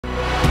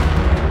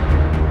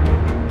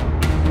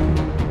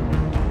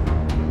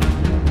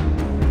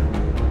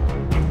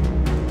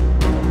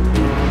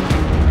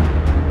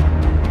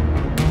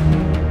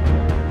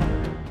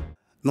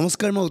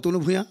নমস্কাৰ, মই atanu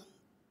bhuyan।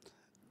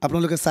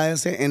 আপোনালোকে চাই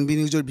আছে এনবি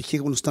নিউজৰ বিশেষ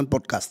অনুষ্ঠান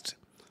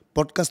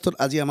পডকাষ্টত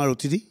আজি আমাৰ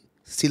অতিথি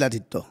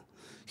শিলাদিত্য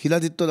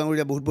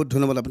ডাঙৰীয়া, বহুত বহুত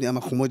ধন্যবাদ আপুনি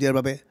আমাক সময় দিয়াৰ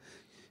বাবে।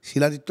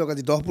 শিলাদিত্যক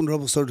আজি 10-15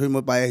 বছৰ ধৰি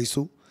মই পাই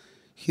আহিছোঁ।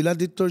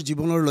 শিলাদিত্যৰ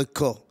জীৱনৰ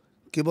লক্ষ্য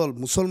কেৱল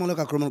মুছলমানক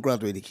আক্ৰমণ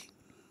কৰাটোৱেই নেকি?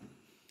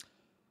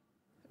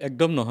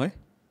 একদম নহয়,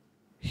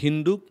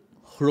 হিন্দুক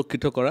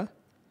সুৰক্ষিত কৰা।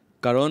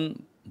 কাৰণ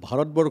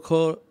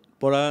ভাৰতবৰ্ষৰ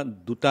পৰা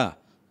দুটা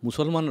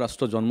মুছলমান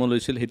ৰাষ্ট্ৰ জন্ম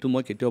লৈছিল, সেইটো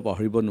মই কেতিয়াও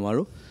পাহৰিব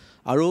নোৱাৰোঁ।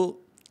 আৰু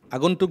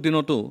আগন্তুক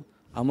দিনতো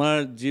আমাৰ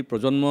যি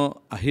প্ৰজন্ম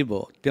আহিব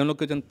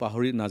তেওঁলোকে যেন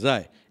পাহৰি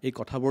নাযায়, এই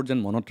কথাবোৰ যেন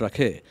মনত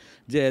ৰাখে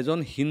যে এজন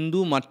হিন্দু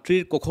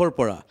মাতৃৰ কোখৰ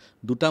পৰা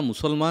দুটা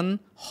মুছলমান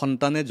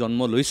সন্তানে জন্ম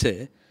লৈছে,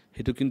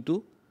 সেইটো কিন্তু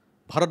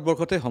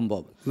ভাৰতবৰ্ষতে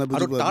সম্ভৱ।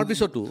 আৰু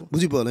তাৰপিছতো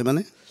বুজি পোৱা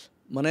নাই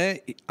মানে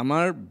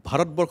আমাৰ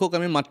ভাৰতবৰ্ষক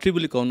আমি মাতৃ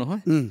বুলি কওঁ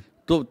নহয়,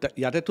 তো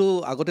ইয়াতেতো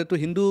আগতেতো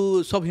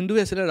চব হিন্দুৱে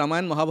আছিলে।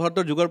 ৰামায়ণ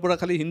মহাভাৰতৰ যুগৰ পৰা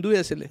খালি হিন্দুৱে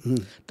আছিলে।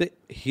 তো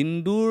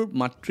হিন্দুৰ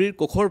মাতৃৰ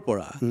কোখৰ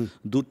পৰা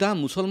দুটা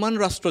মুছলমান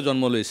ৰাষ্ট্ৰ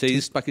জন্ম লৈছে,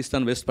 ইষ্ট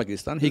পাকিস্তান, ৱেষ্ট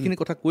পাকিস্তান, সেইখিনি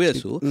কথা কৈ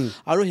আছোঁ।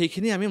 আৰু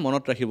সেইখিনি আমি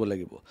মনত ৰাখিব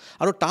লাগিব।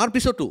 আৰু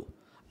তাৰপিছতো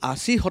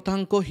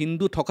 80%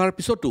 হিন্দু থকাৰ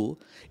পিছতো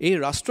এই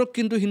ৰাষ্ট্ৰক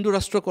কিন্তু হিন্দু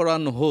ৰাষ্ট্ৰ কৰা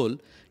নহ'ল,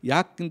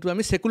 ইয়াক কিন্তু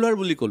আমি ছেকুলাৰ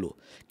বুলি ক'লোঁ।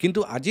 কিন্তু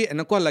আজি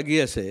এনেকুৱা লাগি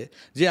আছে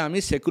যে আমি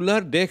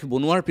ছেকুলাৰ দেশ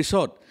বনোৱাৰ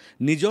পিছত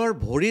নিজৰ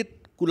ভৰিত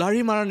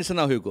কুলাৰি মাৰাৰ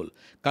নিচিনা হৈ গ'ল।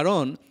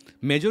 কাৰণ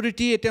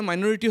মেজৰিটি এতিয়া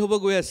মাইনৰিটি হ'ব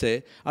গৈ আছে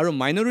আৰু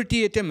মাইনৰিটি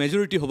এতিয়া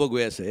মেজৰিটি হ'ব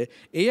গৈ আছে।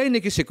 এয়াই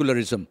নেকি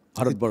ছেকুলাৰিজম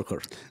ভাৰতবৰ্ষৰ?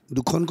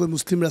 দুখনকৈ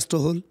মুছলিম ৰাষ্ট্ৰ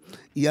হ'ল,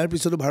 ইয়াৰ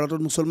পিছতো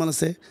ভাৰতত মুছলমান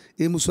আছে।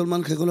 এই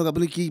মুছলমানসকলক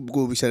আপুনি কি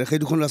ক'ব বিচাৰে? সেই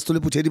দুখন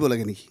ৰাষ্ট্ৰলৈ পঠিয়াই দিব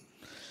লাগে নেকি?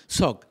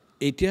 চাওক,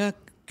 এতিয়া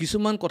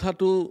কিছুমান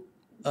কথাটো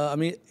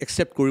আমি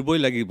একচেপ্ট কৰিবই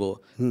লাগিব।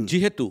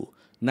 যিহেতু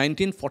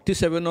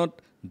 1947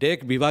 দেশ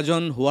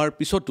বিভাজন হোৱাৰ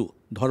পিছতো,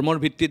 ধৰ্মৰ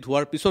ভিত্তিত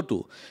হোৱাৰ পিছতো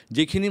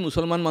যিখিনি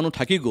মুছলমান মানুহ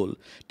থাকি গ'ল,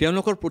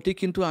 তেওঁলোকৰ প্ৰতি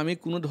কিন্তু আমি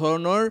কোনো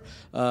ধৰণৰ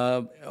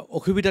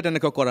অসুবিধা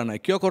তেনেকুৱা কৰা নাই।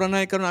 কিয় কৰা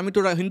নাই? কাৰণ আমিতো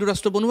হিন্দু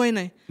ৰাষ্ট্ৰ বনোৱাই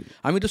নাই,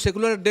 আমিতো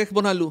ছেকুলাৰ দেশ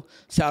বনালোঁ।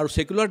 আৰু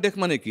ছেকুলাৰ দেশ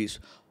মানে কি?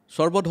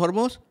 সৰ্বধৰ্ম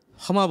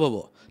সমাভৱ।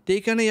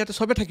 সেইকাৰণে ইয়াতে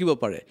চবে থাকিব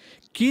পাৰে।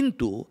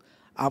 কিন্তু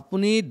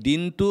আপুনি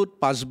দিনটোত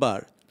 5 বাৰ,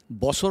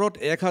 বছৰত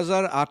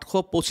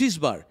 1825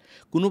 বাৰ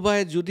কোনোবাই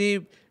যদি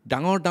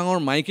ডাঙৰ ডাঙৰ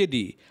মাইকে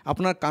দি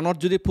আপোনাৰ কাণত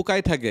যদি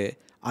ফুকাই থাকে,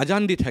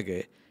 আজান দি থাকে,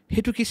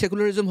 সেইটো কি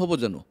ছেকুলাৰিজম হ'ব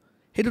জানো?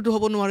 সেইটোতো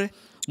হ'ব নোৱাৰে।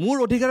 মোৰ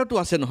অধিকাৰতো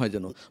আছে নহয়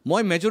জানো?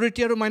 মই মেজৰিটি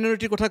আৰু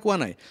মাইনৰিটিৰ কথা কোৱা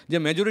নাই যে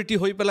মেজৰিটি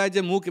হৈ পেলাই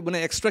যে মোক মানে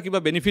এক্সট্ৰা কিবা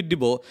বেনিফিট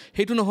দিব,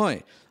 সেইটো নহয়।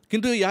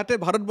 কিন্তু ইয়াতে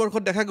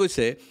ভাৰতবৰ্ষত দেখা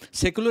গৈছে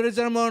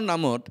ছেকুলাৰিজমৰ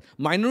নামত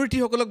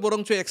মাইনৰিটিসকলক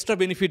বৰঞ্চ এক্সট্ৰা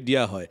বেনিফিট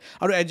দিয়া হয়।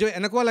 আৰু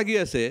এনেকুৱা লাগি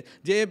আছে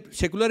যে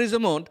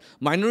ছেকুলাৰিজমত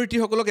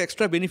মাইনৰিটিসকলক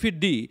এক্সট্ৰা বেনিফিট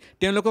দি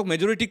তেওঁলোকক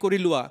মেজৰিটি কৰি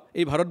লোৱা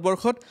এই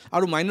ভাৰতবৰ্ষত,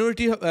 আৰু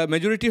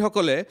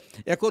মেজৰিটিসকলে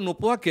একো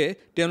নোপোৱাকৈ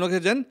তেওঁলোকে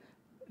যেন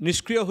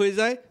নিষ্ক্ৰিয় হৈ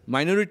যায়,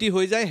 মাইনৰিটি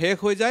হৈ যায়, শেষ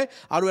হৈ যায়,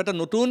 আৰু এটা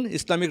নতুন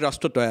ইছলামিক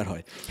ৰাষ্ট্ৰ তৈয়াৰ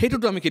হয়।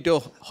 সেইটোতো আমি কেতিয়াও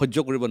সহ্য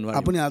কৰিব নোৱাৰোঁ।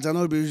 আপুনি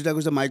আজানৰ বিৰোধিতা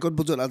কৰিছে, মাইকত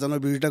বুজত আজানৰ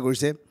বিৰোধিতা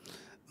কৰিছে।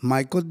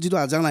 মাইকত যিটো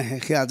আজান আহে,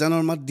 সেই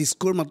আজানৰ মাত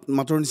ডিস্কোৰ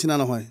মাতৰ নিচিনা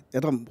নহয়।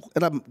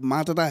 এটা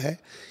মাত এটা আহে,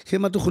 সেই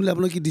মাতটো শুনিলে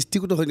আপোনাৰ কি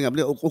দৃষ্টিগত হয় নেকি?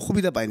 আপুনি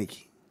অসুবিধা পায়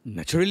নেকি?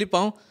 নেচাৰেলি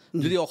পাওঁ।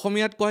 যদি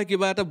অসমীয়াত কয়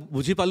কিবা এটা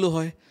বুজি পালোঁ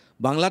হয়,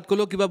 বাংলাত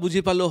ক'লেও কিবা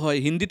বুজি পালোঁ হয়,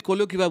 হিন্দীত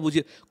ক'লেও কিবা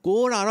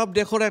ক'ৰ আৰৱ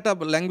দেশৰ এটা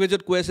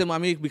লেংগুৱেজত কৈ আছে,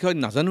 আমি এই বিষয়ে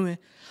নাজানোৱে।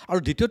 আৰু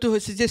দ্বিতীয়টো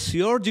হৈছে যে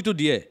চিঞৰ যিটো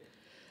দিয়ে,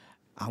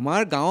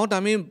 আমাৰ গাঁৱত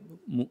আমি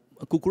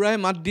কুকুৰাই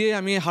মাত দিয়ে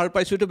আমি সাৰ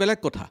পাইছোঁ, এইটো বেলেগ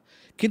কথা।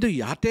 কিন্তু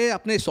ইয়াতে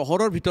আপুনি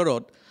চহৰৰ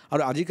ভিতৰত,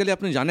 আৰু আজিকালি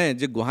আপুনি জানে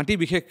যে গুৱাহাটী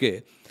বিশেষকৈ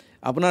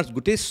আপোনাৰ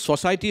গোটেই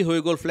ছ'চাইটি হৈ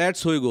গ'ল, ফ্লেটছ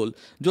হৈ গ'ল,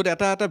 য'ত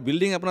এটা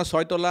বিল্ডিং আপোনাৰ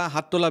 6 তলা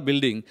 7 তলা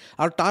বিল্ডিং,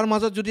 আৰু তাৰ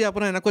মাজত যদি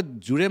আপোনাৰ এনেকৈ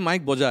জোৰে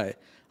মাইক বজায়,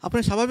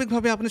 আপুনি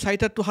স্বাভাৱিকভাৱে আপুনি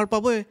 4টাতো সাৰ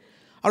পাবই।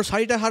 আৰু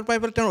 4টা সাৰ পাই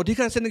পেলাই তেওঁৰ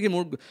অধিকাৰ আছে নেকি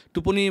মোৰ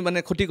টোপনি মানে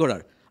ক্ষতি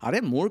কৰাৰ? আৰে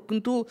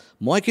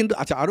মই কিন্তু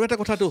আচ্ছা, আৰু এটা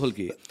কথাটো হ'ল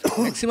কি,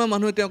 মেক্সিমাম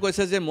মানুহে তেওঁ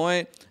কৈছে যে মই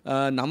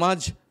নামাজ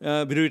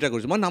বিৰোধিতা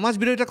কৰিছোঁ। মই নামাজ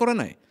বিৰোধিতা কৰা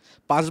নাই।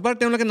 5 বাৰ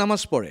তেওঁলোকে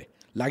নামাজ পঢ়ে,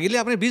 লাগিলে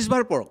আপুনি 20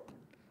 বাৰ পঢ়ক।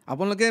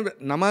 আপোনালোকে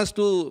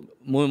নামাজটো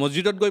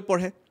মছজিদত গৈ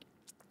পঢ়ে,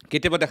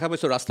 কেতিয়াবা দেখা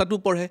পাইছোঁ ৰাস্তাটো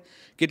পঢ়ে,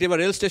 কেতিয়াবা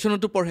ৰেল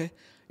ষ্টেচনতো পঢ়ে,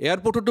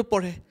 এয়াৰপৰ্টতো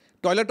পঢ়ে,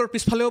 টয়লেটৰ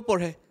পিছফালেও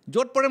পঢ়ে,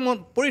 য'ত পঢ়ে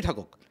পঢ়ি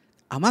থাকক,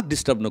 আমাক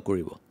ডিষ্টাৰ্ব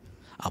নকৰিব।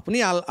 আপুনি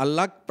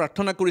আল্লাহক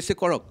প্ৰাৰ্থনা কৰিছে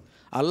কৰক,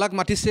 আল্লাহক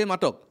মাতিছে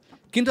মাতক,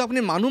 কিন্তু আপুনি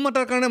মানুহ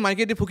মাতাৰ কাৰণে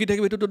মাইকেদি ফুকি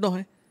থাকিব, সেইটোতো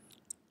নহয়।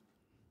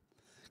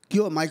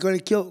 কিয় মাইকেৰে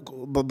কিয়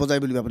বজাই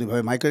বুলি আপুনি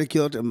ভাবে? মাইকেৰে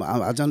কিয়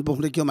আজান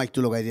পঢ়োঁতে কিয় মাইকটো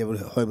লগাই দিয়ে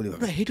হয় বুলি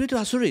ভাবে? সেইটোৱেতো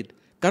আচৰিত।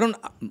 কাৰণ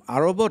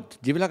আৰৱত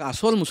যিবিলাক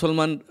আচল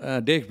মুছলমান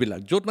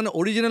দেশবিলাক, য'ত মানে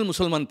অৰিজিনেল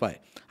মুছলমান পায়,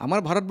 আমাৰ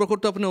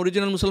ভাৰতবৰ্ষততো আপুনি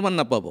অৰিজিনেল মুছলমান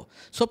নাপাব,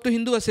 চবতো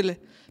হিন্দু আছিলে।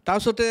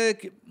 তাৰপিছতে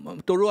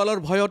তৰোৱালৰ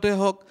ভয়তে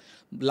হওক,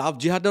 লাভ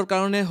জিহাদৰ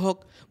কাৰণে হওক,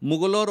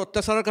 মোগলৰ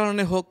অত্যাচাৰৰ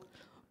কাৰণে হওক,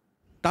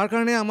 তাৰ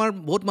কাৰণে আমাৰ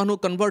বহুত মানুহ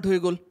কনভাৰ্ট হৈ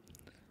গ'ল।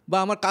 বা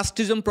আমাৰ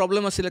কাষ্টিজম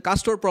প্ৰব্লেম আছিলে,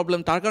 কাষ্টৰ প্ৰব্লেম,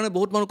 তাৰ কাৰণে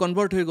বহুত মানুহ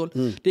কনভাৰ্ট হৈ গ'ল।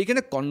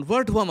 সেইকাৰণে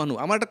কনভাৰ্ট হোৱা মানুহ,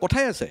 আমাৰ এটা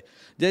কথাই আছে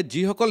যে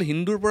যিসকল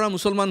হিন্দুৰ পৰা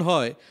মুছলমান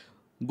হয়,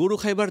 গৰু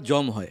খাইবাৰ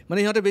জম হয়, মানে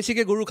সিহঁতে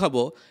বেছিকৈ গৰু খাব,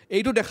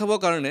 এইটো দেখাবৰ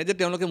কাৰণে যে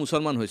তেওঁলোকে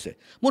মুছলমান হৈছে।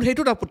 মোৰ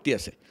সেইটোত আপত্তি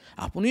আছে।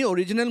 আপুনি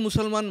অৰিজিনেল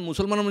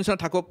মুছলমানৰ নিচিনা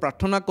থাকক,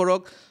 প্ৰাৰ্থনা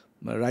কৰক,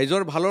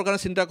 ৰাইজৰ ভালৰ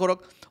কাৰণে চিন্তা কৰক।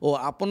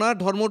 আপোনাৰ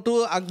ধৰ্মটো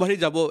আগবাঢ়ি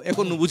যাব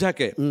একো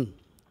নুবুজাকৈ,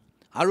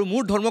 আৰু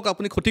মোৰ ধৰ্মক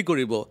আপুনি ক্ষতি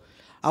কৰিব,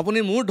 আপুনি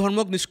মোৰ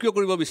ধৰ্মক নিষ্ক্ৰিয়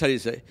কৰিব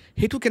বিচাৰিছে,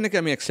 সেইটো কেনেকৈ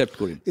আমি একচেপ্ট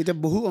কৰিম? এতিয়া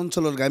বহু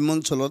অঞ্চলত, গ্ৰাম্য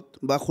অঞ্চলত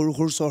বা সৰু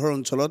সৰু চহৰ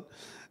অঞ্চলত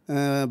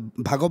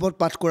ভাগৱত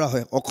পাঠ কৰা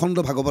হয়, অখণ্ড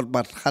ভাগৱত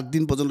পাঠ, 7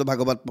 দিন পৰ্যন্ত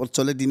ভাগৱত পাঠ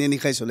চলে, দিনে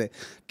নিশাই চলে।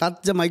 তাত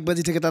যে মাইক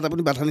বাজি থাকে, তাত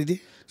আপুনি বাধা নিদিয়ে?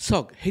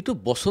 চাওক, সেইটো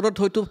বছৰত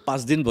হয়তো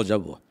 5 দিন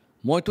বজাব।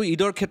 মইতো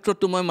ঈদৰ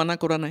ক্ষেত্ৰততো মই মানা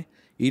কৰা নাই।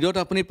 ঈদত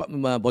আপুনি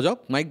বজাওক,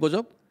 মাইক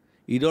বজাওক।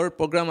 ঈদৰ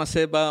প্ৰগ্ৰাম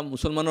আছে বা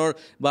মুছলমানৰ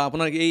বা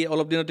আপোনাৰ এই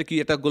অলপ দিনতে কি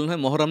এটা গ'ল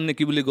নহয়, মহৰম নে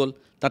কি বুলি গ'ল,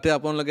 তাতে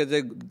আপোনালোকে যে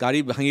গাড়ী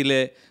ভাঙিলে,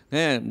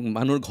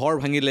 মানুহৰ ঘৰ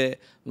ভাঙিলে,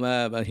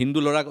 হিন্দু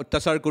ল'ৰাক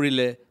অত্যাচাৰ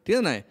কৰিলে, ঠিক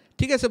নাই?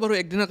 ঠিক আছে বাৰু,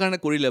 একদিনৰ কাৰণে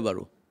কৰিলে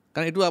বাৰু,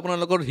 কাৰণ এইটো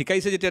আপোনালোকৰ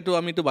শিকাইছে যেতিয়াতো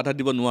আমিতো বাধা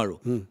দিব নোৱাৰোঁ।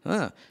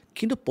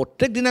 কিন্তু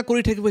প্ৰত্যেক দিনা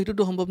কৰি থাকিব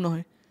সেইটোতো সম্ভৱ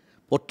নহয়।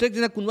 প্ৰত্যেক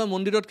দিনা কোনোবা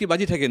মন্দিৰত কি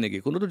বাজি থাকে নেকি?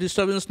 কোনোতো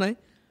ডিষ্টাৰ্বেঞ্চ নাই।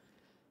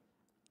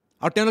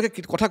 আৰু তেওঁলোকে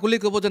কথা ক'লেই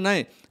ক'ব যে নাই,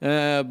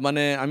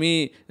 মানে আমি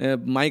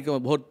মাইক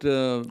বহুত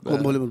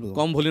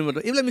কম ভলিউমত,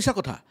 এইবিলাক মিছা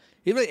কথা।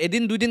 এইবিলাক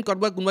এদিন 2 দিন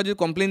কোনোবা যদি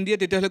কমপ্লেইন দিয়ে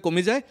তেতিয়াহ'লে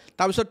কমি যায়,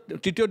 তাৰপিছত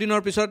 3য়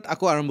দিনৰ পিছত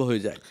আকৌ আৰম্ভ হৈ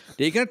যায়।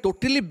 সেইকাৰণে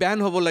ট'টেলি বেন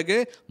হ'ব লাগে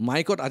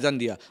মাইকত আজান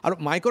দিয়া। আৰু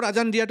মাইকত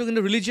আজান দিয়াটো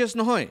কিন্তু ৰিলিজিয়াছ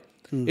নহয়।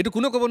 এইটো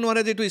কোনেও ক'ব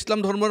নোৱাৰে যে এইটো ইছলাম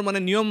ধৰ্মৰ মানে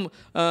নিয়ম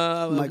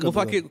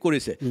মুফাকি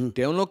কৰিছে।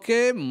 তেওঁলোকে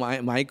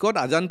মাইকত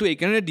আজানটো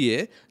এইকাৰণে দিয়ে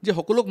যে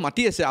সকলোক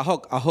মাতি আছে,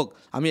 আহক আহক,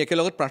 আমি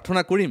একেলগত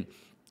প্ৰাৰ্থনা কৰিম।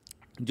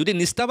 যদি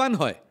নিষ্ঠাবান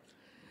হয়,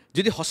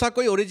 যদি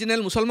সঁচাকৈ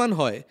অৰিজিনেল মুছলমান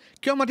হয়,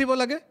 কিয় মাতিব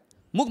লাগে?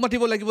 মোক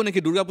মাতিব লাগিব নেকি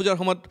দুৰ্গা পূজাৰ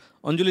সময়ত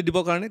অঞ্জলি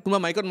দিবৰ কাৰণে? কোনোবা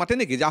মাইকত মাতে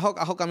নেকি যে আহক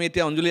আহক, আমি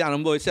এতিয়া অঞ্জলি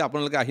আৰম্ভ হৈছে,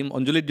 আপোনালোকে আহিম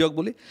অঞ্জলি দিয়ক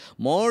বুলি?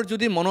 মোৰ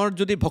যদি মনৰ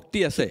যদি ভক্তি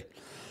আছে,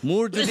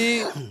 মোৰ যদি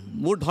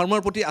মোৰ ধৰ্মৰ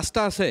প্ৰতি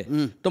আস্থা আছে,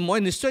 তো মই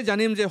নিশ্চয়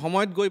জানিম যে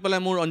সময়ত গৈ পেলাই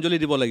মোৰ অঞ্জলি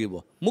দিব লাগিব।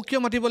 মোক কিয়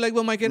মাতিব লাগিব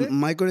মাইকেৰে?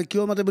 মাইকেৰে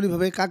কিয় মাতে বুলি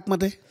ভাবে? কাক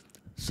মাতে?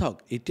 চাওক,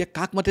 এতিয়া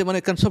কাক মাতে মানে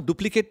কাৰণ চব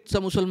ডুপ্লিকেট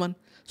মুছলমান,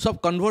 চব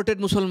কনভাৰ্টেড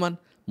মুছলমান,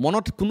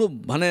 মনত কোনো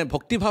মানে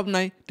ভক্তিভাৱ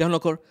নাই,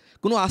 তেওঁলোকৰ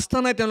কোনো আস্থা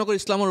নাই তেওঁলোকৰ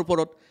ইছলামৰ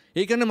ওপৰত।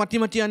 এইকাৰণে মাতি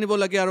মাতি আনিব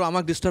লাগে আৰু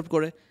আমাক ডিষ্টাৰ্ব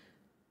কৰে।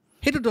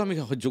 সেইটোতো আমি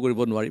সহ্য কৰিব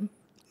নোৱাৰিম।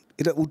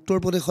 এতিয়া উত্তৰ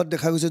প্ৰদেশত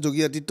দেখা গৈছে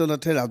যোগী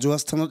আদিত্যনাথে ৰাজহুৱা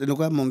স্থানত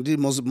এনেকুৱা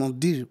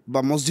মন্দিৰ বা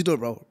মছজিদৰ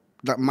পৰাও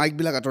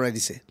মাইকবিলাক আঁতৰাই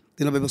দিছে।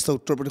 তেনেকুৱা ব্যৱস্থা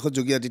উত্তৰ প্ৰদেশত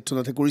যোগী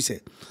আদিত্যনাথে কৰিছে।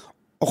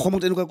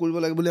 অসমত এনেকুৱা কৰিব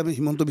লাগে বুলি আমি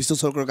হিমন্ত বিশ্ব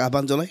চৰকাৰক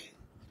আহ্বান জনাই।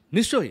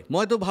 নিশ্চয়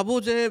মইতো ভাবোঁ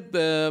যে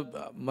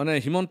মানে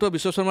হিমন্ত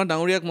বিশ্ব শৰ্মা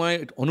ডাঙৰীয়াক মই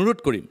অনুৰোধ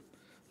কৰিম,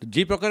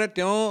 যি প্ৰকাৰে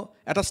তেওঁ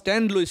এটা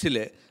ষ্টেণ্ড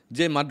লৈছিলে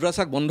যে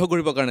মাদ্ৰাছাক বন্ধ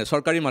কৰিবৰ কাৰণে,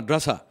 চৰকাৰী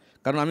মাদ্ৰাছা,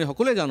 কাৰণ আমি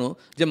সকলোৱে জানো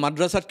যে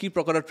মাদ্ৰাছাত কি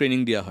প্ৰকাৰৰ ট্ৰেইনিং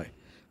দিয়া হয়।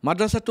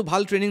 মাদ্ৰাছাততো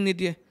ভাল ট্ৰেইনিং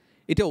নিদিয়ে।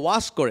 এতিয়া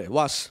ৱাছ কৰে,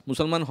 ৱাছ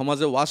মুছলমান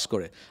সমাজে ৱাছ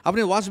কৰে।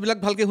 আপুনি ৱাছবিলাক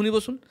ভালকৈ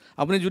শুনিবচোন।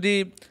 আপুনি যদি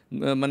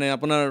মানে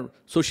আপোনাৰ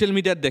ছ'চিয়েল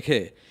মিডিয়াত দেখে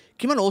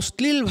কিমান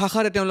অশ্লীল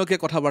ভাষাৰে তেওঁলোকে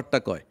কথা বাৰ্তা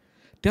কয়,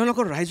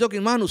 তেওঁলোকৰ ৰাইজক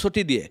ইমান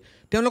উচতি দিয়ে,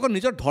 তেওঁলোকৰ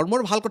নিজৰ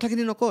ধৰ্মৰ ভাল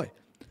কথাখিনি নকয়।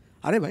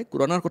 আৰে ভাই,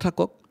 কোৰাণৰ কথা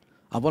কওক,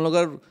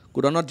 আপোনালোকৰ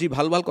কোৰাণত যি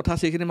ভাল ভাল কথা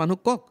আছে সেইখিনি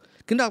মানুহক কওক।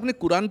 কিন্তু আপুনি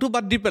কোৰাণটো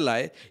বাদ দি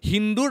পেলাই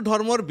হিন্দুৰ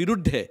ধৰ্মৰ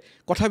বিৰুদ্ধে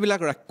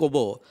কথাবিলাক ক'ব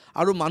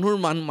আৰু মানুহৰ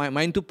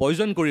মাইণ্ডটো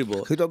পয়জন কৰিব,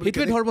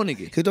 সেইটোৱে ধৰ্ম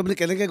নেকি? সেইটো আপুনি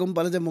কেনেকৈ গম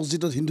পালে যে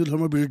মছজিদত হিন্দু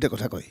ধৰ্মৰ বিৰুদ্ধে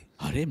কথা কয়?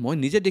 আৰে মই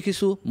নিজে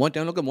দেখিছোঁ।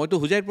 মইতো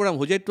হোজাইত পঢ়াম।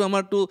 হোজাইততো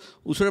আমাৰতো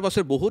ওচৰে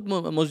পাছৰে বহুত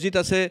মছজিদ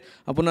আছে,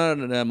 আপোনাৰ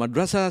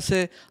মাদ্ৰাছা আছে,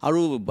 আৰু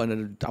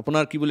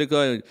আপোনাৰ কি বুলি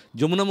কয়,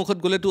 যমুনা মুখত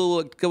গ'লেতো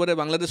একেবাৰে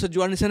বাংলাদেশত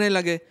যোৱাৰ নিচিনাই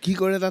লাগে। কি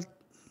কৰে তাত?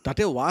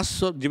 তাতে ৱাছ,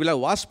 যিবিলাক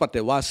ৱাছ পাতে,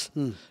 ৱাছ,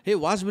 সেই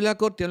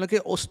ৱাছবিলাকত তেওঁলোকে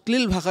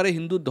অশ্লীল ভাষাৰে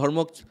হিন্দু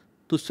ধৰ্মক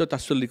তুচ্ছ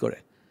তাচ্ছল্য কৰে।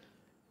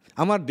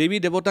 আমাৰ দেৱী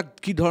দেৱতাক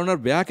কি ধৰণৰ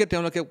বেয়াকৈ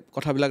তেওঁলোকে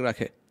কথাবিলাক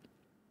ৰাখে।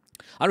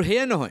 আৰু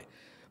সেয়াই নহয়,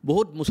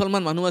 বহুত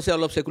মুছলমান মানুহ আছে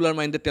অলপ ছেকুলাৰ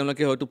মাইণ্ডেড,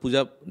 তেওঁলোকে হয়তো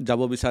পূজা যাব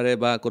বিচাৰে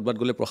বা ক'ৰবাত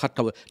গ'লে প্ৰসাদ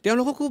খাব,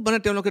 তেওঁলোককো মানে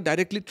তেওঁলোকে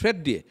ডাইৰেক্টলি থ্ৰেট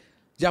দিয়ে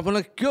যে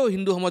আপোনালোকে কিয়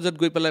হিন্দু সমাজত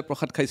গৈ পেলাই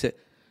প্ৰসাদ খাইছে,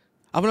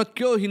 আপোনালোকে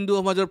কিয় হিন্দু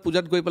সমাজৰ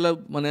পূজাত গৈ পেলাই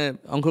মানে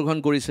অংশগ্ৰহণ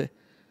কৰিছে।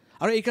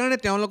 আৰু এইকাৰণে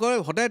তেওঁলোকৰ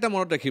সদায় এটা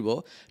মনত ৰাখিব,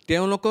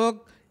 তেওঁলোকক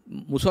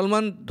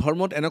মুছলমান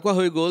ধৰ্মত এনেকুৱা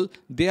হৈ গ'ল,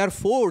 দে আৰ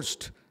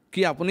ফ'ৰ্চড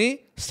কি আপুনি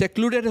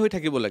ছেকুলাৰ হৈ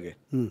থাকিব লাগে,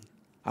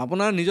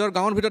 আপোনাৰ নিজৰ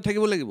গাঁৱৰ ভিতৰত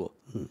থাকিব লাগিব,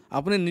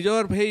 আপুনি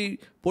নিজৰ সেই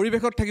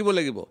পৰিৱেশত থাকিব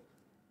লাগিব।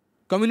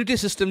 কমিউনিটি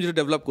ছিষ্টেম যিটো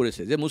ডেভেলপ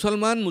কৰিছে যে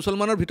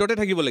মুছলমানৰ ভিতৰতে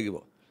থাকিব লাগিব।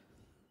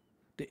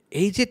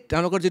 এই যে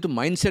তেওঁলোকৰ যিটো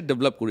মাইণ্ডছেট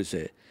ডেভেলপ কৰিছে,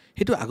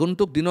 সেইটো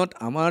আগন্তুক দিনত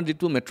আমাৰ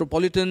যিটো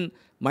মেট্ৰপলিটান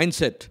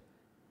মাইণ্ডছেট,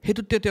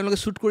 সেইটোতে তেওঁলোকে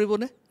শ্বুট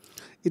কৰিবনে?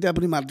 এতিয়া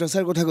আপুনি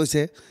মাদ্ৰাছাৰ কথা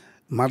কৈছে,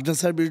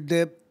 মাদ্ৰাছাৰ বিৰুদ্ধে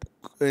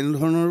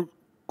এনেধৰণৰ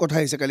কথা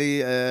আহিছে। কালি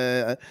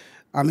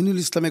আমিনুল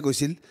ইছলামে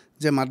কৈছিল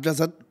যে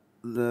মাদ্ৰাছাত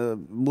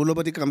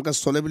মৌলবাদী কাম কাজ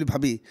চলে বুলি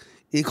ভাবি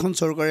এইখন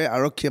চৰকাৰে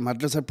আৰক্ষীয়ে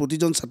মাদ্ৰাছাৰ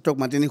প্ৰতিজন ছাত্ৰক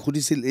মাতি আনি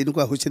সুধিছিল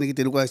এনেকুৱা হৈছে নেকি,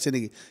 তেনেকুৱা হৈছে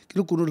নেকি,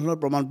 কিন্তু কোনো ধৰণৰ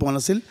প্ৰমাণ পোৱা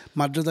নাছিল।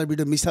 মাদ্ৰাছাৰ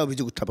বিৰুদ্ধে মিছা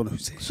অভিযোগ উত্থাপন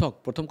হৈছে। চাওক,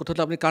 প্ৰথম কথাটো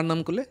আপুনি কাৰ নাম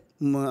ক'লে?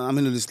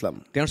 আমিনুল ইছলাম।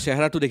 তেওঁৰ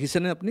চেহেৰাটো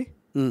দেখিছেনে আপুনি?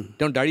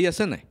 তেওঁৰ দাড়ি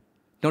আছে নাই?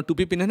 তেওঁৰ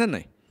টুপি পিন্ধেনে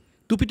নাই?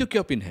 টুপিটো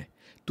কিয় পিন্ধে?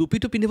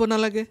 টুপিটো পিন্ধিব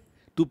নালাগে।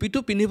 টুপিটো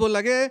পিন্ধিব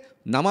লাগে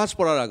নামাজ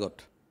পঢ়াৰ আগত।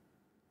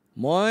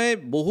 মই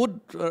বহুত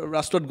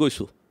ৰাষ্ট্ৰত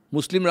গৈছোঁ,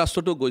 মুছলিম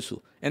ৰাষ্ট্ৰতো গৈছোঁ,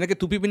 এনেকৈ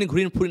টুপি পিন্ধি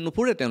ঘূৰি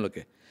নুফুৰে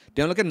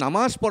তেওঁলোকে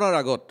নামাজ পঢ়াৰ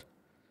আগত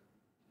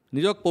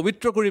নিজক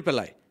পবিত্ৰ কৰি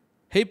পেলাই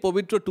সেই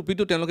পবিত্ৰ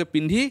টুপিটো তেওঁলোকে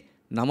পিন্ধি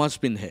নামাজ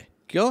পিন্ধে।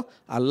 কিয়?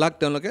 আল্লাহক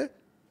তেওঁলোকে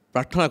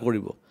প্ৰাৰ্থনা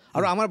কৰিব।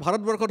 আৰু আমাৰ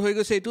ভাৰতবৰ্ষত হৈ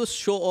গৈছে এইটো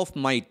শ্ব' অফ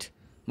মাইট,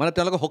 মানে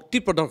তেওঁলোকৰ শক্তি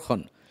প্ৰদৰ্শন।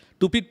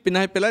 টুপিত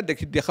পিন্ধাই পেলাই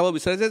দেখাব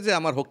বিচাৰিছে যে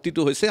আমাৰ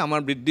শক্তিটো হৈছে, আমাৰ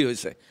বৃদ্ধি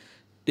হৈছে।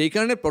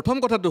 সেইকাৰণে প্ৰথম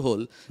কথাটো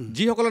হ'ল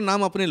যিসকলৰ নাম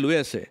আপুনি লৈ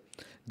আছে,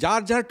 যাৰ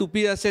যাৰ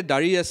টুপি আছে,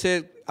 দাড়ি আছে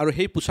আৰু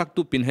সেই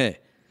পোচাকটো পিন্ধে,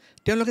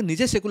 তেওঁলোকে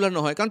নিজে ছেকুলাৰ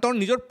নহয়, কাৰণ তেওঁৰ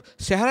নিজৰ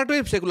চেহেৰাটোৱে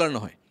ছেকুলাৰ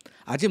নহয়।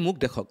 আজি মোক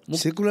দেখক,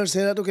 ছেকুলাৰ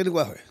চেহেৰাটো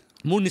কেনেকুৱা হয়?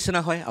 মোৰ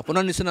নিচিনা হয়,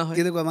 আপোনাৰ নিচিনা হয়।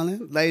 কেনেকুৱা মানে?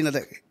 দাড়ি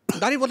নাথাকে,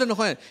 দাড়ি বলে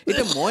নহয়।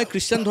 এতিয়া মই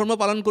খ্ৰীষ্টান ধৰ্ম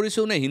পালন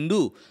কৰিছোঁ নে হিন্দু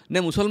নে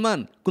মুছলমান,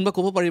 কোনোবা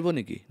ক'ব পাৰিব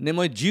নেকি? নে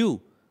মই জিউ,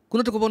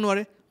 কোনোতো ক'ব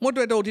নোৱাৰে। মইতো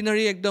এটা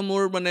অৰ্ডিনাৰী একদম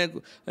মোৰ মানে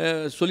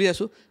চলি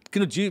আছোঁ।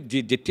 কিন্তু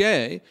যেতিয়াই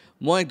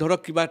মই ধৰক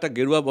কিবা এটা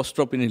গেৰুৱা বস্ত্ৰ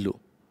পিন্ধিলোঁ,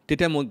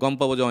 তেতিয়া মই গম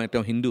পাব যে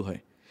তেওঁ হিন্দু হয়।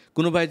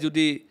 কোনোবাই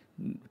যদি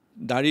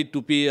দাড়ি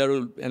টুপি আৰু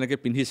এনেকৈ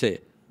পিন্ধিছে,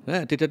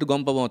 তেতিয়াতো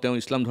গম পাব তেওঁ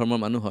ইছলাম ধৰ্মৰ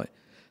মানুহ হয়।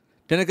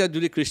 তেনেকৈ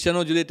যদি খ্ৰীষ্টানো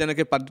যদি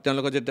তেনেকৈ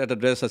তেওঁলোকৰ যে এটা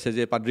ড্ৰেছ আছে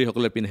যে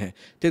পাদ্ৰীসকলে পিন্ধে,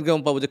 তেনেকৈ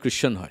গম পাব যে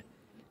খ্ৰীষ্টান হয়।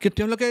 কিন্তু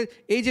তেওঁলোকে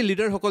এই যে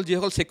লিডাৰসকল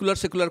যিসকল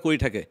ছেকুলাৰ কৰি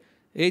থাকে,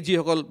 এই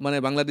যিসকল মানে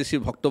বাংলাদেশী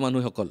ভক্ত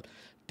মানুহসকল,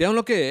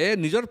 তেওঁলোকে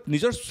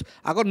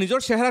আগত নিজৰ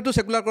চেহেৰাটো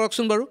ছেকুলাৰ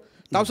কৰকচোন বাৰু,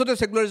 তাৰপিছতে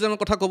ছেকুলাৰিজমৰ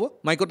কথা ক'ব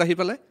মাইকত আহি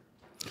পেলাই।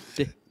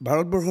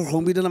 ভাৰতবৰ্ষৰ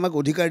সংবিধান আমাক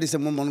অধিকাৰ দিছে,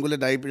 মই মন গ'লে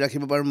দাড়ি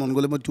ৰাখিব পাৰোঁ, মন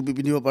গ'লে মই টুপি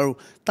পিন্ধিব পাৰোঁ,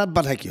 তাত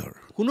বাধা কিহৰ?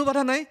 কোনো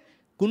বাধা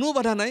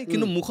নাই।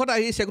 কিন্তু মুখত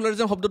আহি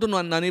ছেকুলাৰিজম শব্দটো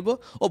নানিব।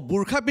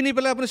 বুৰ্খা পিন্ধি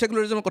পেলাই আপুনি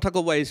ছেকুলাৰিজমৰ কথা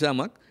ক'ব আহিছে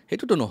আমাক,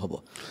 সেইটোতো নহ'ব।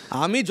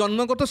 আমি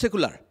জন্মগত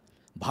ছেকুলাৰ।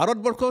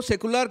 ভাৰতবৰ্ষ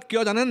ছেকুলাৰ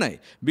কিয় জানে নাই?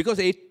 বিকজ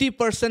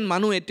 80%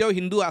 মানুহ এতিয়াও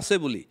হিন্দু আছে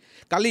বুলি।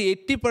 কালি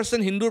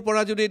 80% হিন্দুৰ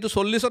পৰা যদি এইটো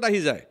 40ত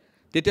আহি যায়,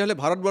 তেতিয়াহ'লে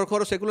ভাৰতবৰ্ষ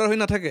আৰু ছেকুলাৰ হৈ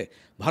নাথাকে,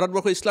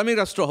 ভাৰতবৰ্ষ ইছলামিক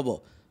ৰাষ্ট্ৰ হ'ব।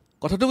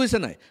 কথাটো বুজিছে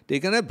নাই?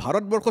 সেইকাৰণে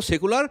ভাৰতবৰ্ষ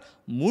ছেকুলাৰ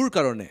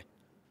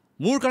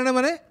মোৰ কাৰণে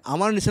মানে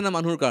আমাৰ নিচিনা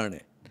মানুহৰ কাৰণে,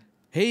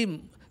 সেই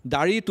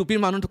দাড়ি টুপিৰ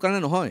মানুহটোৰ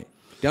কাৰণে নহয়।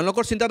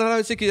 তেওঁলোকৰ চিন্তাধাৰা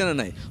হৈছে কি জানে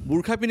নাই?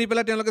 বুৰ্খা পিন্ধি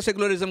পেলাই তেওঁলোকে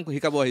ছেকুলাৰিজম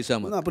শিকাব আহিছে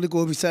আমাক। আপুনি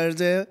ক'ব বিচাৰে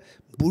যে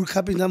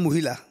বুৰ্খা পিন্ধা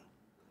মহিলা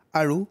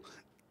আৰু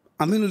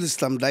আমিনুল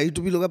ইছলাম দাড়ি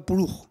টুপি লগা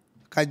পুৰুষ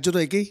কাৰ্যটো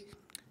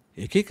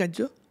একেই কাৰ্য।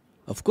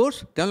 অফক'ৰ্ছ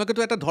তেওঁলোকেতো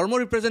এটা ধৰ্ম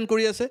ৰিপ্ৰেজেণ্ট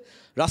কৰি আছে।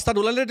 ৰাস্তাত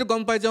ওলালেতো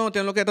গম পাই যাওঁ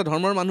তেওঁলোকে এটা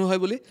ধৰ্মৰ মানুহ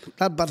হয় বুলি।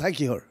 তাত বাধা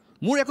কিহৰ?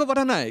 মোৰ একো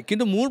বাধা নাই।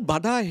 কিন্তু মোৰ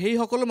বাধা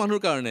সেইসকল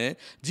মানুহৰ কাৰণে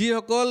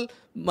যিসকল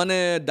মানে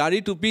দাড়ি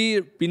টুপি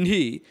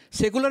পিন্ধি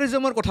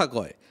ছেকুলাৰিজমৰ কথা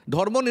কয়,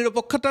 ধৰ্ম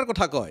নিৰপেক্ষতাৰ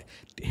কথা কয়,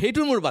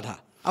 সেইটো মোৰ বাধা।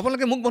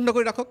 আপোনালোকে মুখ বন্ধ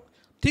কৰি ৰাখক,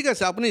 ঠিক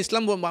আছে। আপুনি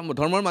ইছলাম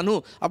ধৰ্মৰ মানুহ,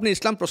 আপুনি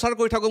ইছলাম প্ৰচাৰ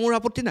কৰি থাকক, মোৰ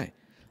আপত্তি নাই।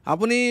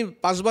 আপুনি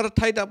 5 বাৰ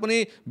ঠাইত আপুনি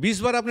 20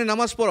 বাৰ আপুনি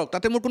নামাজ পঢ়ক,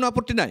 তাতে মোৰ কোনো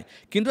আপত্তি নাই।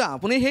 কিন্তু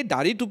আপুনি সেই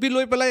দাড়ি টুপি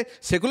লৈ পেলাই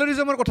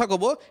ছেকুলাৰিজমৰ কথা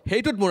ক'ব,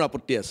 সেইটোত মোৰ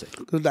আপত্তি আছে।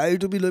 দাড়ি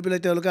টুপি লৈ পেলাই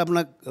তেওঁলোকে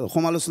আপোনাক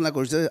সমালোচনা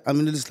কৰিছে,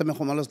 আমিনুল ইছলামে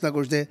সমালোচনা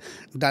কৰিছে,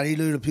 দাড়ি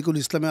লৈ ৰফিকুল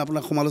ইছলামে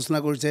আপোনাক সমালোচনা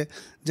কৰিছে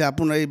যে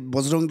আপোনাৰ এই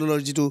বজৰং দলৰ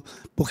যিটো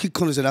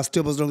প্ৰশিক্ষণ হৈছে,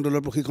 ৰাষ্ট্ৰীয় বজৰং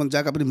দলৰ প্ৰশিক্ষণ,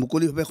 যাক আপুনি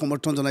মুকলিভাৱে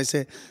সমৰ্থন জনাইছে,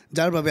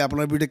 যাৰ বাবে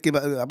আপোনাৰ বিৰুদ্ধে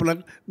আপোনাক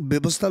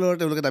ব্যৱস্থা লোৱাৰ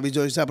তেওঁলোকে দাবী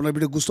জনাইছে, আপোনাৰ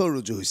বিৰুদ্ধে গোচৰ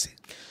ৰুজু হৈছে।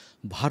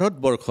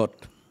 ভাৰতবৰ্ষত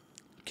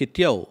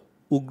কেতিয়াও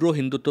উগ্ৰ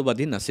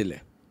হিন্দুত্ববাদী নাছিলে।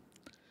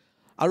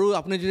 আৰু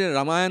আপুনি যদি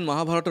ৰামায়ণ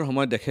মহাভাৰতৰ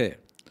সময়ত দেখে,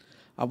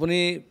 আপুনি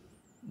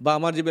বা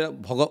আমাৰ যিবিলাক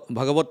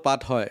ভাগৱত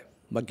পাঠ হয়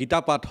বা গীতা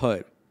পাঠ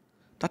হয়,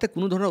 তাতে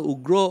কোনো ধৰণৰ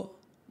উগ্ৰ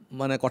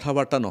মানে কথা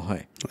বাৰ্তা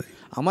নহয়।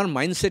 আমাৰ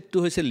মাইণ্ডছেটটো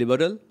হৈছে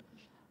লিবাৰেল,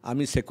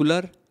 আমি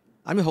ছেকুলাৰ,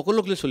 আমি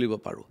সকলোক লৈ চলিব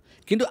পাৰোঁ।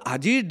 কিন্তু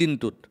আজিৰ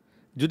দিনটোত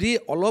যদি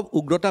অলপ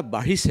উগ্ৰতা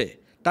বাঢ়িছে,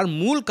 তাৰ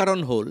মূল কাৰণ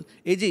হ'ল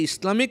এই যে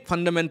ইছলামিক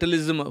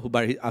ফাণ্ডামেণ্টেলিজম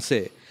আছে,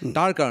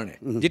 তাৰ কাৰণে।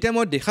 যেতিয়া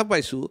মই দেখা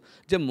পাইছোঁ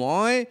যে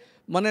মই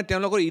মানে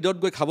তেওঁলোকৰ ঈদত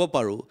গৈ খাব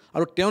পাৰোঁ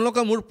আৰু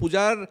তেওঁলোকে মোৰ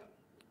পূজাৰ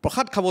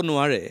প্ৰসাদ খাব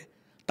নোৱাৰে,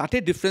 তাতে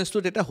ডিফাৰেঞ্চটো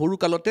তেতিয়া সৰু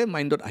কালতে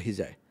মাইণ্ডত আহি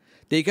যায়।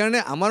 সেইকাৰণে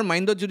আমাৰ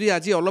মাইণ্ডত যদি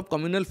আজি অলপ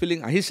কমিউনেল ফিলিং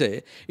আহিছে,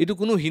 এইটো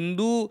কোনো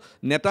হিন্দু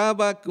নেতা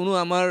বা কোনো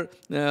আমাৰ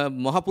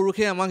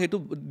মহাপুৰুষে আমাক সেইটো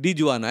দি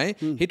যোৱা নাই,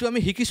 সেইটো আমি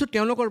শিকিছোঁ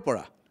তেওঁলোকৰ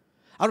পৰা।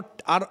 আৰু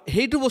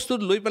সেইটো বস্তু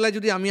লৈ পেলাই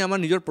যদি আমি আমাৰ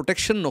নিজৰ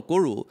প্ৰটেকশ্যন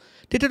নকৰোঁ,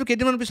 তেতিয়াতো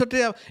কেইদিনমান পিছতে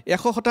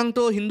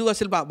 100% হিন্দু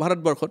আছিল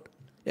ভাৰতবৰ্ষত।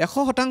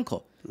 100%।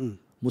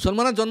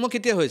 মুছলমানৰ জন্ম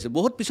কেতিয়া হৈছে?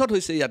 বহুত পিছত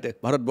হৈছে ইয়াতে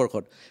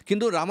ভাৰতবৰ্ষত।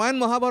 কিন্তু ৰামায়ণ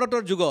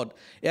মহাভাৰতৰ যুগত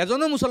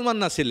এজনো মুছলমান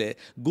নাছিলে,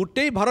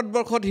 গোটেই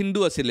ভাৰতবৰ্ষত হিন্দু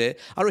আছিলে।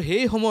 আৰু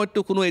সেই সময়ততো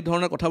কোনো এই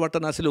ধৰণৰ কথা বাৰ্তা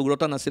নাছিলে,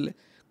 উগ্ৰতা নাছিলে,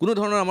 কোনো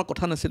ধৰণৰ আমাৰ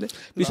কথা নাছিলে।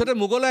 পিছতে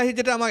মোগলে আহি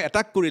যেতিয়া আমাক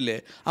এটাক কৰিলে,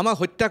 আমাক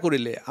হত্যা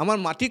কৰিলে, আমাৰ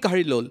মাটি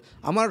কাঢ়ি ল'ল,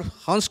 আমাৰ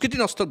সংস্কৃতি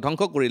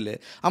ধ্বংস কৰিলে,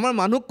 আমাৰ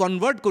মানুহক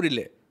কনভাৰ্ট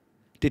কৰিলে,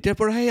 তেতিয়াৰ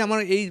পৰাহে আমাৰ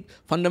এই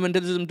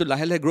ফাণ্ডামেণ্টেলিজমটো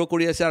লাহে লাহে গ্ৰ'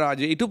 কৰি আছে। আৰু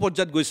আজি এইটো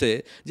পৰ্যায়ত গৈছে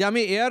যে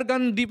আমি এয়াৰ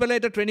গান দি পেলাই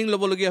এটা ট্ৰেইনিং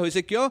ল'বলগীয়া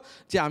হৈছে। কিয়?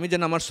 যে আমি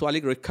যেন আমাৰ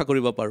ছোৱালীক ৰক্ষা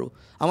কৰিব পাৰোঁ,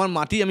 আমাৰ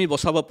মাটি আমি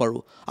বচাব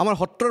পাৰোঁ, আমাৰ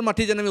সত্ৰৰ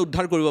মাটি যেন আমি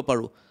উদ্ধাৰ কৰিব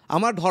পাৰোঁ,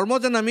 আমাৰ ধৰ্ম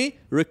যেন আমি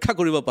ৰক্ষা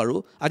কৰিব পাৰোঁ।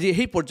 আজি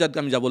সেই পৰ্যায়ত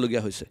আমি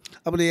যাবলগীয়া হৈছে।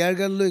 আপুনি এয়াৰ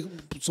গান লৈ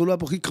চলোৱা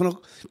প্ৰশিক্ষণক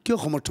কিয়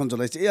সমৰ্থন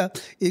জনাইছে?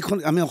 এইখন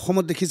আমি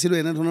অসমত দেখিছিলোঁ,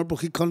 এনেধৰণৰ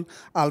প্ৰশিক্ষণ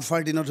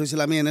আলফাৰ দিনত হৈছিল,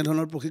 আমি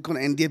এনেধৰণৰ প্ৰশিক্ষণ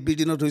NDFBৰ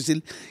দিনত হৈছিল।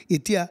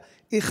 এতিয়া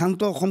এই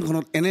শান্ত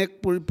অসমখনত এনে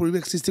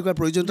পৰিৱেশ সৃষ্টি কৰাৰ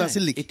প্ৰয়োজনীয়তা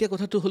আছিল নেকি? এতিয়া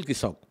কথাটো হ'ল কি,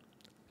 চাওক,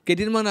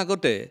 কেইদিনমান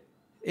আগতে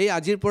এই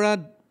আজিৰ পৰা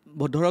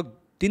ধৰক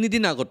 3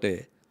 দিন আগতে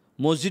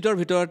মছজিদৰ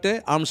ভিতৰতে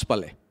আৰ্মছ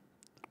পালে।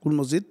 কোন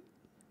মছজিদ?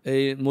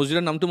 এই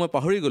মছজিদৰ নামটো মই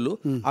পাহৰি গ'লোঁ।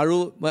 আৰু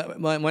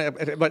মই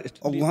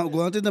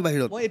গুৱাহাটীত নে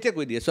বাহিৰত? মই এতিয়া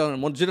কৈ দি আছোঁ,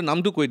 মছজিদৰ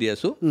নামটো কৈ দি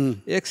আছোঁ,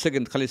 1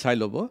 ছেকেণ্ড খালি চাই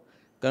ল'ব,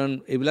 কাৰণ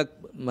এইবিলাক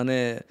মানে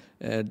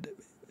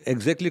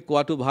একজেক্টলি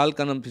কোৱাটো ভাল,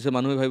 কাৰণ পিছত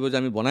মানুহে ভাবিব যে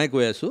আমি বনাই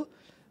কৈ আছোঁ।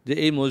 যে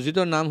এই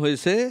মছজিদৰ নাম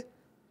হৈছে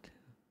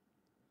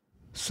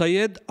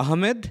সৈয়দ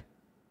আহমেদ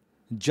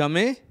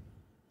জামে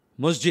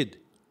মছজিদ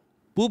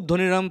পূব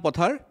ধনীৰাম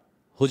পথাৰ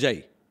হোজাই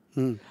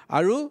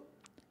আৰু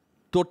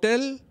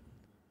টোটেল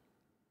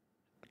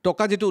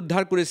টকা যেটো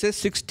উদ্ধাৰ কৰিছে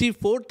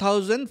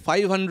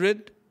 64,500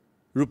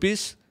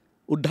 rupees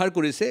উদ্ধাৰ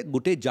কৰিছে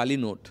গোটেই জালি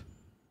নোট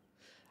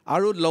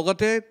আৰু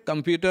লগতে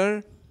কম্পিউটাৰ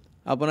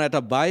আপোনাৰ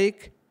এটা বাইক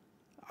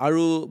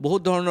আৰু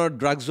বহুত ধৰণৰ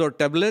ড্ৰাগছৰ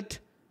টেবলেট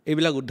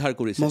এইবিলাক উদ্ধাৰ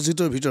কৰিছে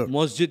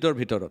মছজিদৰ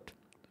ভিতৰত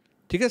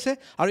ঠিক আছে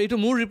আৰু এইটো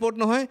মোৰ ৰিপৰ্ট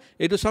নহয়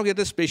এইটো চাওক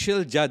ইয়াতে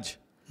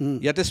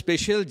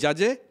স্পেচিয়েল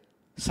জাজে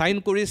সাইন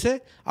কৰিছে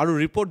আৰু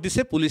ৰিপৰ্ট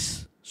দিছে পুলিচ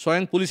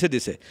স্বয়ং পুলিচে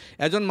দিছে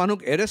এজন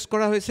মানুহক এৰেষ্ট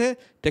কৰা হৈছে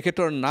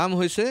তেখেতৰ নাম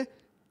হৈছে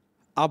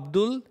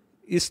আব্দুল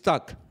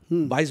ইস্তাক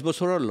 22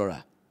 বছৰৰ ল'ৰা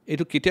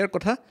এইটো কেতিয়াৰ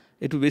কথা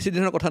এইটো বেছি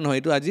দিনৰ কথা নহয়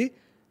এইটো আজি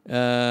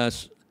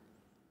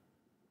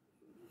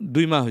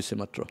 2 মাহ হৈছে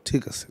মাত্ৰ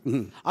ঠিক আছে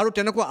আৰু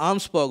তেনেকুৱা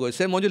আৰ্মছ পোৱা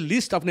গৈছে মই যদি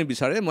লিষ্ট আপুনি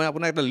বিচাৰে মই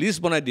আপোনাক এটা লিষ্ট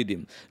বনাই দি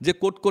দিম যে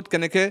ক'ত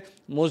কেনেকৈ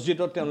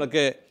মছজিদত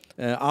তেওঁলোকে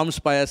আৰ্মছ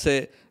পাই আছে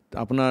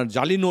আপোনাৰ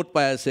জালি নোট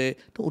পাই আছে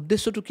তো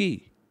উদ্দেশ্যটো কি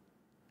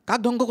কাক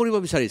ধ্বংস কৰিব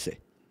বিচাৰিছে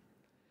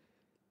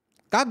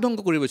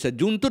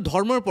যোনটো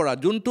ধৰ্মৰ পৰা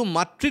যোনটো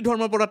মাতৃ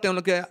ধৰ্মৰ পৰা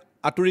তেওঁলোকে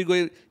আঁতৰি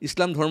গৈ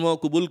ইছলাম ধৰ্ম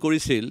কবুল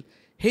কৰিছিল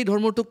সেই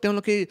ধৰ্মটোক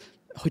তেওঁলোকে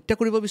হত্যা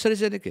কৰিব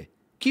বিচাৰিছে এনেকৈ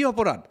কি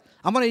অপৰাধ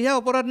আমাৰ এয়া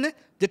অপৰাধ নে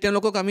যে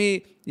তেওঁলোকক আমি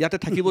ইয়াতে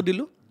থাকিব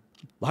দিলোঁ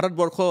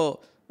ভাৰতবৰ্ষ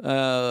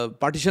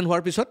পাৰ্টিশ্যন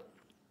হোৱাৰ পিছত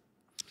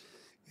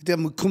এতিয়া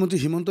মুখ্যমন্ত্ৰী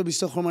হিমন্ত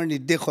বিশ্ব শৰ্মাৰ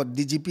নিৰ্দেশত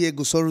ডিজিপিয়ে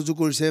গোচৰ ৰুজু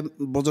কৰিছে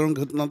বজৰং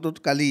ঘটনাটোত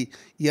কালি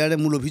ইয়াৰে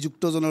মূল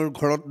অভিযুক্তজনৰ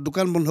ঘৰত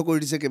দোকান বন্ধ কৰি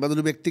দিছে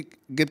কেইবাজনো ব্যক্তিক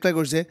গ্ৰেপ্তাৰ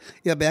কৰিছে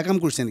ইয়া বেয়া কাম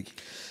কৰিছে নেকি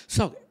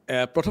চাওক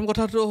প্ৰথম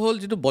কথাটো হ'ল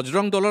যিটো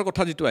বজৰং দলৰ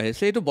কথা যিটো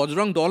আহিছে এইটো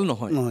বজৰং দল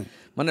নহয়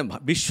মানে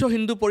বিশ্ব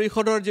হিন্দু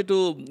পৰিষদৰ যিটো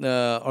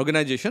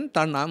অৰ্গেনাইজেশ্যন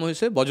তাৰ নাম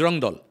হৈছে বজৰং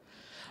দল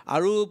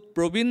আৰু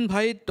প্ৰবীণ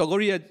ভাই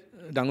তগৰীয়া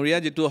ডাঙৰীয়া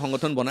যিটো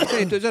সংগঠন বনাইছে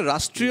এইটো হৈছে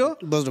ৰাষ্ট্ৰীয়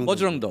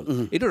বজৰং দল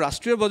এইটো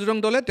ৰাষ্ট্ৰীয় বজৰং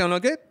দলে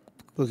তেওঁলোকে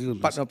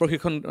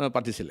প্ৰশিক্ষণ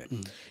পাতিছিলে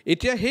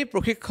এতিয়া সেই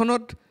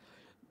প্ৰশিক্ষণত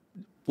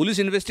পুলিচ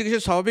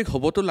ইনভেষ্টিগেশ্যন স্বাভাৱিক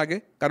হ'বতো লাগে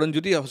কাৰণ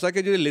যদি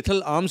সঁচাকৈ যদি লিথল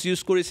আৰ্মছ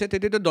ইউজ কৰিছে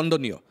তেতিয়াতো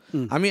দণ্ডনীয়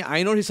আমি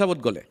আইনৰ হিচাপত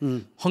গ'লে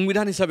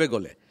সংবিধান হিচাপে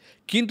গ'লে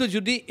কিন্তু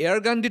যদি এয়াৰ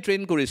গান দি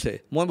ট্ৰেইন কৰিছে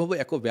মই ভাবোঁ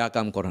একো বেয়া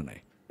কাম কৰা নাই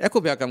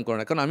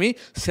কাৰণ আমি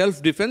ছেল্ফ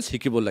ডিফেন্স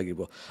শিকিব লাগিব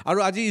আৰু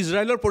আজি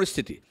ইজৰাইলৰ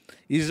পৰিস্থিতি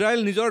ইজৰাইল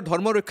নিজৰ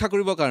ধৰ্ম ৰক্ষা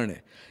কৰিবৰ কাৰণে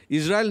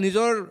ইজৰাইল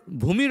নিজৰ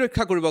ভূমি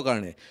ৰক্ষা কৰিবৰ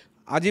কাৰণে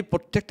আজি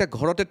প্ৰত্যেকটা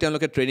ঘৰতে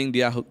তেওঁলোকে ট্ৰেইনিং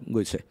দিয়া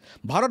গৈছে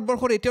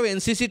ভাৰতবৰ্ষত এতিয়াও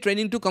NCC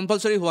ট্ৰেইনিংটো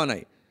কম্পালচৰি হোৱা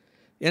নাই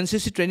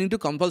NCC ট্ৰেইনিংটো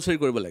কম্পালচৰি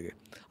কৰিব লাগে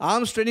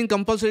আৰ্মছ ট্ৰেইনিং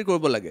কম্পালচৰি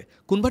কৰিব লাগে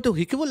কোনোবাটো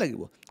শিকিব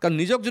লাগিব কাৰণ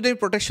নিজক যদি আমি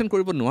প্ৰটেকশ্যন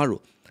কৰিব নোৱাৰোঁ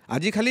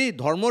আজি খালি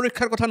ধৰ্ম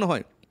ৰক্ষাৰ কথা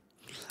নহয়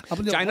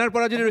আপুনি চাইনাৰ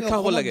পৰা যদি ৰক্ষা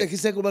হ'ব লাগে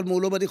দেখিছে ক'ৰবাত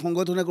মৌলবাদী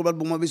সংগঠনে ক'ৰবাত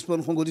বোমা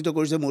বিস্ফোৰণ সংঘটিত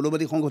কৰিছে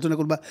মৌলবাদী সংগঠনে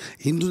ক'ৰবাত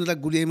হিন্দু নেতাক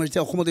গুলিয়াই মাৰিছে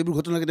অসমত এইবোৰ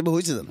ঘটনা কেতিয়াবা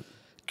হৈছে জানো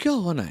কিয়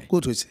হোৱা নাই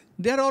ক'ত হৈছে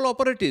দে আৰ অল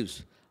অপাৰেটিভছ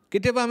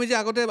কেতিয়াবা আমি যে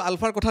আগতে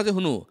আলফাৰ কথা যে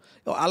শুনো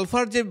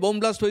আলফাৰ যে বম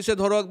ব্লাষ্ট হৈছে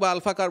ধৰক বা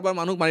আলফা কাৰোবাৰ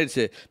মানুহ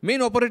মাৰিছে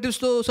মেইন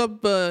অপাৰেটিভছটো চব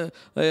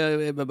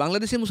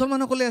বাংলাদেশী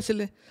মুছলমানসকলে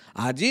আছিলে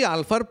আজি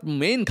আলফাৰ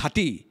মেইন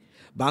ঘাটি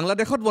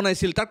বাংলাদেশত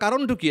বনাইছিল তাৰ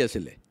কাৰণটো কি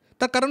আছিলে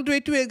তাৰ কাৰণটো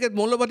এইটোৱে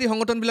মৌলবাদী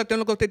সংগঠনবিলাক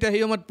তেওঁলোকক তেতিয়া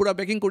সেই সময়ত পূৰা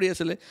বেকিং কৰি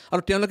আছিলে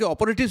আৰু তেওঁলোকে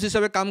অপাৰেটিভছ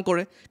হিচাপে কাম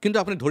কৰে কিন্তু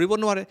আপুনি ধৰিব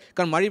নোৱাৰে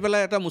কাৰণ মাৰি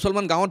পেলাই এটা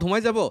মুছলমান গাঁৱত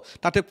সোমাই যাব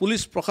তাতে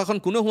পুলিচ প্ৰশাসন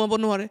কোনেও সোমাব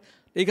নোৱাৰে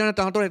এইকাৰণে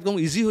তাহাঁতৰ একদম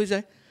ইজি হৈ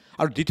যায়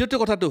আৰু দ্বিতীয়টো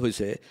কথাটো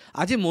হৈছে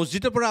আজি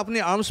মছজিদৰ পৰা আপুনি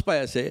আৰ্মছ পাই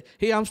আছে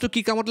সেই আৰ্মছটো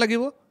কি কামত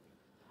লাগিব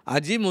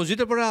আজি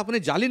মছজিদৰ পৰা আপুনি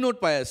জালি নোট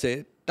পাই আছে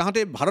তাহাঁতে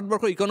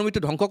ভাৰতবৰ্ষৰ ইকনমিটো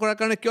ধ্বংস কৰাৰ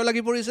কাৰণে কিয়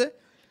লাগি পৰিছে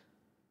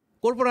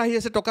ক'ৰ পৰা আহি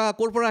আছে টকা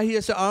ক'ৰ পৰা আহি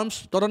আছে আৰ্মছ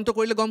তদন্ত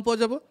কৰিলে গম পোৱা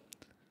যাব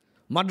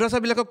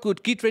মাদ্ৰাছাবিলাকক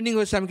কি ট্ৰেইনিং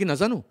হৈছে আমি কি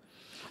নাজানো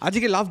আজি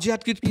কি লাভ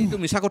জিহাদ কি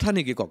মিছা কথা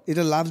নেকি কওক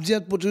এতিয়া লাভ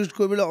জিহাদ প্ৰতিৰোধ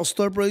কৰিবলৈ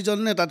অস্ত্ৰৰ প্ৰয়োজন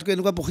নে তাতকৈ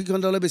এনেকুৱা প্ৰশিক্ষণ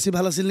হ'লে বেছি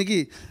ভাল আছিল নেকি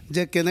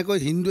যে কেনেকৈ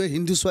হিন্দুৱে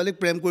হিন্দু ছোৱালীক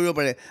প্ৰেম কৰিব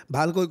পাৰে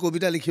ভালকৈ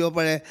কবিতা লিখিব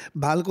পাৰে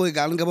ভালকৈ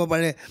গান গাব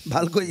পাৰে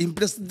ভালকৈ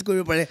ইমপ্ৰেছ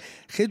কৰিব পাৰে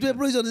সেইটোৱে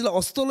প্ৰয়োজন আছিল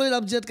অস্ত্ৰ লৈ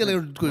লাভ জিহাদ কেনেকৈ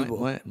কৰিব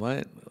মই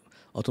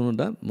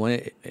অতনুদা মই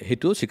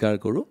সেইটোও স্বীকাৰ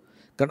কৰোঁ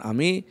কাৰণ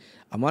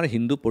আমাৰ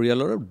হিন্দু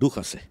পৰিয়ালৰ দুখ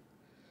আছে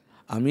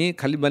আমি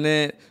খালি মানে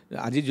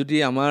আজি যদি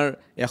আমাৰ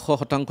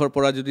 100%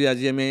 পৰা যদি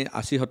আজি আমি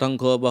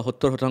 80% বা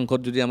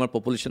 70% যদি আমাৰ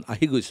পপুলেশ্যন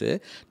আহি গৈছে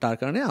তাৰ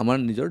কাৰণে আমাৰ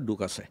নিজৰ দুখ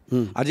আছে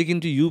আজি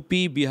কিন্তু UP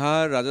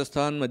বিহাৰ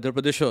ৰাজস্থান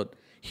মধ্যপ্ৰদেশত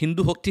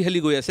হিন্দু শক্তিশালী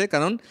গৈ আছে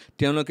কাৰণ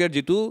তেওঁলোকে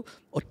যিটো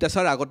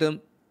অত্যাচাৰ আগতে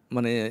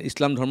মানে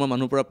ইছলাম ধৰ্মৰ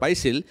মানুহৰ পৰা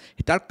পাইছিল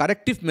তাৰ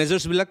কাৰেক্টিভ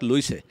মেজাৰ্ছবিলাক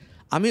লৈছে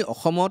আমি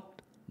অসমত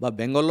বা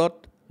বেংগলত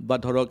বা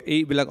ধৰক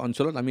এইবিলাক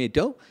অঞ্চলত আমি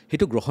এতিয়াও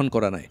সেইটো গ্ৰহণ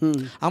কৰা নাই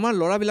আমাৰ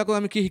ল'ৰাবিলাকক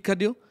আমি কি শিক্ষা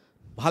দিওঁ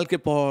ভালকৈ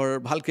পঢ়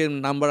ভালকৈ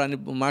নাম্বাৰ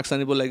মাৰ্কছ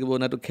আনিব লাগিব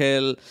নাইতো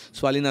খেল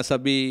ছোৱালী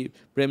নাচাবি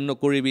প্ৰেম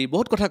নকৰিবি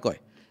বহুত কথা কয়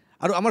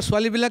আৰু আমাৰ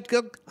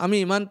ছোৱালীবিলাকক আমি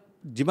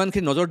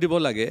যিমানখিনি নজৰ দিব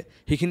লাগে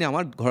সেইখিনি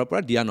আমাৰ ঘৰৰ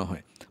পৰা দিয়া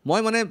নহয়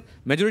মই মানে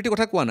মেজৰিটি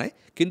কথা কোৱা নাই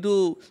কিন্তু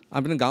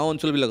আপুনি গাঁও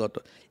অঞ্চলবিলাকত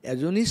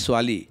এজনী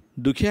ছোৱালী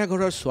দুখীয়া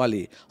ঘৰৰ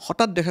ছোৱালী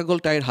হঠাৎ দেখা গ'ল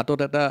তাইৰ হাতত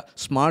এটা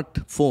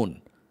স্মাৰ্টফোন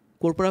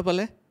ক'ৰ পৰা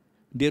পালে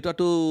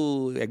দেউতাটো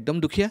একদম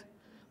দুখীয়া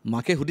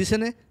মাকে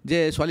সুধিছেনে যে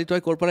ছোৱালী তই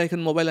ক'ৰ পৰা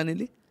এইখন মোবাইল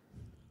আনিলি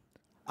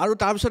আৰু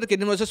তাৰপিছতে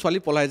কেইদিনমান পিছত ছোৱালী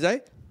পলাই যায়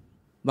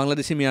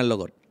বাংলাদেশী মিয়াৰ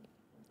লগত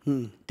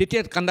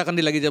তেতিয়া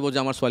কান্দি লাগি যাব যে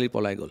আমাৰ ছোৱালী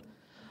পলাই গ'ল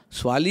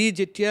ছোৱালী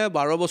যেতিয়া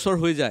 12 বছৰ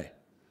হৈ যায়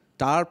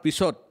তাৰ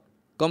পিছত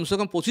কমচে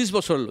কম 25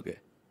 বছৰলৈকে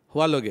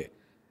হোৱালৈকে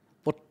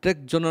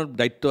প্ৰত্যেকজনৰ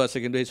দায়িত্ব আছে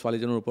কিন্তু এই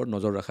ছোৱালীজনৰ ওপৰত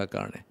নজৰ ৰখাৰ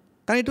কাৰণে,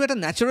 কাৰণ এইটো এটা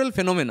নেচাৰেল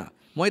ফেনমেনা।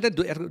 মই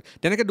এতিয়া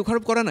তেনেকৈ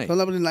দোষাৰোপ কৰা নাই।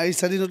 আপুনি নাৰী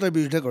স্বাধীনতাৰ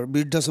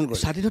বিৰুদ্ধাচৰণ কৰে।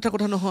 স্বাধীনতাৰ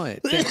কথা নহয়,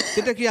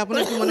 তেতিয়া কি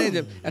আপোনাক মানে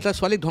এটা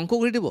ছোৱালীক ধ্বংস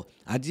কৰি দিব?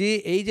 আজি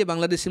এই যে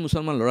বাংলাদেশী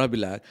মুছলমান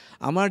ল'ৰাবিলাক,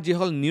 আমাৰ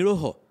যিসকল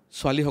নিৰহ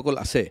ছোৱালীসকল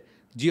আছে,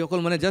 যিসকল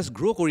মানে জাষ্ট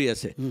গ্ৰ' কৰি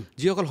আছে,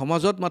 যিসকল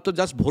সমাজত মাত্ৰ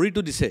জাষ্ট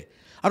ভৰিটো দিছে,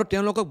 আৰু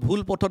তেওঁলোকক ভুল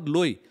পথত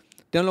লৈ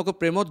তেওঁলোকক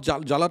প্ৰেমত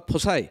জালত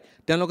ফচাই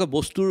তেওঁলোকে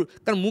বস্তুৰ,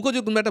 কাৰণ মোকো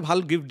যদি কোনোবা এটা ভাল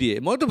গিফ্ট দিয়ে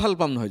মইতো ভাল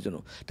পাম নহয় জানো,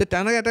 তে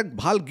তেনেকৈ এটা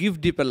ভাল গিফ্ট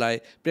দি পেলাই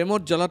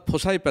প্ৰেমত জালত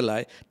ফচাই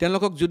পেলাই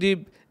তেওঁলোকক যদি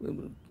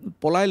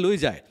পলাই লৈ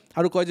যায়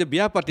আৰু কয় যে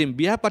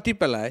বিয়া পাতি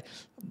পেলাই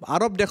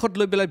আৰৱ দেশত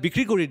লৈ পেলাই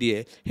বিক্ৰী কৰি দিয়ে,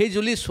 সেই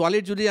যদি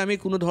ছোৱালীৰ যদি আমি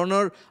কোনো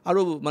ধৰণৰ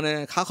আৰু মানে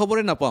খা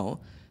খবৰে নাপাওঁ,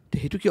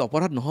 সেইটো কি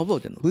অপৰাধ নহ'ব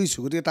জানো?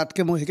 বুজিছোঁ। গতিকে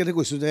তাতকৈ মই সেইকাৰণে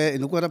কৈছোঁ যে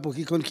এনেকুৱা এটা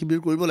প্ৰশিক্ষণ শিবিৰ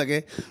কৰিব লাগে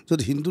য'ত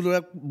হিন্দু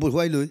ল'ৰাক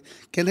বহুৱাই লৈ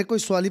কেনেকৈ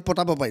ছোৱালী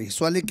পতাব পাৰি,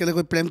 ছোৱালীক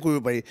কেনেকৈ প্ৰেম কৰিব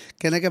পাৰি,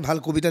 কেনেকৈ ভাল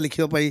কবিতা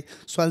লিখিব পাৰি,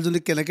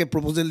 ছোৱালীজনীক কেনেকৈ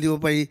প্ৰপ'জেল দিব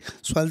পাৰি,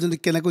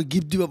 ছোৱালীজনীক কেনেকৈ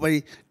গিফ্ট দিব পাৰি,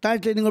 তাৰ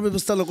ট্ৰেইনিঙৰ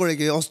ব্যৱস্থা নকৰে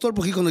কি? অস্ত্ৰৰ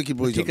প্ৰশিক্ষণৰ কি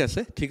প্ৰয়োজন?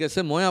 ঠিক আছে,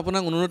 মই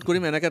আপোনাক অনুৰোধ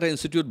কৰিম এনেকৈ এটা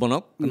ইনষ্টিটিউট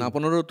বনাওক, কাৰণ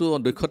আপোনাৰোতো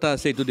দক্ষতা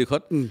আছে এইটো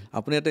দিশত।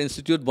 আপুনি এটা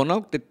ইনষ্টিটিউট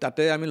বনাওক,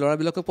 তাতে আমি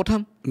ল'ৰাবিলাকক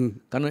পঠাম,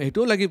 কাৰণ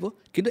সেইটোও লাগিব।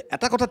 কিন্তু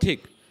এটা কথা ঠিক,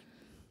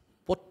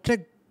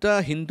 প্ৰত্যেকটা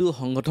হিন্দু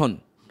সংগঠন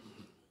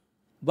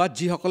বা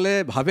যিসকলে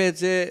ভাবে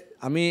যে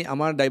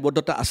আমাৰ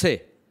দায়বদ্ধতা আছে,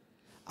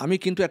 আমি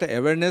কিন্তু এটা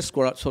এৱেৰনেছ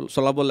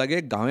চলাব লাগে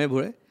গাঁৱে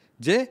ভূঞে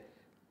যে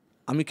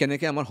আমি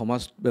কেনেকৈ আমাৰ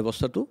সমাজ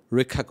ব্যৱস্থাটো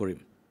ৰক্ষা কৰিম।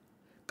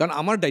 কাৰণ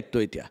আমাৰ দায়িত্ব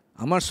এতিয়া,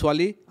 আমাৰ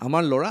ছোৱালী,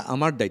 আমাৰ ল'ৰা,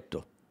 আমাৰ দায়িত্ব।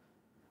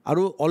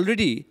 আৰু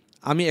অলৰেডি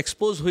আমি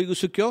এক্সপ'জ হৈ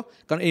গৈছোঁ। কিয়?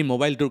 কাৰণ এই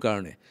মোবাইলটোৰ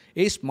কাৰণে,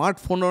 এই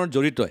স্মাৰ্টফোনৰ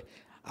জৰিয়তে।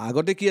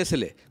 আগতে কি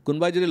আছিলে,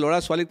 কোনোবাই যদি ল'ৰা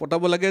ছোৱালীক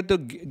পতাব লাগে তো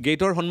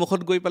গেটৰ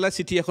সন্মুখত গৈ পেলাই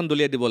চিঠি এখন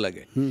দলিয়াই দিব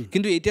লাগে,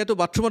 কিন্তু এতিয়াতো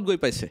বাথৰুমত গৈ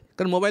পাইছে,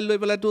 কাৰণ মোবাইল লৈ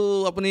পেলাইতো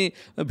আপুনি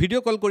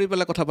ভিডিঅ' কল কৰি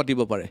পেলাই কথা পাতিব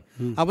পাৰে।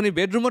 আপুনি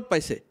বেডৰুমত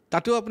পাইছে,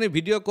 তাতেও আপুনি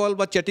ভিডিঅ' কল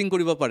বা চেটিং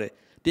কৰিব পাৰে।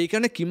 তো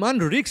এইকাৰণে কিমান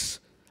ৰিস্ক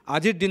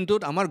আজিৰ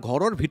দিনটোত আমাৰ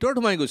ঘৰৰ ভিতৰত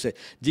সোমাই গৈছে।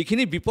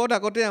 যিখিনি বিপদ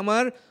আগতে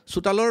আমাৰ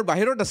চোতালৰ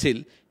বাহিৰত আছিল,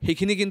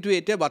 সেইখিনি কিন্তু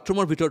এতিয়া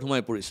বাথৰুমৰ ভিতৰত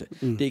সোমাই পৰিছে।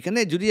 তো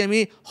এইকাৰণে যদি আমি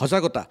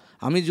সজাগতা,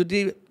 আমি যদি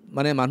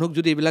মানে মানুহক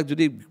যদি এইবিলাক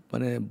যদি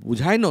মানে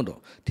বুজাই নদওঁ,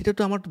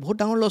 তেতিয়াতো আমাৰ বহুত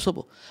ডাঙৰ লছ হ'ব।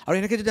 আৰু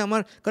এনেকৈ যদি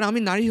কাৰণ আমি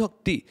নাৰী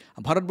শক্তি,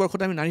 ভাৰতবৰ্ষত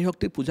আমি নাৰী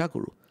শক্তিক পূজা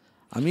কৰোঁ,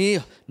 আমি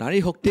নাৰী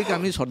শক্তিক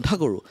আমি শ্ৰদ্ধা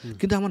কৰোঁ,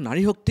 কিন্তু আমাৰ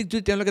নাৰী শক্তিক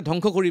যদি তেওঁলোকে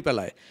ধ্বংস কৰি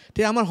পেলায়,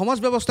 তেতিয়া আমাৰ সমাজ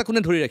ব্যৱস্থা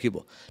কোনে ধৰি ৰাখিব?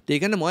 তো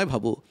এইকাৰণে মই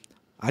ভাবোঁ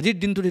আজিৰ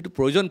দিনটোত সেইটো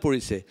প্ৰয়োজন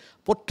পৰিছে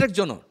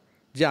প্ৰত্যেকজনৰ,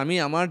 যে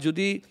আমাৰ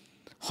যদি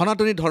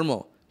সনাতনী ধৰ্ম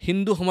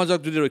হিন্দু সমাজক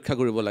যদি ৰক্ষা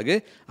কৰিব লাগে,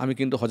 আমি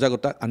কিন্তু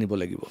সজাগতা আনিব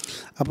লাগিব।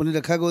 আপুনি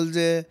দেখা গ'ল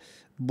যে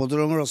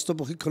বজৰঙৰ অস্ত্ৰ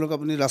প্ৰশিক্ষণক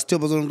আপুনি, ৰাষ্ট্ৰীয়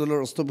বজৰং দলৰ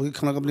অস্ত্ৰ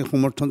প্ৰশিক্ষণক আপুনি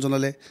সমৰ্থন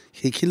জনালে,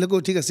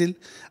 সেইখিনিলৈকেও ঠিক আছিল।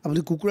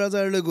 আপুনি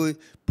কোকৰাঝাৰলৈ গৈ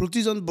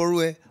প্ৰতিজন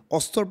বড়োৱে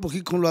অস্ত্ৰৰ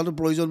প্ৰশিক্ষণ লোৱাটো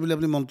প্ৰয়োজন বুলি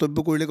আপুনি মন্তব্য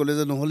কৰিলে, ক'লে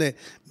যে নহ'লে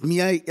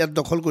মিয়াই ইয়াত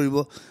দখল কৰিব।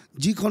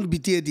 যিখন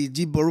BTAD,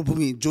 যি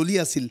বড়োভূমি জ্বলি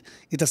আছিল,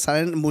 এতিয়া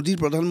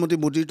প্ৰধানমন্ত্ৰী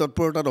মোদীৰ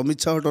তৎপৰতাত, অমিত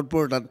শ্বাহৰ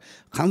তৎপৰতাত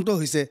শান্ত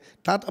হৈছে,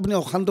 তাত আপুনি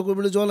অশান্ত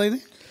কৰিবলৈ যোৱা নাইনে?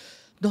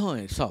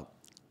 নহয়, চাওক,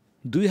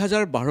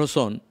 2012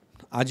 চন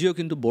আজিও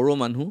কিন্তু বড়ো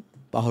মানুহ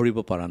পাহৰিব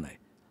পৰা নাই।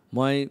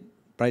 মই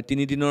প্ৰায়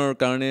 3 দিনৰ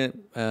কাৰণে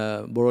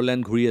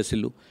বড়োলেণ্ড ঘূৰি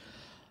আছিলোঁ,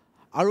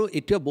 আৰু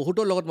এতিয়া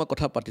বহুতৰ লগত মই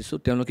কথা পাতিছোঁ,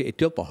 তেওঁলোকে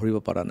এতিয়াও পাহৰিব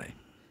পৰা নাই।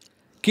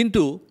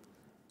 কিন্তু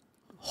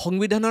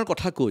সংবিধানৰ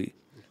কথা কৈ,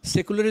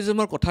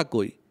 ছেকুলাৰিজমৰ কথা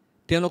কৈ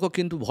তেওঁলোকক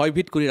কিন্তু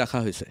ভয়ভীত কৰি ৰখা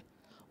হৈছে।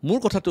 মোৰ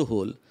কথাটো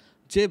হ'ল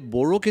যে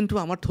বড়ো কিন্তু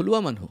আমাৰ থলুৱা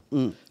মানুহ,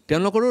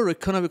 তেওঁলোকৰো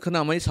ৰক্ষণাবেক্ষণ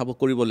আমি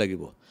কৰিব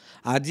লাগিব।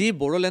 আজি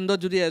বড়োলেণ্ডত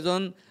যদি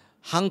এজন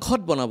সাংসদ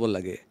বনাব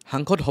লাগে,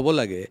 সাংসদ হ'ব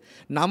লাগে,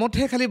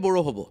 নামতহে খালি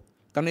বড়ো হ'ব,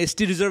 কাৰণ ST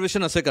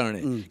ৰিজাৰ্ভেশ্যন আছে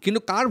কাৰণে, কিন্তু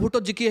কাৰ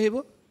ভোটত জিকি আহিব?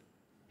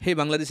 সেই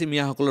বাংলাদেশী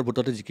মিয়াসকলৰ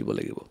ভোটতে জিকিব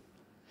লাগিব।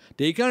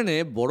 সেইকাৰণে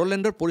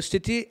বড়োলেণ্ডৰ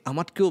পৰিস্থিতি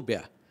আমাতকৈও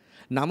বেয়া।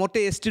 নামতে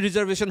ST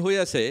ৰিজাৰ্ভেশ্যন হৈ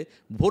আছে,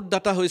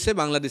 ভোটদাতা হৈছে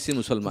বাংলাদেশী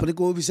মুছলমান। আপুনি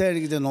ক'ব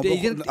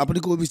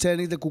বিচাৰে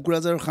নেকি যে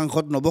কোকৰাঝাৰৰ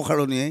সাংসদ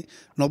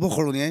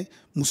নৱশৰণীয়াই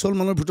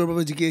মুছলমানৰ ভোটৰ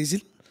বাবে জিকি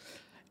আহিছিল?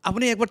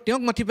 আপুনি একবাৰ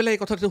তেওঁক মাতি পেলাই এই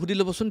কথাটো সুধি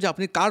ল'বচোন যে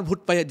আপুনি কাৰ ভোট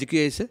পাই জিকি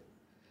আহিছে,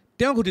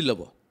 তেওঁক সুধি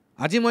ল'ব।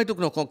 আজি মই এইটোক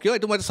নকওঁ, কিয়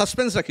এইটো মই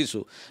ছাছপেন্স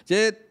ৰাখিছোঁ, যে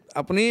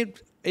আপুনি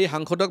এই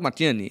সাংসদক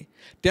মাতি আনি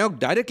তেওঁক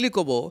ডাইৰেক্টলি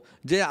ক'ব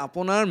যে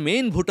আপোনাৰ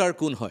মেইন ভোটাৰ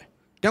কোন হয়,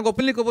 তেওঁক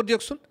অপেনলি ক'ব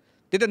দিয়কচোন।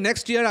 তেতিয়া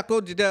নেক্সট ইয়াৰ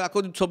যেতিয়া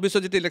 24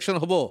 যেতিয়া ইলেকশ্যন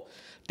হ'ব,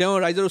 তেওঁ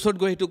ৰাইজৰ ওচৰত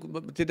গৈ সেইটো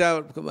তেতিয়া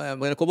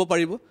মানে ক'ব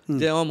পাৰিব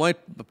যে মই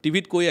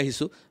টিভিত কৈ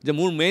আহিছোঁ যে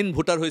মোৰ মেইন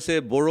ভোটাৰ হৈছে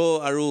বড়ো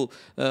আৰু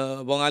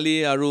বঙালী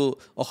আৰু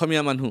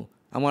অসমীয়া মানুহ,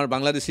 আমাৰ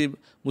বাংলাদেশী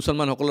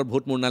মুছলমানসকলৰ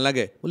ভোট মোৰ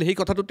নালাগে বুলি সেই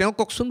কথাটো তেওঁক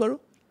কওকচোন বাৰু।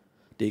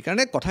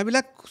 সেইকাৰণে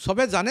কথাবিলাক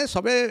চবে জানে,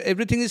 চবে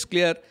এভৰিথিং ইজ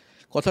ক্লিয়াৰ।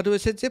 কথাটো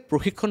হৈছে যে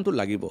প্ৰশিক্ষণটো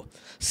লাগিব,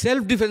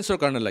 ছেল্ফ ডিফেন্সৰ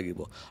কাৰণে লাগিব।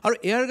 আৰু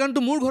এয়াৰ গানটো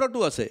মোৰ ঘৰতো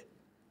আছে,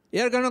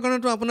 এয়াৰ গানৰ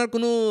কাৰণেতো আপোনাৰ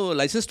কোনো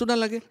লাইচেঞ্চটো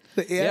নালাগে।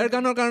 এয়াৰ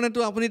গানৰ কাৰণেতো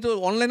আপুনিতো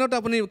অনলাইনত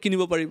আপুনি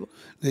কিনিব পাৰিব।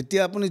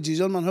 এতিয়া আপুনি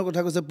যিজন মানুহৰ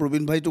কথা কৈছে,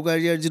 প্ৰবীণ ভাই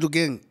টোকাৰীয়াৰ যিটো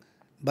গেং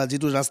বা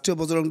যিটো ৰাষ্ট্ৰীয়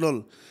বজৰং দল,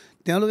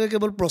 তেওঁলোকে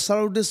কেৱল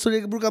প্ৰচাৰৰ উদ্দেশ্যৰে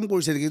এইবোৰ কাম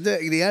কৰিছে নেকি যে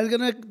এয়াৰ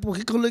গানৰ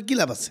প্ৰশিক্ষণ লৈ কি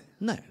লাভ আছে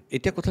নাই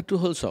এতিয়া কথাটো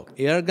হ'ল চাওক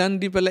এয়াৰ গান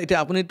দি পেলাই এতিয়া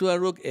আপুনিতো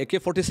আৰু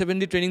AK-47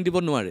 দি ট্ৰেইনিং দিব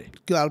নোৱাৰে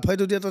কিয়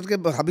আলফাইটো দিয়া তাতকৈ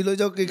ভাবি লৈ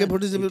যাওক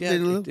AK-47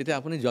 ট্ৰেইনিং তেতিয়া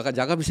আপুনি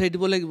জাগা বিচাৰি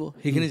দিব লাগিব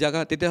সেইখিনি জাগা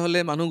তেতিয়াহ'লে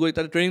মানুহ গৈ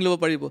তাতে ট্ৰেইনিং ল'ব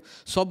পাৰিব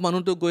চব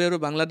মানুহটো গৈ আৰু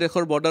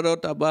বাংলাদেশৰ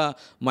বৰ্ডাৰত বা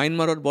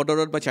ম্যানমাৰৰ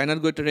বৰ্ডাৰত বা চাইনাত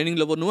গৈ ট্ৰেইনিং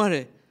ল'ব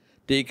নোৱাৰে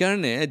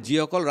সেইকাৰণে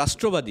যিসকল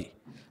ৰাষ্ট্ৰবাদী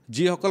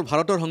যিসকল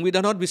ভাৰতৰ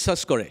সংবিধানত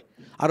বিশ্বাস কৰে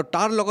আৰু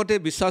তাৰ লগতে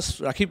বিশ্বাস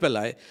ৰাখি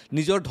পেলাই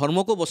নিজৰ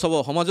ধৰ্মকো বচাব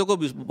সমাজকো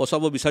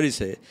বচাব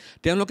বিচাৰিছে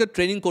তেওঁলোকে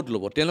ট্ৰেইনিং ক'ত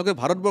ল'ব তেওঁলোকে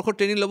ভাৰতবৰ্ষৰ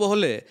ট্ৰেইনিং ল'ব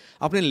হ'লে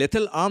আপুনি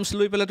লেথেল আৰ্মছ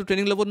লৈ পেলাইতো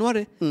ট্ৰেইনিং ল'ব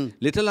নোৱাৰে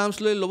লেথেল আৰ্মছ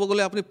লৈ ল'ব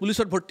গ'লে আপুনি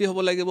পুলিচত ভৰ্তি হ'ব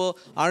লাগিব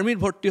আৰ্মিত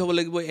ভৰ্তি হ'ব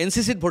লাগিব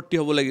NCCত ভৰ্তি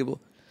হ'ব লাগিব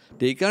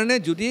সেইকাৰণে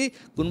যদি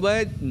কোনোবাই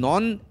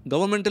নন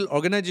গভৰ্ণমেণ্টেল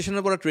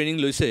অৰ্গেনাইজেশ্যনৰ পৰা ট্ৰেইনিং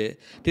লৈছে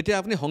তেতিয়া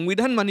আপুনি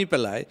সংবিধান মানি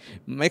পেলাই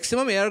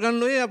মেক্সিমাম এয়াৰ গান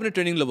লৈয়ে আপুনি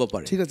ট্ৰেইনিং ল'ব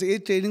পাৰে ঠিক আছে এই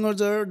ট্ৰেইনিঙৰ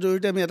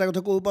জৰিয়তে আমি এটা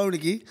কথা ক'ব পাৰোঁ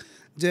নেকি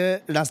যে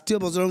ৰাষ্ট্ৰীয়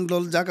বজৰং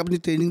দল যাক আপুনি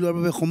ট্ৰেইনিং লোৱাৰ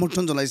বাবে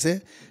সমৰ্থন জনাইছে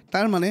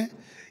তাৰ মানে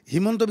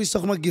হিমন্ত বিশ্ব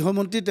শৰ্মা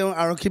গৃহমন্ত্ৰী তেওঁৰ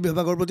আৰক্ষী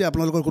বিভাগৰ প্ৰতি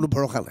আপোনালোকৰ কোনো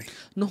ভৰসা নাই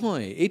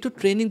নহয় এইটো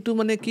ট্ৰেইনিংটো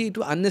মানে কি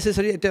এইটো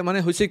আননেচেচাৰী এতিয়া মানে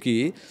হৈছে কি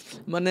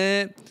মানে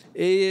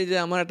এই যে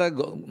আমাৰ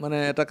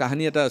এটা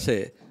কাহিনী এটা আছে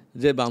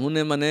যে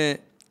বামুণে মানে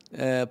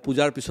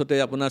পূজাৰ পিছতে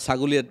আপোনাৰ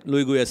ছাগলী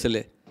লৈ গৈ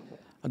আছিলে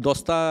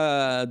 10টা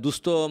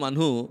দুষ্ট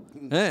মানুহ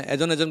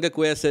এজনকৈ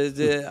কৈ আছে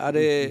যে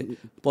আৰে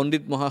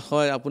পণ্ডিত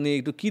মহাশয় আপুনি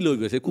এইটো কি লৈ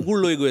গৈছে কুকুৰ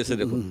লৈ গৈ আছে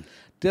দেখোন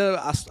তেওঁ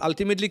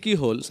আল্টিমেটলি কি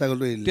হ'ল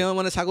তেওঁ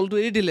মানে ছাগলটো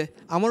এৰি দিলে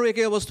আমাৰো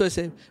একেই অৱস্থা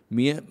হৈছে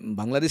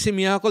বাংলাদেশী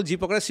মিয়াসকল যি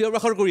প্ৰকাৰে চিঞৰ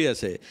বাখৰ কৰি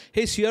আছে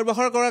সেই চিঞৰ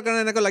বাখৰ কৰাৰ কাৰণে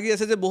এনেকৈ লাগি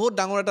আছে যে বহুত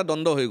ডাঙৰ এটা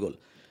দণ্ড হৈ গ'ল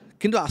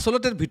কিন্তু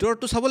আচলতে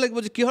ভিতৰতটো চাব লাগিব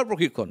যে কিহৰ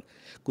প্ৰশিক্ষণ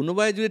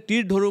কোনোবাই যদি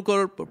তীৰ ধনুকৰ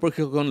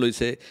প্ৰশিক্ষণ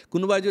লৈছে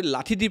কোনোবাই যদি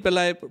লাঠি দি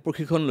পেলাই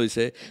প্ৰশিক্ষণ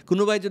লৈছে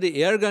কোনোবাই যদি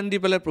এয়াৰ গান দি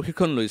পেলাই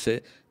প্ৰশিক্ষণ লৈছে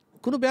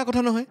কোনো বেয়া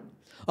কথা নহয়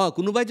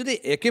কোনোবাই যদি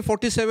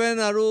AK-47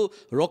 আৰু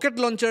ৰকেট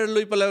লঞ্চাৰ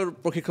লৈ পেলাই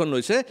প্ৰশিক্ষণ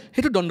লৈছে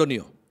সেইটো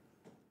দণ্ডনীয়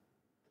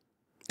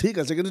ঠিক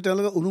আছে কিন্তু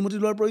তেওঁলোকে অনুমতি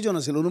লোৱাৰ প্ৰয়োজন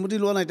আছিল অনুমতি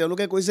লোৱা নাই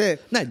তেওঁলোকে কৈছে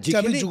নাই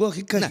আমি যোগ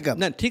শিক্ষা শিকাম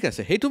নাই ঠিক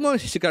আছে সেইটো মই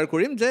স্বীকাৰ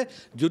কৰিম যে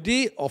যদি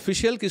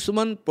অফিচিয়েল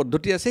কিছুমান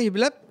পদ্ধতি আছে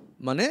সেইবিলাক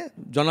মানে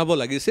জনাব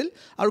লাগিছিল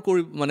আৰু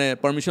মানে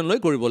পাৰ্মিশ্যন লৈ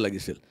কৰিব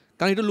লাগিছিল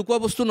কাৰণ এইটো লুকোৱা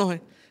বস্তু নহয়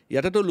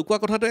ইয়াতেতো লুকোৱা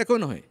কথাটো একো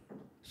নহয়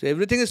চ'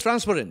 এভৰিথিং ইজ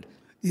ট্ৰান্সপাৰেণ্ট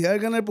এয়াৰ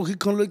গানৰ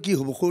প্ৰশিক্ষণ লৈ কি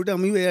হ'ব সৰুতে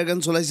আমিও এয়াৰ গান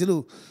চলাইছিলোঁ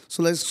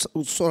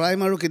চৰাই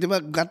মাৰোঁ কেতিয়াবা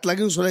গাত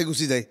লাগিও চৰাই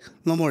গুচি যায়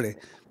নমৰে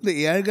কিন্তু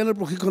এয়াৰ গানৰ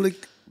প্ৰশিক্ষণ লৈ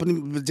আপুনি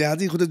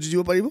জাহাজীৰ সৈতে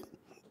যুঁজিব পাৰিব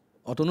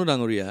অতনু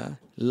ডাঙৰীয়া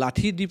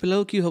লাঠি দি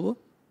পেলাইও কি হ'ব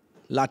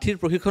লাঠিৰ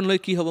প্ৰশিক্ষণ লৈ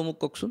কি হ'ব মোক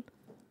কওকচোন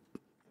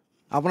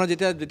আপোনাৰ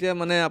যেতিয়া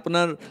মানে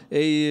আপোনাৰ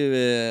এই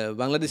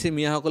বাংলাদেশী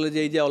মিয়াসকলে যে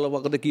এই যে অলপ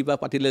আগতে কিবা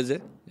পাতিলে যে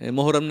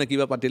মহৰম নে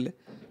কিবা পাতিলে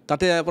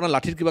তাতে আপোনাৰ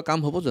লাঠিৰ কিবা কাম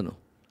হ'ব জানো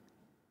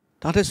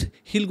তাতে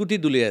শিলগুটি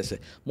দলিয়াই আছে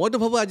মইতো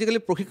ভাবোঁ আজিকালি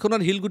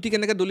প্ৰশিক্ষণত শিলগুটি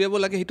কেনেকৈ দলিয়াব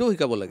লাগে সেইটোও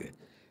শিকাব লাগে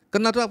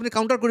কাৰণ নাতো আপুনি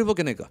কাউণ্টাৰ কৰিব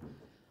কেনেকুৱা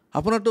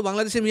আপোনাৰতো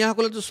বাংলাদেশী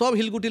মিয়াসকলেতো চব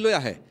শিলগুটি লৈ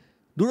আহে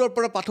দূৰৰ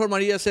পৰা পাথৰ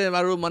মাৰি আছে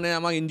আৰু মানে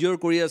আমাক ইনজিঅ'ৰ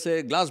কৰি আছে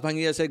গ্লাছ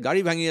ভাঙি আছে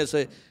গাড়ী ভাঙি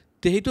আছে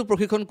তে সেইটো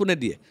প্ৰশিক্ষণ কোনে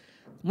দিয়ে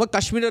মই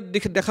কাশ্মীৰত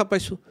দেখা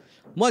পাইছোঁ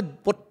মই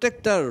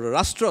প্ৰত্যেকটা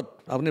ৰাষ্ট্ৰত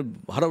আপুনি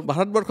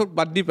ভাৰতবৰ্ষক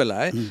বাদ দি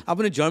পেলাই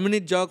আপুনি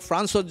জাৰ্মানীত যাওক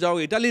ফ্ৰান্সত যাওক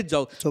ইটালীত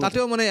যাওক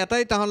তাতেও মানে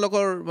এটাই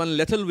তাহাঁলোকৰ মানে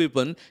লেথেল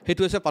ৱেপন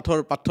সেইটো হৈছে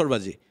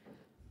পাথৰবাজি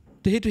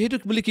তো সেইটো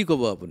বুলি কি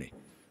ক'ব আপুনি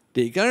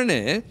সেইকাৰণে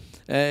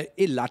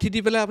এই লাঠি দি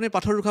পেলাই আপুনি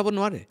পাথৰ ৰখাব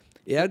নোৱাৰে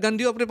এয়াৰ গান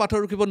দিও আপুনি পাথৰ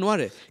ৰখিব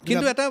নোৱাৰে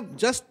কিন্তু এটা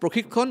জাষ্ট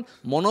প্ৰশিক্ষণ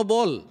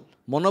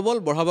মনোবল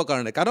বঢ়াবৰ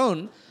কাৰণে কাৰণ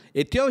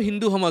এতিয়াও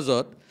হিন্দু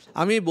সমাজত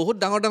আমি বহুত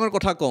ডাঙৰ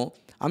কথা কওঁ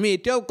আমি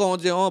এতিয়াও কওঁ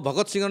যে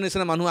ভগত সিঙৰ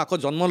নিচিনা মানুহ আকৌ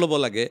জন্ম ল'ব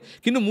লাগে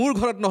কিন্তু মোৰ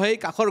ঘৰত নহয়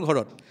কাষৰ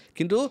ঘৰত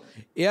কিন্তু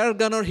এয়াৰ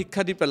গানৰ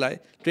শিক্ষা দি পেলাই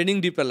ট্ৰেইনিং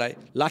দি পেলাই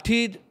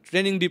লাঠিৰ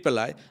ট্ৰেইনিং দি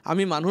পেলাই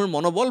আমি মানুহৰ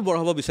মনোবল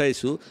বঢ়াব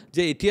বিচাৰিছোঁ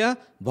যে এতিয়া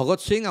ভগত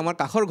সিং আমাৰ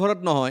কাষৰ ঘৰত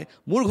নহয়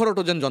মোৰ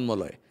ঘৰতো যেন জন্ম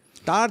লয়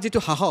তাৰ যিটো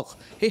সাহস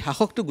সেই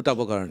সাহসটো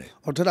গোটাবৰ কাৰণে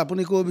অৰ্থাৎ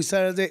আপুনি ক'ব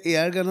বিচাৰে যে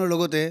এয়াৰ গানৰ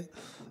লগতে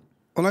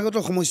অনাগত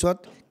সময়ছোৱাত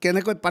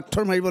কেনেকৈ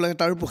পাথৰ মাৰিব লাগে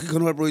তাৰো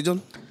প্ৰশিক্ষণ হোৱাৰ প্ৰয়োজন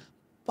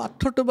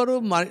পাথৰটো বাৰু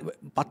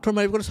পাথৰ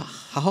মাৰিবলৈ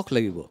সাহস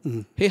লাগিব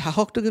সেই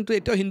সাহসটো কিন্তু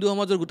এতিয়াও হিন্দু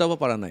সমাজৰ গোটাব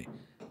পৰা নাই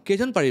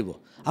কেইজন পাৰিব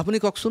আপুনি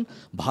কওকচোন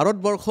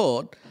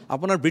ভাৰতবৰ্ষত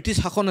আপোনাৰ ব্ৰিটিছ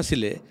শাসন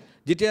আছিলে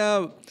যেতিয়া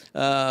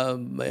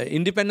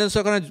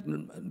ইণ্ডিপেণ্ডেন্সৰ কাৰণে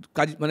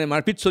মানে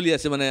মাৰপিট চলি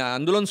আছে মানে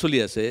আন্দোলন চলি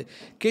আছে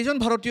কেইজন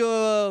ভাৰতীয়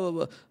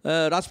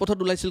ৰাজপথত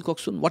ওলাইছিল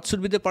কওকচোন what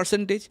should be the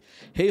percentage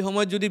সেই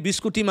সময়ত যদি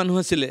 20 কোটি মানুহ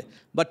আছিলে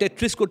বা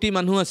 33 কোটি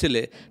মানুহ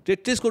আছিলে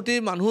 33 কোটি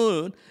মানুহ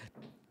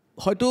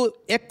হয়তো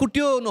 1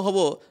 কোটিও নহ'ব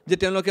যে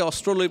তেওঁলোকে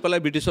অস্ত্ৰ লৈ পেলাই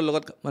ব্ৰিটিছৰ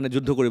লগত মানে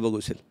যুদ্ধ কৰিব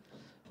গৈছিল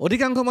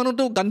অধিকাংশ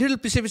মানুহতো গান্ধীৰ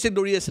পিছে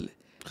দৌৰি আছিলে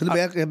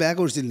বেয়া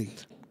কৰিছিল নেকি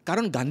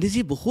কাৰণ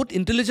গান্ধীজী বহুত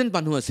ইণ্টেলিজেণ্ট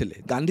মানুহ আছিলে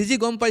গান্ধীজী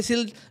গম পাইছিল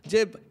যে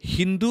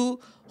হিন্দু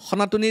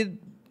সনাতনী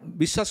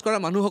বিশ্বাস কৰা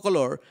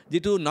মানুহসকলৰ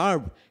যিটো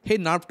নাৰ্ভ সেই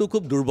নাৰ্ভটো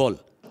খুব দুৰ্বল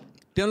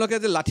তেওঁলোকে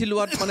যে লাঠি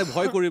লোৱাত মানে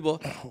ভয় কৰিব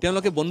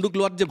তেওঁলোকে বন্দুক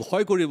লোৱাত যে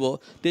ভয় কৰিব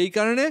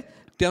সেইকাৰণে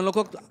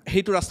তেওঁলোকক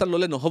সেইটো ৰাস্তাত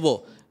ল'লে নহ'ব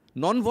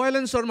নন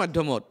ভায়লেন্সৰ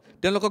মাধ্যমত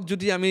তেওঁলোকক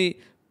যদি আমি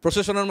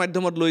প্ৰচেছনৰ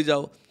মাধ্যমত লৈ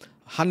যাওঁ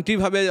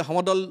শান্তিভাৱে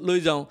সমদল লৈ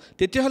যাওঁ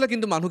তেতিয়াহ'লে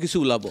কিন্তু মানুহ কিছু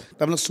ওলাব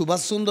তাৰমানে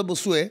সুভাষ চন্দ্ৰ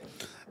বসুৱে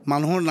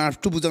মানুহৰ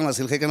নাৰ্ভটো বুজা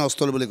নাছিল সেইকাৰণে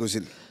অস্ত্ৰ ল'বলৈ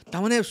কৈছিল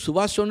তাৰমানে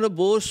সুভাষ চন্দ্ৰ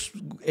বোস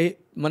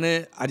মানে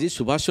আজি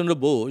সুভাষ চন্দ্ৰ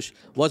Bose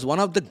was one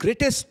of the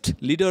greatest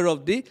leader of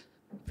the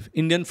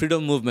Indian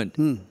freedom movement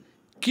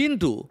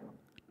কিন্তু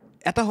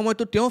এটা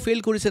সময়তো তেওঁ ফেইল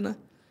কৰিছে না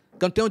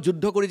কাৰণ তেওঁ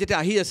যুদ্ধ কৰি যেতিয়া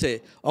আহি আছে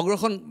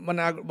অগ্ৰসন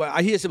মানে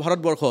আহি আছে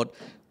ভাৰতবৰ্ষত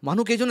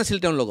মানুহ কেইজন আছিল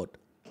তেওঁৰ লগত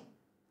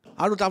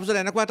আৰু তাৰপিছত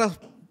এনেকুৱা এটা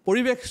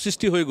পৰিৱেশ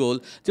সৃষ্টি হৈ গ'ল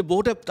যে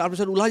বহুতে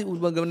তাৰপিছত ওলাই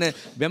মানে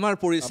বেমাৰ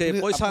পৰিছে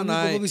পইচা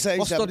নাই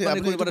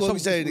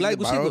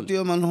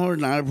ভাৰতীয় মানুহৰ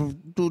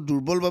নাৰ্ভটো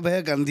দুৰ্বল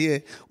বাবেহে গান্ধীয়ে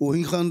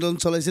অহিংসা আন্দোলন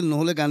চলাইছিল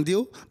নহ'লে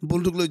গান্ধীয়েও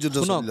বন্দুক লৈ যুদ্ধ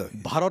চলালে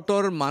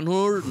ভাৰতৰ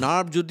মানুহৰ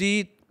নাৰ্ভ যদি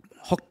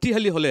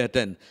শক্তিশালী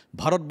হ'লেহেঁতেন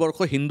ভাৰতবৰ্ষ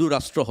হিন্দু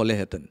ৰাষ্ট্ৰ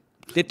হ'লেহেঁতেন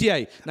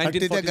তেতিয়াই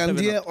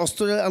গান্ধীয়ে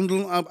অস্ত্ৰৰে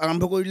আন্দোলন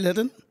আৰম্ভ কৰি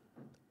দিলেহেঁতেন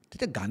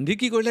তেতিয়া গান্ধী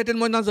কি কৰিলেহেঁতেন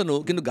মই নাজানো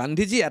কিন্তু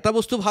গান্ধীজী এটা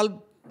বস্তু ভাল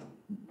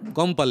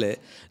গম পালে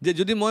যে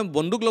যদি মই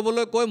বন্দুক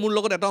ল'বলৈ কয় মোৰ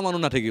লগত এটাও মানুহ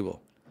নাথাকিব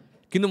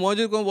কিন্তু মই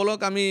যদি কওঁ বলক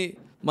আমি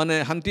মানে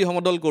শান্তি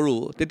সমদল কৰোঁ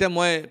তেতিয়া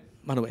মই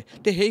মানুহ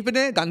তে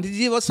সেইপিনে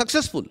গান্ধীজী ৱাজ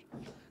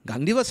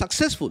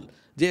ছাকচেছফুল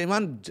যে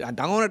ইমান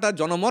ডাঙৰ এটা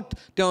জনমত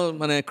তেওঁ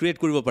মানে ক্ৰিয়েট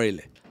কৰিব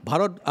পাৰিলে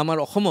ভাৰত আমাৰ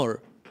অসমৰ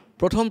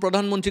প্ৰথম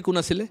প্ৰধানমন্ত্ৰী কোন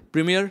আছিলে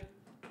প্ৰিমিয়াৰ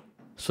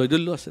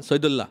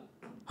ছৈদুল্লাহ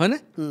হয়নে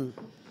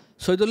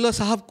ছৈদুল্লাহ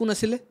চাহাব কোন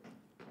আছিলে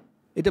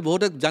এতিয়া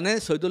বহুতে জানে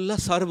ছৈদুল্লাহ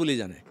ছাৰ বুলি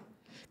জানে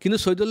কিন্তু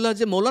ছৈদুল্লাহ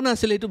যে মৌলানা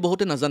আছিলে এইটো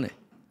বহুতে নাজানে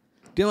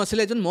তেওঁ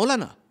আছিলে এজন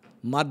মৌলানা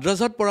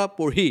মাদ্ৰাজত পৰা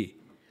পঢ়ি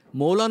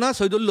মৌলানা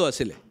ছৈদুল্লাহ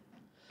আছিলে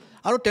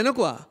আৰু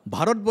তেনেকুৱা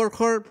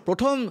ভাৰতবৰ্ষৰ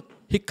প্ৰথম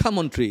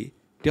শিক্ষামন্ত্ৰী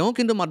তেওঁ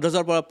কিন্তু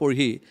মাদ্ৰাজৰ পৰা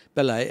পঢ়ি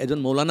পেলাই এজন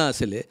মৌলানা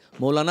আছিলে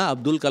মৌলানা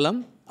আব্দুল কালাম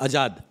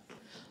আজাদ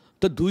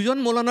তো দুইজন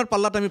মৌলানাৰ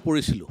পাল্লাত আমি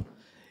পঢ়িছিলোঁ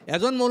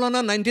এজন মৌলানা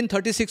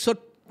 1936ত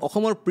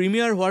অসমৰ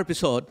প্ৰিমিয়াৰ হোৱাৰ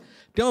পিছত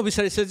তেওঁ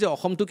বিচাৰিছে যে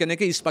অসমটো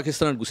কেনেকৈ ইষ্ট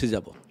পাকিস্তানত গুচি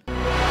যাব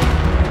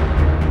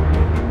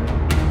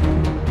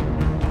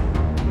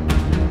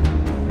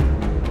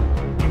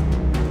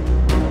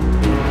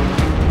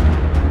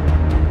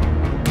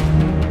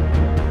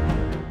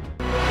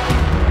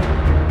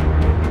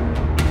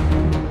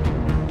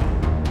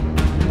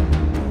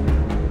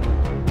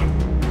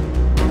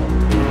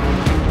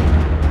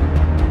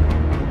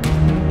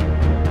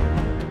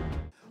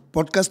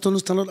পডকাষ্ট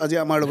অনুষ্ঠানত আজি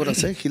আমাৰ লগত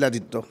আছে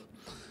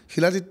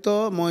শিলাদিত্য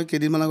মই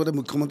কেইদিনমান আগতে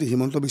মুখ্যমন্ত্ৰী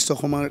হিমন্ত বিশ্ব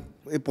শৰ্মাৰ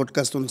এই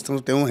পডকাষ্ট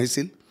অনুষ্ঠানত তেওঁ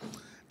আহিছিল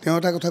তেওঁ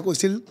এটা কথা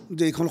কৈছিল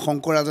যে এইখন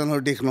শংকৰ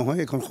আজানৰ দেশ নহয়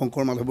এইখন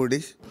শংকৰ মাধৱৰ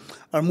দেশ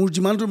আৰু মোৰ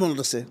যিমান দূৰ মনত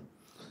আছে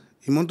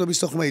হিমন্ত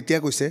বিশ্ব শৰ্মাই এতিয়া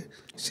কৈছে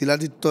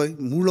শিলাদিত্যই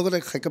মোৰ লগতে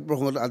সাক্ষাৎ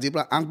প্ৰসংগত আজিৰ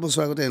পৰা 8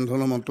 বছৰ আগতে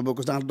এনেধৰণৰ মন্তব্য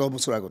কৈছে 8-10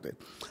 বছৰ আগতে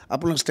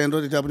আপোনাৰ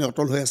ষ্টেণ্ডত এতিয়া আপুনি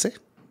অটল হৈ আছে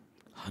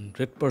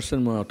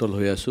 100% মই অটল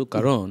হৈ আছোঁ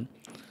কাৰণ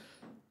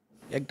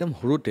একদম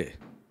সৰুতে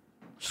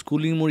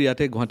স্কুলিং মোৰ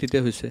ইয়াতে গুৱাহাটীতে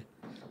হৈছে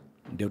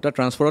দেউতা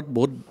ট্ৰান্সফাৰত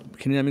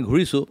বহুতখিনি আমি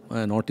ঘূৰিছোঁ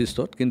নৰ্থ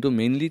ইষ্টত কিন্তু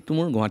মেইনলিটো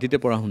মোৰ গুৱাহাটীতে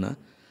পঢ়া শুনা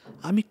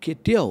আমি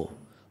কেতিয়াও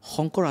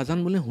শংকৰ আজান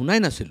বুলি শুনাই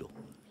নাছিলোঁ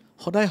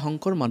সদায়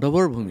শংকৰ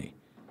মাধৱৰ ভূমি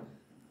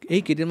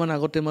এই কেইদিনমান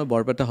আগতে মই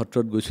বৰপেটা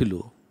সত্ৰত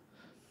গৈছিলোঁ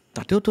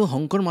তাতেওতো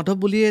শংকৰ মাধৱ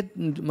বুলিয়ে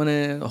মানে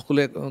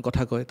সকলোৱে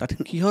কথা কয় তাতে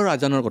কিহৰ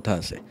আজানৰ কথা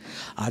আছে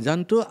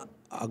আজানটো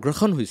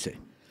আগ্ৰাসন হৈছে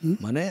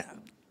মানে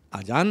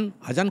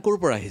আজান ক'ৰ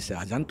পৰা আহিছে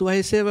আজানটো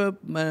আহিছে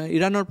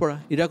ইৰাণৰ পৰা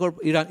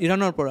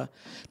ইৰাণৰ পৰা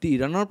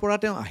ইৰাণৰ পৰা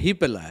তেওঁ আহি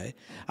পেলাই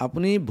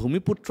আপুনি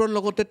ভূমিপুত্ৰৰ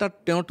লগতে তাত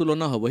তেওঁৰ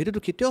তুলনা হ'ব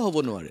সেইটোতো কেতিয়াও হ'ব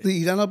নোৱাৰে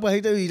ইৰাণৰ পৰা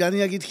আহি তেওঁ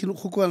ইৰাণীয়া গীত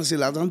শুকোৱা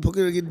নাছিল আজান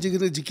ফকীৰৰ গীত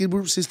যিখিনি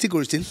জিকিৰবোৰ সৃষ্টি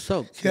কৰিছিল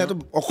সেয়াটো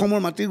অসমৰ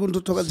মাটিৰ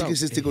গোন্ধত থকা জিকিৰ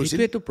সৃষ্টি কৰিছিল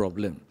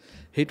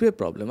সেইটোৱে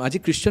প্ৰব্লেম আজি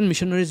খ্ৰীষ্টান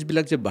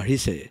মিছনাৰিজবিলাক যে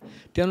বাঢ়িছে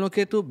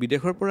তেওঁলোকেতো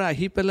বিদেশৰ পৰা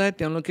আহি পেলাই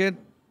তেওঁলোকে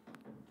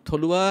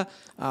থলুৱা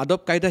আদব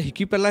কাইদা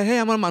শিকি পেলাইহে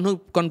আমাৰ মানুহ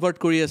কনভাৰ্ট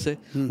কৰি আছে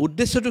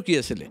উদ্দেশ্যটো কি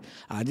আছিলে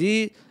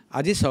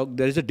আজি চাওক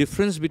দেৰ is a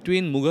difference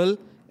between Mughal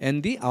and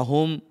the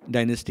Ahom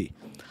dynasty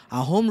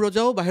Ahom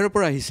ৰজাও বাহিৰৰ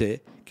পৰা আহিছে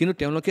কিন্তু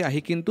তেওঁলোকে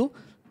আহি কিন্তু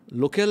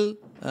লোকেল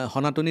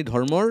সনাতনী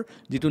ধৰ্মৰ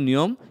যিটো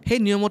নিয়ম সেই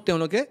নিয়মত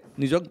তেওঁলোকে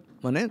নিজক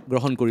মানে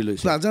গ্ৰহণ কৰি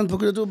লৈছে আজান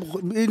ফকীৰেতো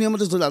এই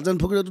নিয়মতে আজান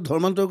ফকীৰেতো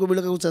ধৰ্মান্তৰ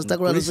কৰিবলৈ চেষ্টা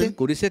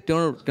কৰিছে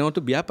তেওঁতো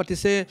বিয়া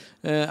পাতিছে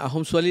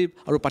আহোম ছোৱালী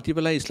আৰু পাতি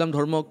পেলাই ইছলাম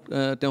ধৰ্মক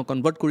তেওঁ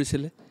কনভাৰ্ট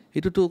কৰিছিলে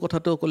এইটোতো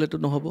কথাটো ক'লেতো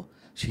নহ'ব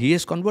হি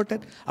হেজ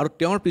কনভাৰ্টেড আৰু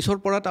তেওঁৰ পিছৰ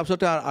পৰা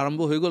তাৰপিছতে আৰম্ভ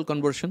হৈ গ'ল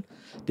কনভাৰ্চন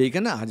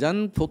সেইকাৰণে আজান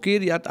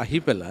ফকীৰ ইয়াত আহি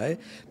পেলাই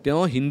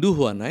তেওঁ হিন্দু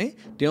হোৱা নাই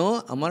তেওঁ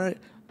আমাৰ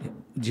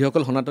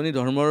যিসকল সনাতনী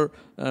ধৰ্মৰ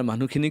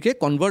মানুহখিনিকে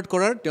কনভাৰ্ট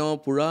কৰাৰ তেওঁ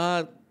পূৰা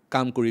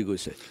কাম কৰি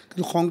গৈছে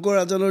কিন্তু শংকৰ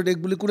আজানৰ দেশ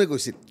বুলি কোনে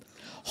কৈছিল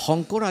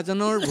শংকৰ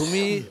আজানৰ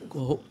ভূমি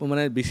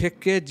মানে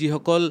বিশেষকৈ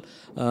যিসকল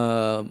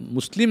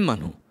মুছলিম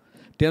মানুহ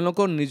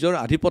তেওঁলোকৰ নিজৰ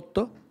আধিপত্য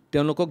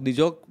তেওঁলোকক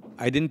নিজক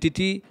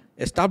আইডেণ্টিটি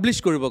এষ্টাব্লিছ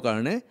কৰিবৰ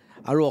কাৰণে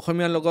আৰু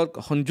অসমীয়াৰ লগত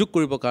সংযোগ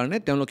কৰিবৰ কাৰণে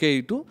তেওঁলোকে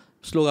এইটো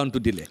শ্লোগানটো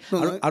দিলে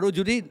আৰু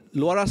যদি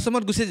লোৱাৰ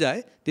আছামত গুচি যায়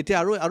তেতিয়া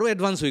আৰু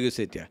এডভান্স হৈ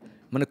গৈছে এতিয়া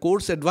মানে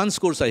এডভান্স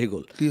কোৰ্চ আহি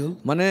গ'ল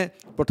মানে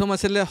প্ৰথম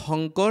আছিলে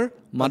শংকৰ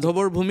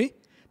মাধৱৰ ভূমি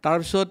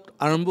তাৰপিছত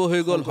আৰম্ভ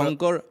হৈ গ'ল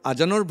শংকৰ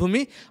আজানৰ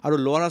ভূমি আৰু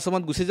লোৱাৰ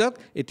আছামত গুচি যাওক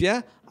এতিয়া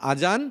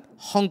আজান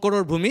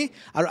শংকৰৰ ভূমি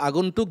আৰু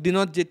আগন্তুক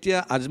দিনত যেতিয়া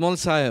আজমল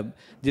চাহেব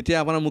যেতিয়া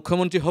আপোনাৰ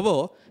মুখ্যমন্ত্ৰী হ'ব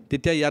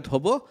তেতিয়া ইয়াত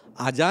হ'ব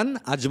আজান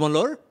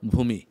আজমলৰ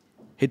ভূমি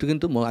সেইটো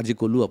কিন্তু মই আজি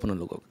ক'লোঁ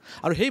আপোনালোকক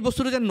আৰু সেই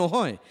বস্তুটো যেন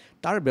নহয়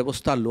তাৰ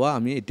ব্যৱস্থা লোৱা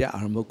আমি এতিয়া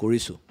আৰম্ভ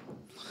কৰিছোঁ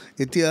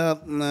এতিয়া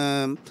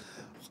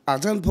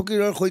আজান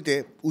ফকীৰৰ সৈতে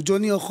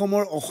উজনি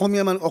অসমৰ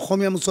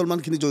অসমীয়া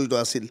মুছলমানখিনি জড়িত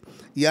আছিল,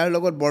 ইয়াৰ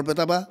লগত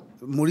বৰপেটা বা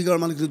মৰিগাঁৱৰ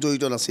মানুহখিনি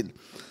জড়িত নাছিল,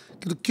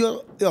 কিন্তু কিয়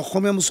এই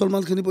অসমীয়া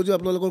মুছলমানখিনিৰ প্ৰতি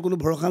আপোনালোকৰ কোনো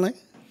ভৰসা নাই?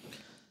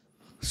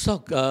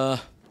 চাওক,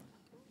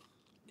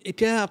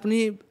 এতিয়া আপুনি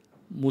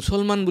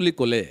মুছলমান বুলি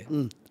ক'লে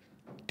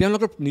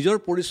তেওঁলোকৰ নিজৰ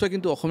পৰিচয়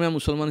কিন্তু অসমীয়া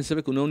মুছলমান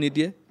হিচাপে কোনেও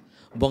নিদিয়ে,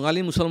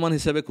 বঙালী মুছলমান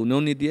হিচাপে কোনেও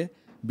নিদিয়ে,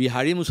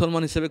 বিহাৰী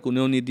মুছলমান হিচাপে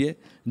কোনেও নিদিয়ে,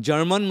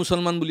 জাৰ্মান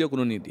মুছলমান বুলিও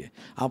কোনো নিদিয়ে।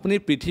 আপুনি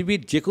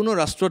পৃথিৱীত যিকোনো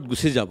ৰাষ্ট্ৰত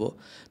গুচি যাব,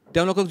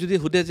 তেওঁলোকক যদি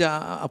সোধে যে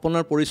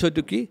আপোনাৰ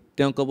পৰিচয়টো কি,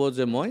 তেওঁ ক'ব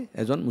যে মই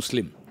এজন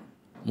মুছলিম,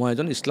 মই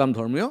এজন ইছলাম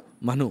ধৰ্মীয়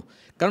মানুহ।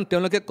 কাৰণ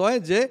তেওঁলোকে কয়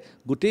যে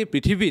গোটেই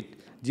পৃথিৱীত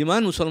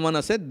যিমান মুছলমান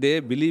আছে দে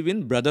বিলিভ ইন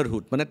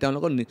ব্ৰাদাৰহুড, মানে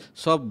তেওঁলোকৰ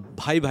চব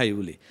ভাই ভাই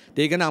বুলি।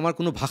 সেইকাৰণে আমাৰ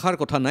কোনো ভাষাৰ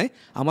কথা নাই,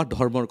 আমাৰ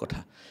ধৰ্মৰ কথা।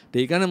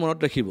 সেইকাৰণে মনত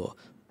ৰাখিব,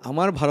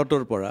 আমাৰ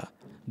ভাৰতৰ পৰা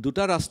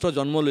দুটা ৰাষ্ট্ৰ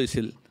জন্ম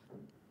লৈছিল,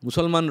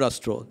 মুছলমান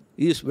ৰাষ্ট্ৰ,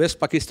 ৱেষ্ট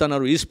পাকিস্তান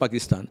আৰু ইষ্ট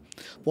পাকিস্তান।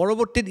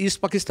 পৰৱৰ্তীত ইষ্ট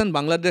পাকিস্তান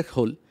বাংলাদেশ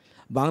হ'ল।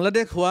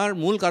 বাংলাদেশ হোৱাৰ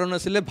মূল কাৰণ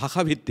আছিলে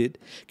ভাষাভিত্তিত,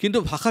 কিন্তু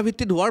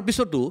ভাষাভিত্তিত হোৱাৰ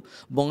পিছতো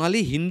বঙালী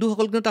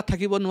হিন্দুসকল কিন্তু তাত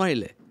থাকিব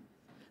নোৱাৰিলে।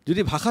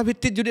 যদি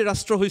ভাষাভিত্তিত যদি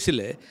ৰাষ্ট্ৰ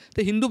হৈছিলে তে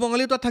হিন্দু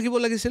বঙালীও তাত থাকিব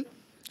লাগিছিল,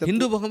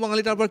 হিন্দু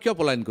বঙালী তাৰ পৰা কিয়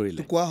পলায়ন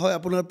কৰিলে? কোৱা হয়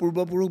আপোনাৰ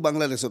পূৰ্বপুৰুষ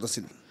বাংলাদেশত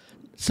আছিল।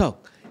 চাওক,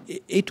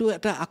 এইটো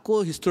এটা আকৌ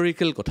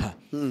হিষ্টৰিকেল কথা।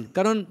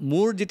 কাৰণ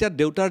মোৰ যেতিয়া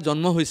দেউতাৰ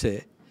জন্ম হৈছে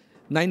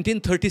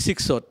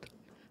 1936-ত,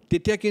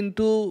 তেতিয়া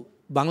কিন্তু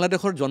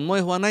বাংলাদেশৰ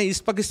জন্মই হোৱা নাই,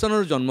 ইষ্ট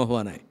পাকিস্তানৰ জন্ম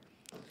হোৱা নাই।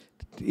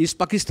 ইষ্ট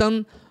পাকিস্তান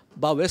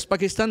বা ৱেষ্ট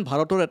পাকিস্তান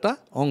ভাৰতৰ এটা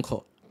অংশ।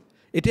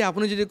 এতিয়া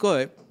আপুনি যদি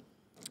কয়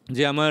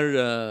যে আমাৰ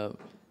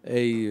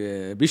এই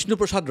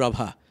বিষ্ণুপ্ৰসাদ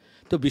ৰাভা,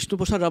 তো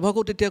বিষ্ণুপ্ৰসাদ ৰাভাকো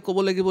তেতিয়া ক'ব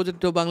লাগিব যে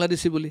তেওঁ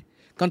বাংলাদেশী বুলি,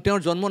 কাৰণ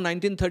তেওঁৰ জন্ম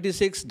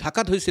 1936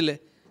 ঢাকাত হৈছিলে।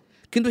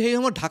 কিন্তু সেই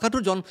সময়ত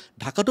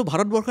ঢাকাটো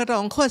ভাৰতবৰ্ষৰ এটা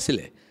অংশ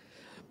আছিলে,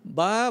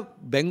 বা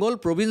বেংগল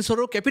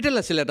প্ৰভিন্সৰো কেপিটেল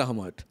আছিলে এটা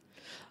সময়ত।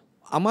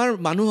 আমাৰ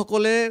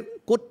মানুহসকলে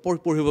ক'ত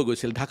পঢ়িব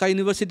গৈছিল? ঢাকা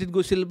ইউনিভাৰ্চিটিত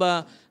গৈছিল বা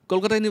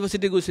কলকাতা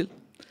ইউনিভাৰ্চিটি গৈছিল।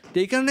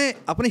 সেইকাৰণে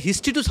আপুনি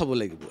হিষ্ট্ৰীটো চাব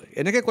লাগিব।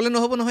 এনেকৈ ক'লে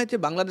নহ'ব নহয় যে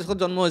বাংলাদেশত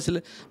জন্ম হৈছিলে।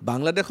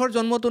 বাংলাদেশৰ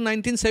জন্মটো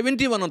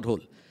 1971-ত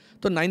হ'ল।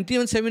 তো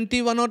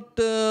 1971-ত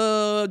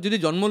যদি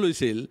জন্ম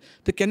লৈছিল,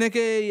 তো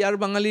কেনেকৈ ইয়াৰ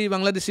বাঙালী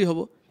বাংলাদেশী হ'ব?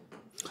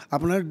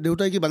 আপোনাৰ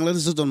দেউতাই কি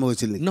বাংলাদেশত জন্ম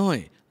হৈছিল নেকি?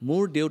 নহয়,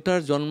 মোৰ দেউতাৰ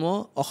জন্ম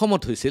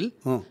অসমত হৈছিল,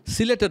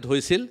 চিলেটত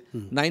হৈছিল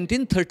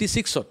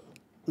 1936-ত।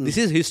 This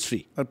is history.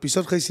 আৰু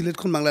পিছত সেই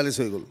চিলেটখন বাংলাদেশ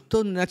হৈ গ'ল। তো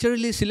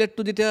নেচাৰেলি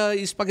চিলেটটো যেতিয়া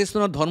ইষ্ট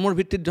পাকিস্তানৰ ধৰ্মৰ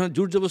ভিত্তিত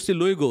জোৰ জবস্তি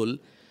লৈ গ'ল,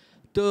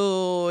 তো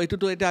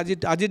এইটোতো এতিয়া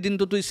আজিৰ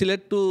দিনটোতো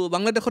চিলেটটো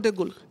বাংলাদেশতে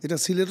গ'ল। এতিয়া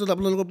চিলেটত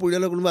আপোনালোকৰ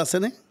পৰিয়ালৰ কোনোবা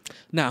আছেনে?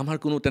 নাই, আমাৰ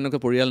কোনো তেনেকুৱা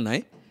পৰিয়াল নাই।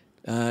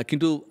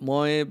 কিন্তু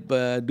মই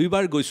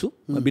 2বাৰ গৈছোঁ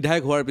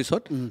বিধায়ক হোৱাৰ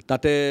পিছত।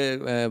 তাতে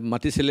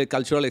মাতিছিলে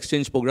কালচাৰেল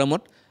এক্সচেঞ্জ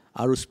প্ৰগ্ৰামত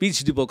আৰু স্পীচ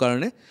দিবৰ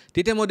কাৰণে।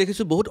 তেতিয়া মই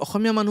দেখিছোঁ বহুত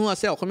অসমীয়া মানুহ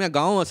আছে, অসমীয়া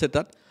গাঁও আছে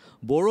তাত,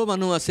 বড়ো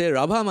মানুহ আছে,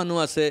 ৰাভা মানুহ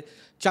আছে,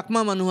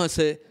 চাকমা মানুহ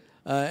আছে।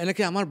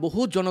 এনেকৈ আমাৰ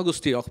বহুত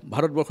জনগোষ্ঠী,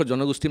 ভাৰতবৰ্ষৰ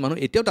জনগোষ্ঠী মানুহ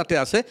এতিয়াও তাতে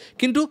আছে,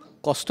 কিন্তু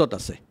কষ্টত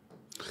আছে।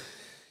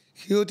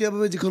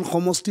 শেহতীয়াভাৱে যিখন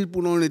সমষ্টিৰ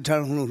পুনৰ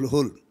নিৰ্ধাৰণ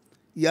হ'ল,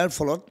 ইয়াৰ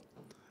ফলত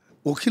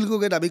অখিল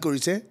গগৈয়ে দাবী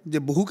কৰিছে যে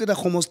বহুকেইটা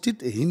সমষ্টিত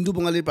হিন্দু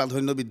বঙালীৰ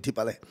প্ৰাধান্য বৃদ্ধি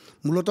পালে।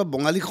 মূলতঃ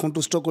বঙালীক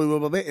সন্তুষ্ট কৰিবৰ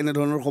বাবে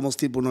এনেধৰণৰ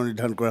সমষ্টিৰ পুনৰ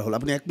নিৰ্ধাৰণ কৰা হ'ল।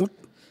 আপুনি একমত?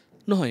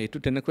 নহয়, এইটো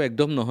তেনেকুৱা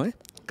একদম নহয়।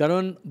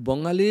 কাৰণ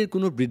বঙালীৰ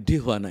কোনো বৃদ্ধি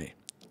হোৱা নাই।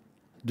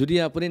 যদি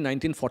আপুনি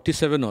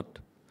 1947-ত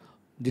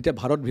যেতিয়া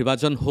ভাৰত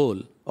বিভাজন হ'ল,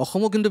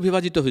 অসমো কিন্তু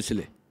বিভাজিত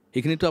হৈছিলে।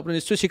 এইখিনিতো আপুনি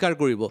নিশ্চয় স্বীকাৰ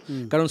কৰিব,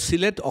 কাৰণ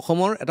চিলেট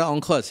অসমৰ এটা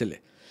অংশ আছিলে।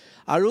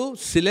 আৰু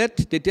চিলেট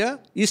তেতিয়া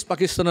ইষ্ট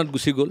পাকিস্তানত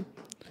গুচি গ'ল।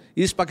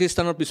 ইষ্ট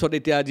পাকিস্তানৰ পিছত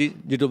এতিয়া আজি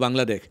যিটো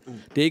বাংলাদেশ,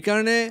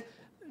 সেইকাৰণে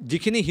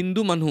যিখিনি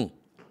হিন্দু মানুহ,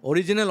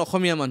 অৰিজিনেল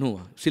অসমীয়া মানুহ,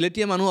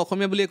 চিলেটীয়া মানুহ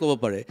অসমীয়া বুলিয়ে ক'ব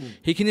পাৰে,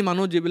 সেইখিনি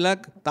মানুহ যিবিলাক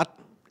তাত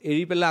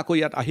এৰি পেলাই আকৌ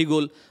ইয়াত আহি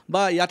গ'ল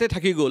বা ইয়াতে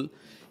থাকি গ'ল,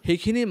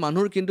 সেইখিনি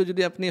মানুহৰ কিন্তু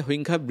যদি আপুনি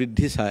সংখ্যা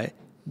বৃদ্ধি চায়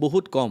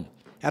বহুত কম।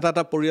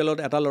 এটা পৰিয়ালত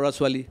এটা ল'ৰা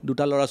ছোৱালী,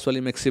 দুটা ল'ৰা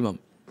ছোৱালী মেক্সিমাম।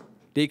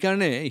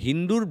 সেইকাৰণে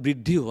হিন্দুৰ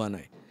বৃদ্ধি হোৱা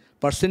নাই।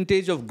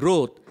 Percentage of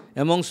growth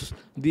amongst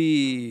the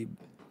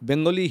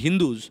Bengali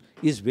Hindus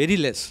is very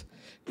less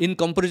in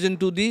comparison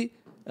to the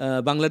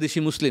Bangladeshi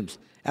Muslims.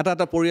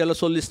 এটা পৰিয়ালৰ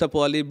 40টা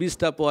পোৱালি,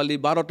 20টা পোৱালি,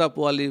 12টা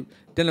পোৱালি,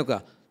 তেনেকুৱা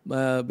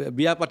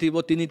বিয়া পাতিব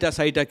 3টা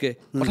 4টাকৈ,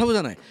 কথা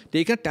বুজা নাই?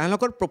 সেইকাৰণে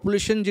তেওঁলোকৰ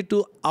পপুলেশ্যন যিটো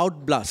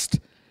আউটব্লাষ্ট,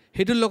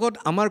 সেইটোৰ লগত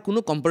আমাৰ কোনো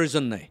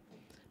কম্পেৰিজন নাই।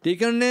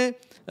 সেইকাৰণে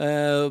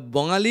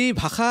বঙালী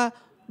ভাষা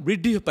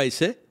বৃদ্ধি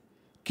পাইছে,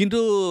 কিন্তু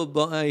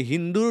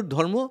হিন্দুৰ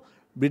ধৰ্ম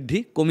বৃদ্ধি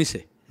কমিছে।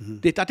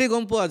 তাতে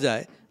গম পোৱা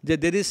যায় যে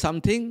দেৰ ইজ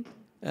ছামথিং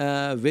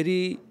ভেৰি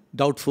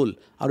ডাউটফুল,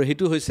 আৰু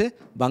সেইটো হৈছে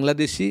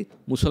বাংলাদেশী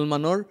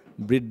মুছলমানৰ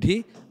বৃদ্ধি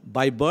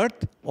বাই বাৰ্থ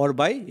অৰ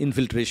বাই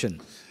ইনফিল্ট্ৰেশ্যন।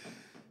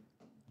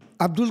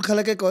 আব্দুল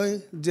খালেকে কয়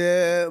যে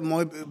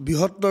মই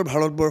বৃহত্তৰ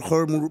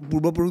ভাৰতবৰ্ষৰ, মোৰ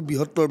পূৰ্বপুৰুষ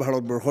বৃহত্তৰ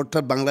ভাৰতবৰ্ষ,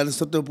 অৰ্থাৎ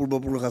বাংলাদেশত তেওঁৰ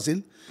পূৰ্বপুৰুষ আছিল।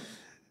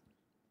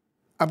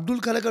 আব্দুল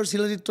খালেক আৰু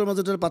শিলাদিত্যৰ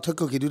মাজত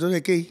পাৰ্থক্য কি? দুয়োটা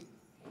একেই?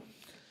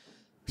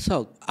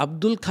 চাওক,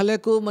 আব্দুল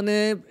খালেকো মানে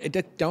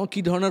এতিয়া তেওঁ কি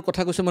ধৰণৰ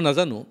কথা কৈছে মই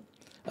নাজানো।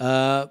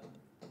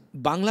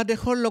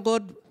 বাংলাদেশৰ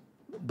লগত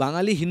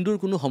বাঙালী হিন্দুৰ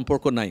কোনো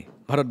সম্পৰ্ক নাই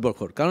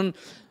ভাৰতবৰ্ষৰ। কাৰণ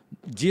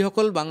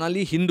যিসকল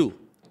বাঙালী হিন্দু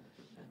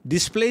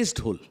ডিছপ্লেচড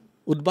হ'ল,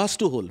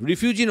 উদ্বাসটো হ'ল,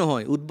 ৰিফিউজি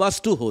নহয়,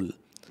 উদ্বাসটো হ'ল,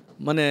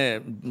 মানে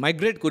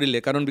মাইগ্ৰেট কৰিলে,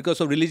 কাৰণ বিকজ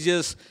অফ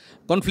ৰিলিজিয়াছ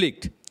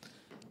কনফ্লিক্ট।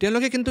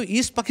 তেওঁলোকে কিন্তু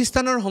ইষ্ট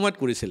পাকিস্তানৰ সময়ত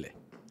কৰিছিলে।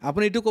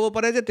 আপুনি এইটো ক'ব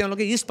পাৰে যে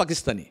তেওঁলোকে ইষ্ট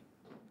পাকিস্তানী,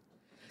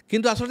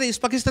 কিন্তু আচলতে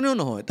ইষ্ট পাকিস্তানীও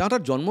নহয়,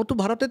 তাহাঁতৰ জন্মটো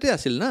ভাৰততে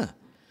আছিল না।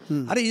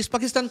 আৰে ইষ্ট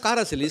পাকিস্তান কাৰ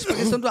আছিলে? ইষ্ট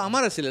পাকিস্তানটো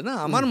আমাৰ আছিলে না,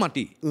 আমাৰ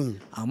মাটি।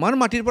 আমাৰ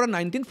মাটিৰ পৰা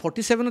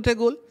 1947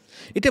 গ'ল।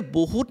 এতিয়া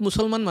বহুত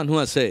মুছলমান মানুহ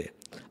আছে,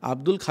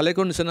 আব্দুল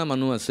খালেকৰ নিচিনা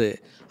মানুহ আছে,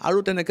 আৰু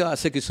তেনেকৈ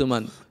আছে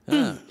কিছুমান।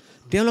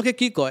 তেওঁলোকে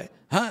কি কয়,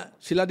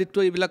 শিলাদিত্য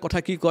এইবিলাক কথা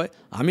কি কয়,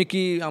 আমি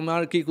কি,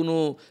 আমাৰ কি কোনো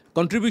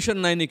কণ্ট্ৰিবিউশ্যন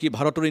নাই নেকি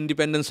ভাৰতৰ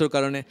ইণ্ডিপেণ্ডেঞ্চৰ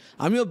কাৰণে?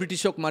 আমিও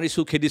ব্ৰিটিছক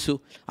মাৰিছোঁ, খেদিছোঁ,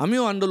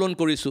 আমিও আন্দোলন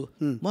কৰিছোঁ।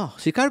 মই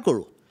স্বীকাৰ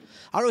কৰোঁ,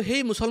 আৰু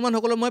সেই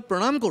মুছলমানসকলক মই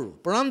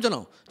প্ৰণাম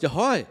জনাওঁ যে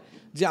হয়,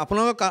 যে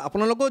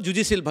আপোনালোকেও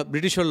যুঁজিছিল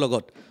ব্ৰিটিছৰ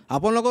লগত,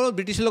 আপোনালোকেও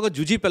ব্ৰিটিছৰ লগত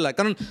যুঁজি পেলাই,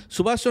 কাৰণ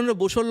সুভাষ চন্দ্ৰ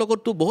বোছৰ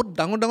লগততো বহুত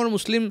ডাঙৰ ডাঙৰ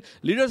মুছলিম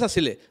লিডাৰ্ছ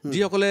আছিলে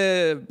যিসকলে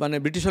মানে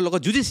ব্ৰিটিছৰ লগত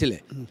যুঁজিছিলে।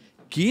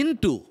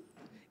 কিন্তু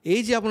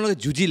এই যে আপোনালোকে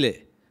যুঁজিলে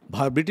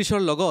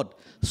ব্ৰিটিছৰ লগত,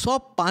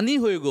 চব পানী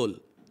হৈ গ'ল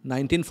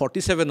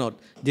 1947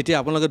 যেতিয়া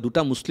আপোনালোকে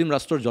দুটা মুছলিম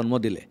ৰাষ্ট্ৰৰ জন্ম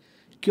দিলে।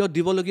 কিয়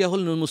দিবলগীয়া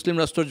হ'ল মুছলিম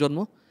ৰাষ্ট্ৰৰ জন্ম?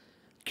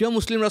 কিয়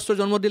মুছলিম ৰাষ্ট্ৰৰ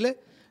জন্ম দিলে?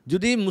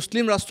 যদি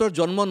মুছলিম ৰাষ্ট্ৰৰ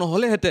জন্ম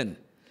নহ'লেহেঁতেন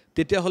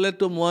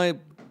তেতিয়াহ'লেতো মই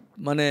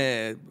মানে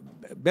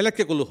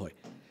বেলেগকৈ ক'লোঁ হয়।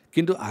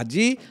 কিন্তু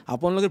আজি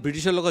আপোনালোকে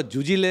ব্ৰিটিছৰ লগত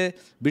যুঁজিলে,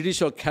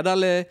 ব্ৰিটিছক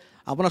খেদালে,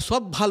 আপোনাৰ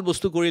চব ভাল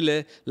বস্তু কৰিলে,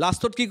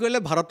 লাষ্টত কি কৰিলে?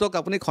 ভাৰতক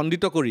আপুনি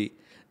খণ্ডিত কৰি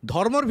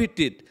ধৰ্মৰ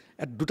ভিত্তিত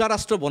দুটা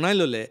ৰাষ্ট্ৰ বনাই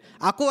ল'লে।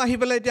 আকৌ আহি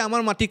পেলাই এতিয়া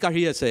আমাৰ মাটি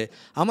কাঢ়ি আছে,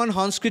 আমাৰ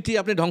সংস্কৃতি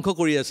আপুনি ধ্বংস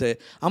কৰি আছে,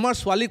 আমাৰ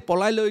ছোৱালীক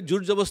পলাই লৈ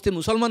জোৰ জবস্তি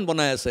মুছলমান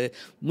বনাই আছে,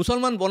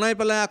 মুছলমান বনাই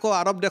পেলাই আকৌ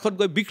আৰৱ দেশত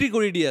গৈ বিক্ৰী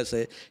কৰি দি আছে।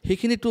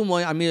 সেইখিনিতো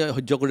আমি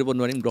সহ্য কৰিব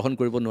নোৱাৰিম, গ্ৰহণ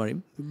কৰিব নোৱাৰিম।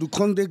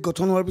 দুখন দেশ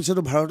গঠন হোৱাৰ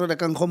পিছতো ভাৰতত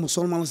একাংশ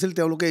মুছলমান আছিল,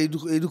 তেওঁলোকে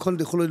এই দুখন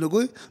দেশলৈ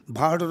নগৈ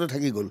ভাৰততে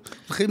থাকি গ'ল।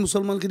 সেই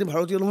মুছলমানখিনি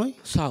ভাৰতীয় নহয়?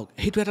 চাওক,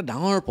 সেইটো এটা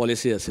ডাঙৰ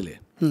পলিচি আছিলে।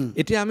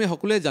 এতিয়া আমি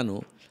সকলোৱে জানো,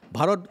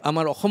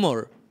 আমাৰ অসমৰ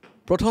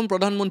প্ৰথম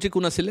প্ৰধানমন্ত্ৰী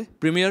কোন আছিলে?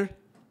 প্ৰিমিয়াৰ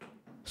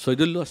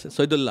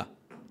চৈদুল্লাহ,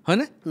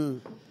 হয়নে?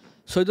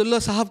 চৈদুল্লাহ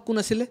চাহাব কোন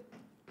আছিলে?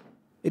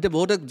 এতিয়া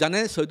বহুতে জানে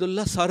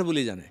চৈদুল্লাহ ছাৰ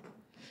বুলি জানে,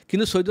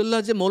 কিন্তু চৈদুল্লাহ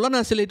যে মৌলানা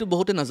আছিলে এইটো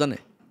বহুতে নাজানে।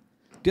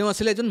 তেওঁ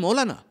আছিলে এজন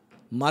মৌলানা,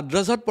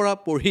 মাদ্ৰাজত পৰা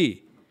পঢ়ি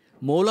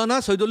মৌলানা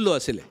চৈদুল্লাহ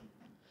আছিলে।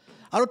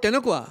 আৰু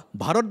তেনেকুৱা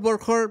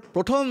ভাৰতবৰ্ষৰ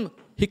প্ৰথম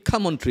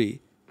শিক্ষামন্ত্ৰী,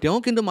 তেওঁ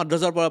কিন্তু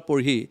মাদ্ৰাজৰ পৰা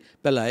পঢ়ি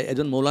পেলাই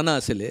এজন মৌলানা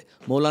আছিলে,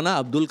 মৌলানা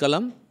আব্দুল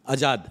কালাম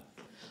আজাদ।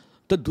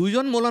 তো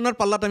দুইজন মৌলানাৰ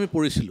পাল্লাত আমি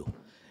পৰিছিলোঁ।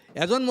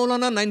 এজন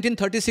মৌলানা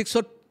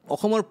 1936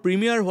 অসমৰ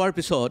প্ৰিমিয়াৰ হোৱাৰ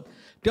পিছত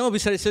তেওঁ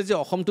বিচাৰিছিল যে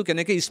অসমটো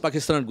কেনেকৈ ইষ্ট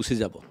পাকিস্তানত গুচি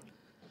যাব,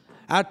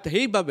 আৰু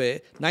সেইবাবে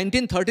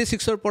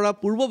 1936 পৰা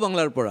পূৰ্ব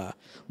বাংলাৰ পৰা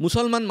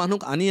মুছলমান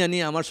মানুহক আনি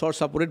আমাৰ চৰ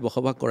চাপৰিত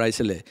বসবাস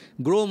কৰাইছিলে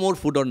গ্ৰ' মোৰ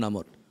ফুডৰ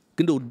নামত।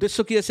 কিন্তু উদ্দেশ্য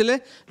কি আছিলে?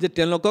 যে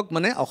তেওঁলোকক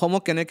মানে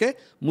অসমক কেনেকৈ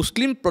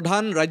মুছলিম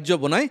প্ৰধান ৰাজ্য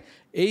বনাই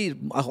এই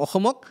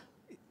অসমক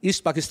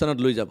ইষ্ট পাকিস্তানত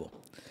লৈ যাব।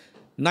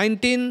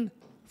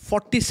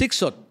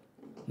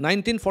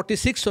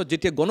 1946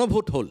 যেতিয়া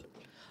গণভোট হ'ল,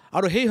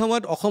 আৰু সেই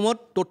সময়ত অসমত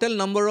total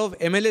number of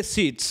MLA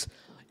seats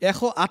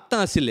 108টা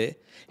আছিলে।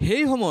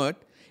 সেই সময়ত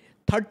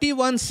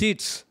 31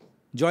 ছিটছ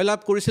জয়লাভ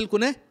কৰিছিল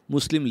কোনে?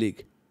 মুছলিম লীগ।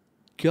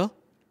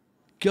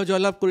 কিয়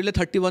জয়লাভ কৰিলে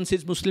 31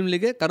 ছিটছ মুছলিম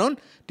লীগে? কাৰণ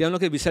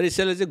তেওঁলোকে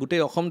বিচাৰিছিলে যে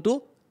গোটেই অসমটো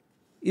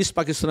ইষ্ট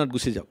পাকিস্তানত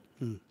গুচি যাওক।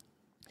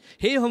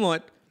 সেই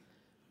সময়ত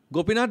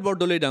গোপীনাথ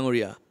বৰদলৈ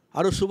ডাঙৰীয়া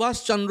আৰু সুভাষ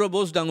চন্দ্ৰ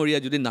বোছ ডাঙৰীয়া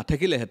যদি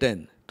নাথাকিলেহেঁতেন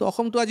তো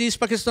অসমটো আজি ইষ্ট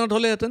পাকিস্তানত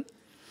হ'লেহেঁতেন।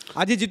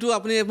 আজি যিটো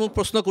আপুনি মোক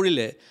প্ৰশ্ন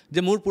কৰিলে যে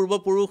মোৰ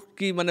পূৰ্বপুৰুষ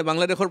কি মানে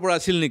বাংলাদেশৰ পৰা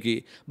আছিল নেকি,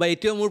 বা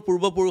এতিয়াও মোৰ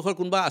পূৰ্বপুৰুষৰ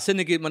কোনোবা আছে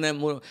নেকি, মানে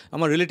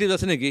আমাৰ ৰিলেটিভ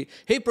আছে নেকি,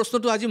 সেই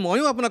প্ৰশ্নটো আজি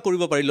ময়ো আপোনাক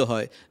কৰিব পাৰিলোঁ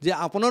হয় যে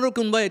আপোনাৰো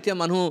কোনোবা এতিয়া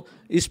মানুহ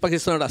ইষ্ট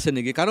পাকিস্তানত আছে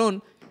নেকি। কাৰণ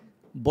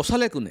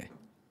বচালে কোনে?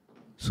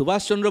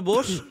 সুভাষ চন্দ্ৰ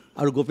বোছ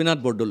আৰু গোপীনাথ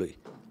বৰদলৈ।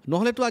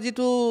 নহ'লেতো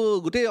আজিতো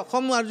গোটেই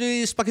অসম আজি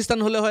ইষ্ট পাকিস্তান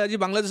হ'লে হয়, আজি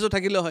বাংলাদেশত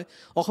থাকিলে হয়,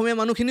 অসমীয়া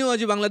মানুহখিনিও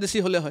আজি বাংলাদেশী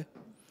হ'লে হয়।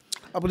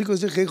 আপুনি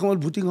কৈছে সেই সময়ত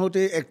ভোটিং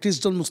হওঁতে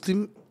 31জন মুছলিম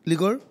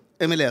লীগৰ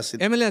MLA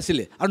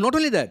আছিলে। আৰু নট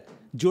অনলি ডেট,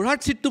 যোৰহাট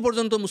ছিটটো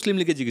পৰ্যন্ত মুছলিম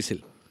লীগে জিকিছিল।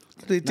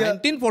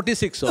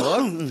 1946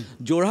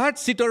 যোৰহাট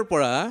ছিটৰ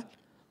পৰা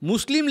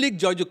মুছলিম লীগ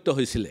জয়যুক্ত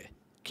হৈছিলে।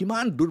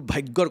 কিমান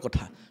দুৰ্ভাগ্যৰ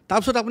কথা।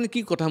 তাৰপিছত আপুনি কি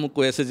কথা মোক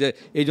কৈ আছে যে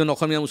এইজন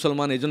অসমীয়া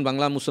মুছলমান, এইজন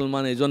বাংলা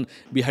মুছলমান, এইজন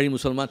বিহাৰী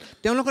মুছলমান,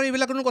 তেওঁলোকৰ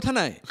এইবিলাক কোনো কথা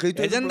নাই,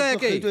 এজেণ্ডা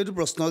একেই। এইটো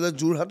প্ৰশ্ন যে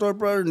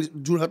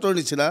যোৰহাটৰ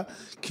নিচিনা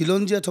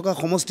খিলঞ্জীয়া থকা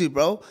সমষ্টিৰ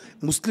পৰাও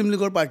মুছলিম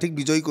লীগৰ প্ৰাৰ্থীক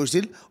বিজয়ী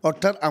কৰিছিল,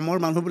 অৰ্থাৎ আমাৰ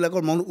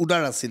মানুহবিলাকৰ মন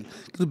উদাৰ আছিল,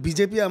 কিন্তু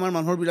বিজেপিয়ে আমাৰ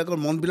মানুহবিলাকৰ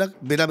মনবিলাক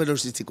ভেদাভেদৰ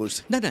সৃষ্টি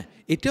কৰিছে। নাই,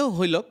 এতিয়াও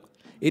হৈ লওক,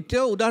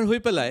 এতিয়াও উদাৰ হৈ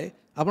পেলাই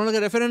আপোনালোকে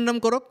ৰেফাৰেণ্ডাম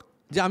কৰক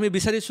যে আমি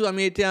বিচাৰিছোঁ,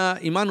 আমি এতিয়া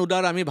ইমান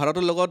উদাৰ, আমি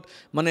ভাৰতৰ লগত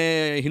মানে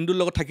হিন্দুৰ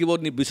লগত থাকিব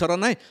বিচৰা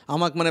নাই,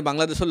 আমাক মানে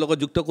বাংলাদেশৰ লগত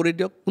যুক্ত কৰি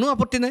দিয়ক, কোনো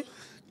আপত্তি নাই।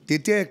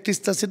 তেতিয়া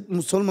 31টা ছিট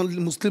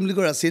মুছলিম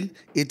লীগৰ আছিল,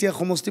 এতিয়া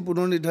সমষ্টি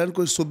পুনৰ নিৰ্ধাৰণ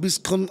কৰি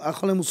 24খন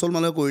আসনে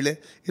মুছলমানে কৰিলে।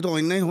 এইটো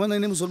অন্যায় হোৱা নাই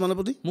নে মুছলমানৰ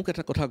প্ৰতি? মোক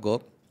এটা কথা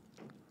কওক,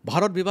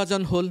 ভাৰত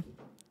বিভাজন হ'ল,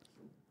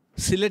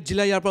 চিলেট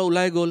জিলা ইয়াৰ পৰা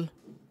ওলাই গ'ল,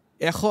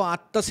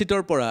 108টা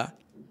ছিটৰ পৰা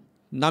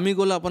নামি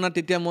গ'ল আপোনাৰ,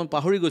 তেতিয়া মই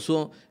পাহৰি গৈছোঁ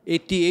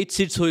 88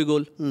 ছিটছ হৈ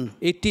গ'ল।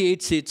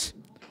 88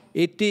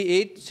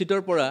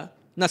 ছিটৰ পৰা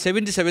না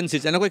 77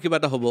 ছিটছ এনেকৈ কিবা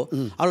এটা হ'ব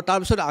আৰু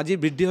তাৰপিছত আজি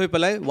বৃদ্ধি হৈ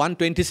পেলাই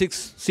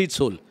 126 ছিটছ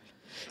হ'ল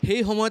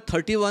সেই সময়ত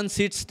 31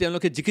 ছিটছ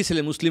তেওঁলোকে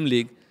জিকিছিলে মুছলিম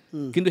লীগ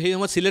কিন্তু সেই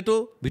সময়ত চিলেটো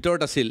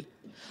ভিতৰত আছিল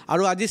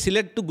আৰু আজি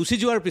চিলেটটো গুচি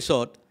যোৱাৰ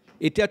পিছত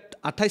এতিয়া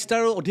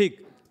 28টাৰো অধিক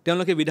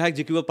তেওঁলোকে বিধায়ক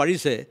জিকিব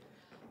পাৰিছে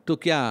তো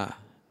কিয়া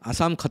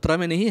আসাম খতৰা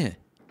মে নেহি হে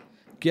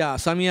কিয়া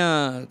আসামিয়া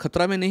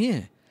খতৰা মে নেহি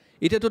হে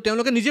এতিয়াতো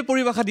তেওঁলোকে নিজে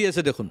পৰিভাষা দি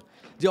আছে দেখোন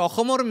যে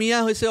অসমৰ মিয়া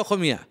হৈছে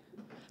অসমীয়া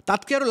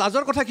তাতকৈ আৰু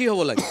লাজৰ কথা কি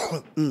হ'ব লাগে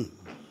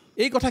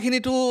এই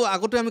কথাখিনিতো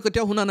আগতে আমি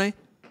কেতিয়াও শুনা নাই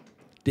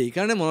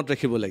সেইকাৰণে মনত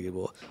ৰাখিব লাগিব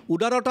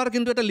উদাৰতাৰ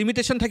কিন্তু এটা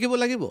লিমিটেশ্যন থাকিব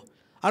লাগিব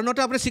আৰু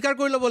নহতে আপুনি স্বীকাৰ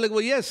কৰি ল'ব লাগিব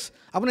য়েছ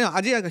আপুনি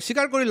আজি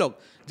স্বীকাৰ কৰি লওক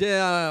যে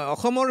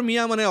অসমৰ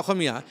মিয়া মানে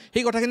অসমীয়া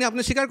সেই কথাখিনি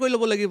আপুনি স্বীকাৰ কৰি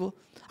ল'ব লাগিব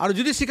আৰু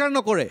যদি স্বীকাৰ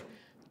নকৰে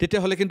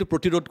তেতিয়াহ'লে কিন্তু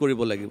প্ৰতিৰোধ কৰিব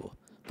লাগিব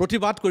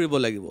প্ৰতিবাদ কৰিব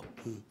লাগিব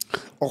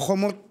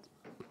অসমত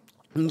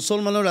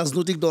মুছলমানৰ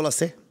ৰাজনৈতিক দল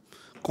আছে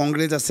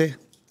কংগ্ৰেছ আছে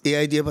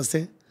AIDF আছে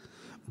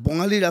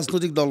বঙালী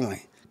ৰাজনৈতিক দল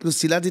নাই কিন্তু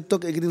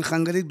শিলাদিত্যক এইকেইদিন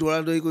সাংঘাতিক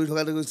দৌৰাদৌৰি কৰি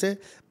থকা গৈছে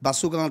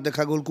বাছুগাঁৱত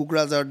দেখা গ'ল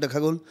কোকৰাঝাৰত দেখা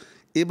গ'ল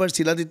এইবাৰ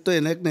শিলাদিত্যই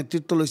এনে এক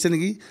নেতৃত্ব লৈছে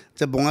নেকি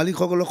যে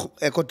বঙালীসকলক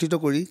একত্ৰিত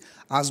কৰি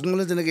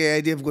আজমলে যেনেকৈ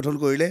AIDF গঠন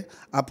কৰিলে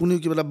আপুনিও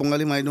কিবা এটা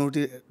বঙালী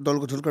মাইনৰিটি দল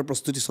গঠন কৰাৰ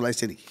প্ৰস্তুতি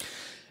চলাইছে নেকি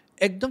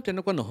একদম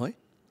তেনেকুৱা নহয়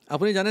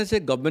আপুনি জানে যে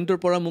গভৰ্ণমেণ্টৰ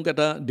পৰা মোক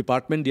এটা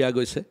ডিপাৰ্টমেণ্ট দিয়া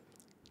গৈছে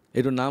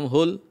এইটোৰ নাম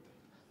হ'ল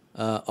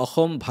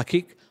অসম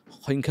ভাষিক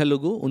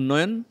সংখ্যালঘু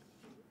উন্নয়ন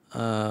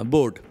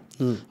বোৰ্ড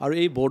আৰু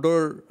এই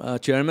বোৰ্ডৰ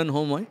চেয়াৰমেন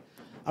হওঁ মই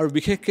আৰু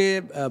বিশেষকৈ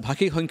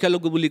ভাষিক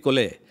সংখ্যালঘু বুলি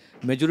ক'লে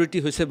মেজৰিটি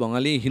হৈছে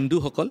বঙালী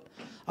হিন্দুসকল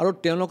আৰু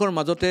তেওঁলোকৰ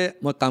মাজতে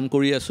মই কাম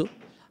কৰি আছোঁ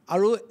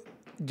আৰু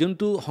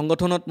যোনটো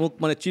সংগঠনত মোক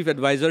মানে চিফ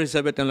এডভাইজাৰ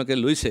হিচাপে তেওঁলোকে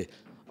লৈছে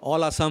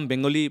অল আছাম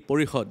বেংগলী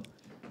পৰিষদ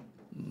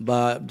বা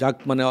যাক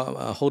মানে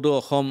সৌদ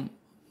অসম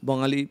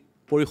বঙালী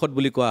পৰিষদ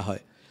বুলি কোৱা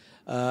হয়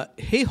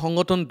সেই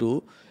সংগঠনটো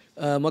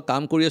মই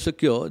কাম কৰি আছোঁ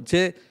কিয়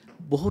যে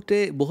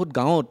বহুত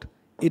গাঁৱত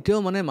এতিয়াও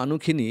মানে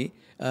মানুহখিনি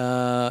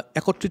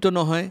একত্ৰিত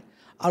নহয়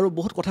আৰু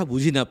বহুত কথা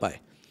বুজি নাপায়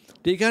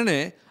সেইকাৰণে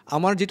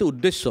আমাৰ যিটো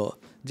উদ্দেশ্য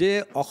যে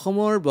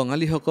অসমৰ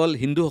বঙালীসকল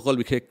হিন্দুসকল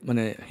বিশেষ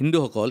মানে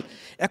হিন্দুসকল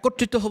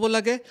একত্ৰিত হ'ব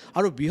লাগে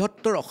আৰু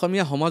বৃহত্তৰ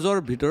অসমীয়া সমাজৰ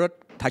ভিতৰত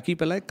থাকি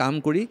পেলাই কাম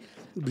কৰি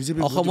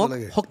অসমক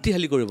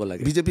শক্তিশালী কৰিব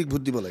লাগে বিজেপিক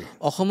ভোট দিব লাগে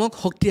অসমক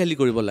শক্তিশালী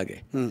কৰিব লাগে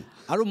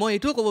আৰু মই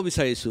এইটোও ক'ব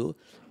বিচাৰিছোঁ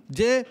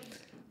যে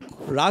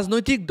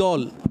ৰাজনৈতিক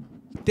দল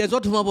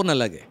তেজত সোমাব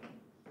নালাগে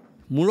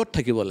মূৰত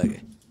থাকিব লাগে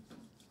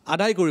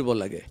আদায় কৰিব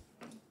লাগে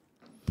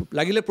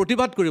লাগিলে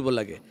প্ৰতিবাদ কৰিব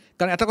লাগে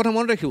কাৰণ এটা কথা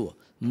মনত ৰাখিব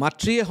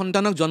মাতৃয়ে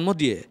সন্তানক জন্ম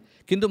দিয়ে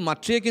কিন্তু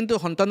মাতৃয়ে কিন্তু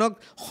সন্তানক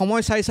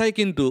সময় চাই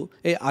কিন্তু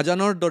এই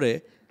আজানৰ দৰে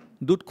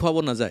দুধ খুৱাব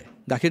নাযায়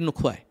গাখীৰ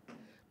নোখোৱায়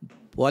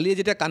পোৱালীয়ে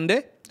যেতিয়া কান্দে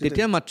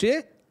তেতিয়া মাতৃয়ে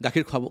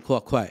গাখীৰ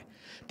খুৱায়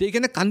তো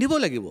এইকাৰণে কান্দিব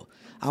লাগিব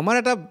আমাৰ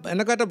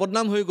এনেকুৱা এটা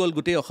বদনাম হৈ গ'ল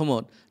গোটেই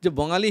অসমত যে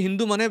বঙালী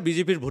হিন্দু মানে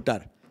বিজেপিৰ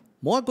ভোটাৰ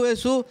মই কৈ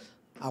আছোঁ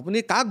আপুনি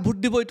কাক ভোট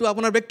দিব এইটো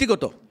আপোনাৰ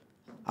ব্যক্তিগত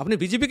আপুনি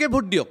বিজেপিকে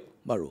ভোট দিয়ক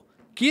বাৰু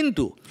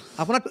কিন্তু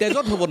আপোনাৰ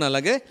তেজত হ'ব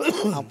নালাগে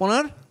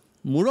আপোনাৰ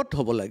মূৰত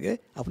হ'ব লাগে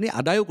আপুনি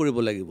আদায়ো কৰিব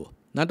লাগিব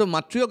নাইতো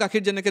মাতৃও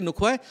গাখীৰ যেনেকৈ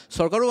নোখোৱায়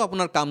চৰকাৰেও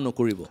আপোনাৰ কাম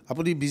নকৰিব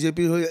আপুনি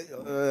বিজেপিৰ হৈ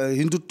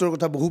হিন্দুত্বৰ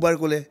কথা বহুবাৰ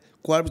ক'লে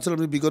কোৱাৰ পিছত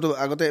আপুনি বিগত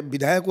আগতে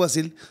বিধায়কো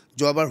আছিল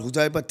যোৱাবাৰ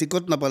হোজাইৰ পৰা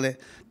টিকট নাপালে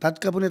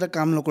তাতকৈ আপুনি এটা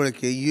কাম নকৰে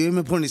কি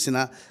UMFৰ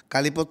নিচিনা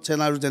কালিপত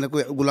সেনা আৰু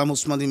যেনেকৈ গোলাম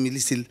ওছমানী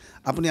মিলিছিল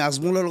আপুনি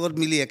আজমলৰ লগত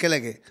মিলি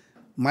একেলগে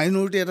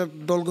মাইনৰিটি এটা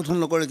দল গঠন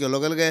নকৰে কিয়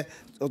লগে লগে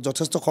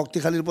যথেষ্ট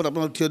শক্তিশালীৰ ওপৰত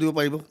আপোনালোক থিয় দিব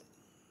পাৰিব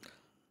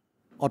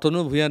অতনু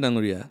ভূঞা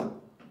ডাঙৰীয়া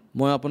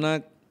মই আপোনাক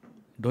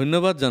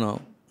ধন্যবাদ জনাওঁ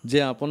যে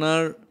আপোনাৰ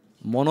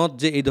মনত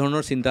যে এই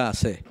ধৰণৰ চিন্তা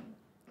আছে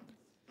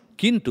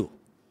কিন্তু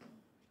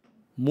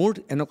মোৰ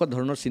এনেকুৱা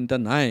ধৰণৰ চিন্তা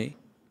নাই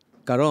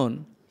কাৰণ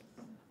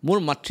মোৰ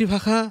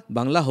মাতৃভাষা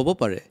বাংলা হ'ব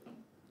পাৰে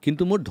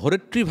কিন্তু মোৰ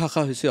ধৰিত্ৰী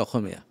ভাষা হৈছে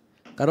অসমীয়া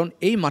কাৰণ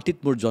এই মাটিত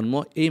মোৰ জন্ম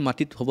এই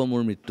মাটিত হ'ব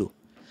মোৰ মৃত্যু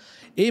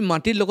এই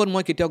মাটিৰ লগত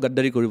মই কেতিয়াও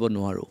গাদ্দাৰী কৰিব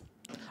নোৱাৰোঁ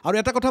আৰু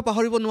এটা কথা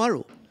পাহৰিব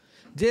নোৱাৰোঁ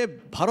যে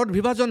ভাৰত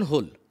বিভাজন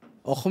হ'ল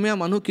অসমীয়া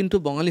মানুহ কিন্তু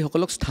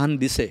বঙালীসকলক স্থান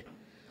দিছে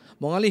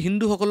বঙালী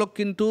হিন্দুসকলক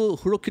কিন্তু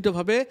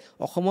সুৰক্ষিতভাৱে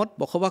অসমত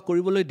বসবাস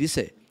কৰিবলৈ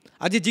দিছে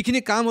আজি যিখিনি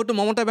কাম হয়তো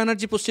মমতা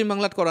বেনাৰ্জী পশ্চিম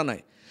বাংলাত কৰা নাই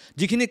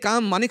যিখিনি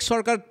কাম মানিক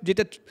চৰকাৰ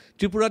যেতিয়া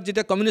ত্ৰিপুৰাত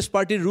যেতিয়া কমিউনিষ্ট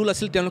পাৰ্টিৰ ৰুল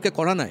আছিল তেওঁলোকে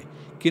কৰা নাই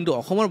কিন্তু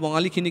অসমৰ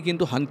বঙালীখিনি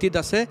কিন্তু শান্তিত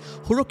আছে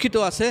সুৰক্ষিত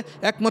আছে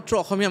একমাত্ৰ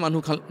অসমীয়া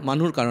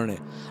মানুহৰ কাৰণে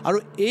আৰু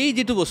এই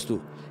যিটো বস্তু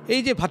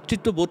এই যে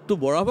ভাতৃত্ববোধটো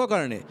বঢ়াবৰ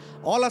কাৰণে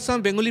অল আছাম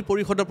বেংগলী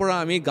পৰিষদৰ পৰা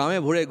আমি গাঁৱে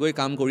ভূঞে গৈ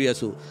কাম কৰি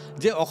আছোঁ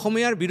যে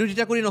অসমীয়াৰ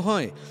বিৰোধিতা কৰি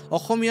নহয়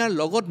অসমীয়াৰ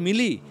লগত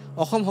মিলি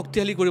অসম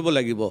শক্তিশালী কৰিব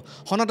লাগিব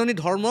সনাতনী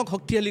ধৰ্মক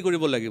শক্তিশালী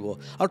কৰিব লাগিব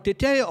আৰু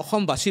তেতিয়াই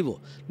অসম বাচিব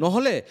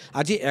নহ'লে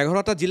আজি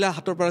 11টা জিলা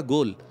হাতৰ পৰা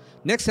গ'ল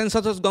নেক্সট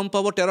চেঞ্চাছত গম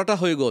পাব 13টা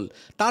হৈ গ'ল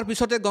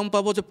তাৰপিছতে গম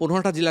পাব যে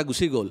 15টা জিলা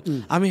গুচি গ'ল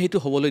আমি সেইটো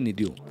হ'বলৈ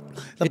নিদিওঁ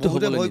এইটো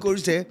ভয়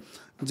কৰিছে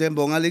যে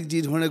বঙালীক যি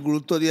ধৰণে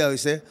গুৰুত্ব দিয়া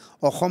হৈছে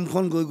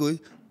অসমখন গৈ গৈ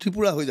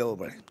ত্ৰিপুৰা হৈ যাব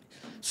পাৰে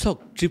চাওক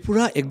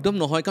ত্ৰিপুৰা একদম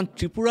নহয় কাৰণ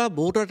ত্ৰিপুৰা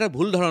বহুতৰ এটা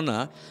ভুল ধাৰণা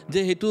যে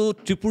সেইটো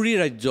ত্ৰিপুৰী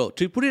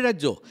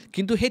ৰাজ্য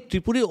কিন্তু সেই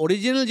ত্ৰিপুৰী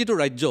অৰিজিনেল যিটো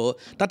ৰাজ্য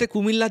তাতে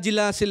কুমিল্লা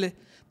জিলা আছিলে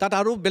তাত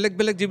আৰু বেলেগ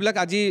বেলেগ যিবিলাক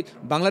আজি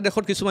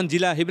বাংলাদেশৰ কিছুমান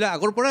জিলা সেইবিলাক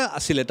আগৰ পৰা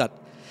আছিলে তাত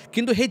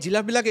কিন্তু সেই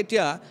জিলাবিলাক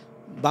এতিয়া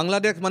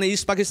বাংলাদেশ মানে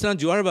ইষ্ট পাকিস্তানত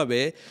যোৱাৰ বাবে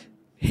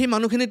সেই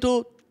মানুহখিনিতো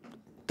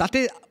তাতে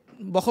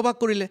বসবাস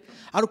কৰিলে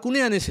আৰু কোনে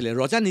আনিছিলে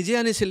ৰজা নিজে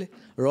আনিছিলে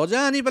ৰজা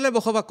আনি পেলাই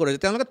বসবাস কৰে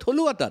তেওঁলোকে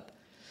থলুৱা তাত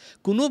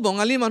কোনো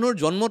বঙালী মানুহৰ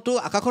জন্মটো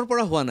আকাশৰ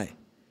পৰা হোৱা নাই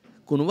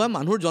কোনোবা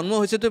মানুহৰ জন্ম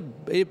হৈছেতো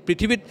এই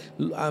পৃথিৱীত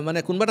মানে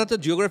কোনোবা তাতে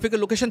জিঅ'গ্ৰাফিকেল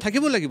লোকেশ্যন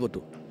থাকিব লাগিবতো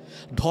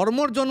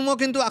ধৰ্মৰ জন্ম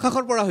কিন্তু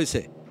আকাশৰ পৰা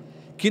হৈছে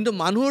কিন্তু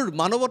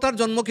মানৱতাৰ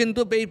জন্ম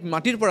কিন্তু এই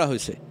মাটিৰ পৰা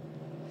হৈছে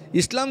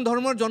ইছলাম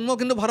ধৰ্মৰ জন্ম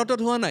কিন্তু ভাৰতত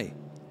হোৱা নাই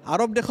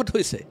আৰৱ দেশত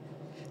হৈছে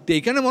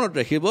এইকাৰণে মনত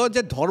ৰাখিব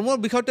যে ধৰ্মৰ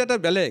বিষয়টো এটা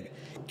বেলেগ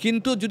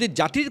কিন্তু যদি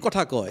জাতিৰ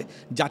কথা কয়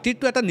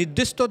জাতিৰটো এটা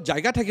নিৰ্দিষ্ট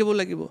জায়গা থাকিব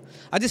লাগিব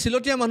আজি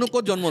চিলতীয়া মানুহ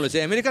ক'ত জন্ম লৈছে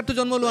আমেৰিকাততো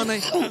জন্ম লোৱা নাই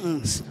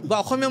বা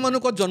অসমীয়া মানুহ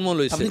ক'ত জন্ম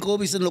লৈছে আপুনি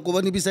ক'ব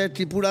নিবিচাৰে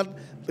ত্ৰিপুৰাত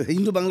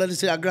হিন্দু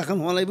বাংলাদেশীৰ আগ্ৰাসন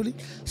হোৱা নাই বুলি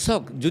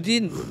চাওক যদি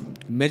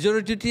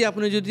মেজৰিটি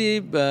আপুনি যদি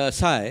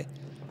চাই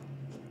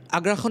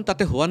আগ্ৰাসন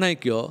তাতে হোৱা নাই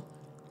কিয়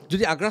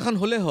যদি আগ্ৰাসন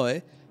হ'লে হয়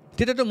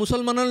তেতিয়াতো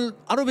মুছলমানৰ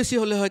আৰু বেছি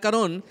হ'লে হয়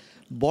কাৰণ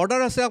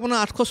বৰ্ডাৰ আছে আপোনাৰ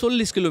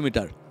 840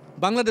 কিলোমিটাৰ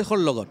বাংলাদেশৰ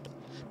লগত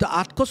তো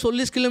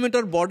 840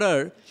 কিলোমিটাৰ বৰ্ডাৰ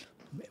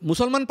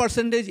মুছলমান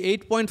পাৰ্চেণ্টেজ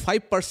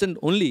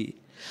 8.5% অনলি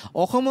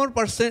অসমৰ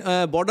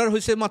বৰ্ডাৰ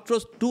হৈছে মাত্ৰ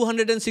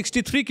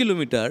 263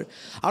 কিলোমিটাৰ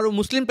আৰু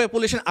মুছলিম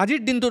পপুলেশ্যন আজিৰ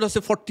দিনটোত আছে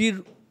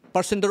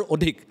 40%ৰ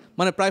অধিক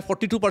মানে প্ৰায়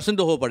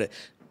 42% হ'ব পাৰে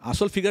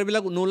আসল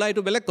ফিগাৰবিলাক নোলাই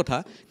এইটো বেলেগ কথা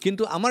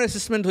কিন্তু আমাৰ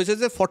এছেছমেণ্ট হৈছে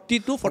যে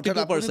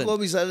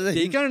 40-42%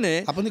 সেইকাৰণে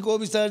আপুনি ক'ব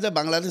বিচাৰে যে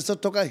বাংলাদেশত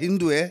থকা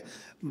হিন্দুৱে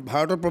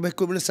ভাৰতত প্ৰৱেশ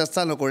কৰিবলৈ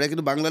চেষ্টা নকৰে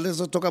কিন্তু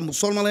বাংলাদেশত থকা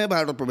মুছলমানেহে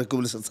ভাৰতত প্ৰৱেশ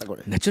কৰিবলৈ চেষ্টা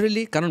কৰে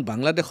নেচাৰেলি কাৰণ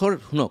বাংলাদেশৰ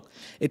শুনক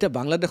এতিয়া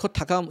বাংলাদেশত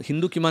থকা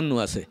হিন্দু কিমাননো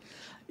আছে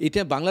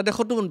এতিয়া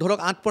বাংলাদেশতো ধৰক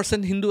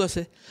 8% হিন্দু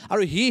আছে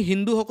আৰু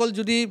হিন্দুসকল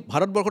যদি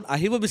ভাৰতবৰ্ষত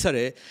আহিব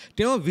বিচাৰে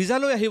তেওঁ ভিজা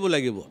লৈ আহিব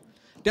লাগিব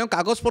তেওঁ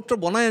কাগজ পত্ৰ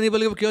বনাই আনিব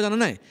লাগিব কিয় জানা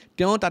নাই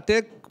তেওঁ তাতে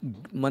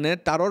মানে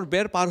তাৰৰ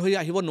বেৰ পাৰ হৈ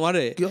আহিব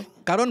নোৱাৰে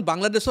কাৰণ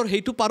বাংলাদেশৰ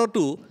সেইটো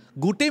পাৰতো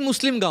গোটেই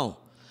মুছলিম গাঁও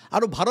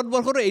আৰু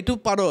ভাৰতবৰ্ষৰ এইটো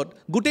পাৰত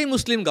গোটেই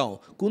মুছলিম গাঁও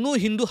কোনো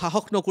হিন্দু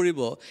সাহস নকৰিব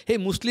সেই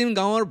মুছলিম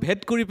গাঁৱৰ ভেদ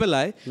কৰি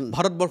পেলাই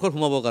ভাৰতবৰ্ষত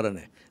সোমাবৰ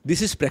কাৰণে দিছ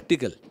ইজ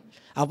প্ৰেক্টিকেল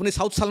আপুনি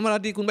সাউথ চালমাৰা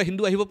দি কোনোবা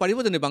হিন্দু আহিব পাৰিব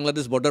জানে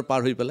বাংলাদেশ বৰ্ডাৰ পাৰ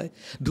হৈ পেলাই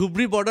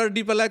ধুবুৰী বৰ্ডাৰ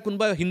দি পেলাই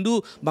কোনোবা হিন্দু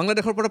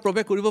বাংলাদেশৰ পৰা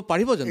প্ৰৱেশ কৰিব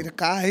পাৰিব জানো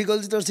কা আহি গ'ল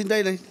যিটো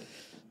চিন্তাই নাই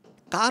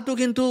কাটো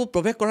কিন্তু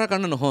প্ৰৱেশ কৰাৰ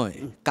কাৰণে নহয়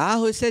কা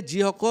হৈছে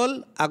যিসকল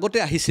আগতে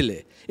আহিছিলে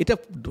এতিয়া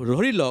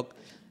ধৰি লওক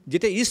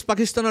যেতিয়া ইষ্ট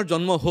পাকিস্তানৰ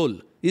জন্ম হ'ল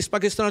ইষ্ট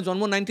পাকিস্তানৰ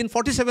জন্ম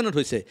 1947ত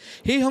হৈছে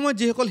সেই সময়ত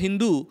যিসকল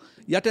হিন্দু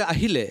ইয়াতে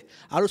আহিলে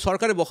আৰু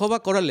চৰকাৰে বসবাস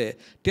কৰালে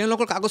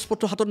তেওঁলোকৰ কাগজ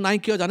পত্ৰ হাতত নাই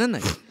কিয় জানে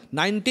নাই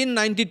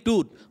 1992ত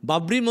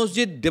বাবৰি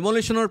মছজিদ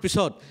ডেমলিশ্যনৰ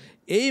পিছত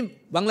এই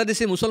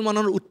বাংলাদেশী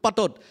মুছলমানৰ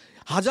উৎপাতত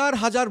হাজাৰ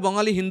হাজাৰ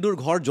বঙালী হিন্দুৰ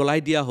ঘৰ জ্বলাই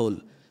দিয়া হ'ল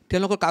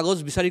তেওঁলোকৰ কাগজ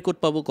বিচাৰি ক'ত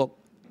পাব কওক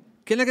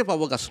কেনেকৈ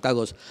পাব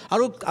কাগজ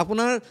আৰু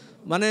আপোনাৰ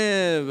মানে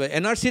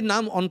NRCৰ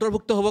নাম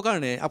অন্তৰ্ভুক্ত হ'বৰ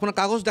কাৰণে আপোনাৰ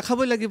কাগজ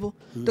দেখাবই লাগিব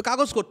তো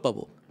কাগজ ক'ত পাব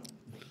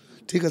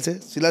ঠিক আছে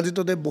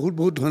শিলাদিত্যতে বহুত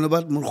বহুত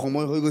ধন্যবাদ মোৰ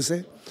সময় হৈ গৈছে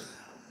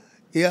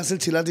এয়া আছিল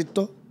শিলাদিত্য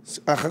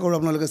আশা কৰোঁ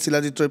আপোনালোকে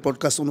শিলাদিত্যৰ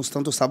পডকাষ্ট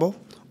অনুষ্ঠানটো চাব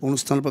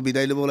অনুষ্ঠানৰ পৰা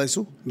বিদায় ল'ব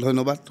ওলাইছোঁ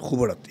ধন্যবাদ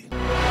শুভৰাত্ৰি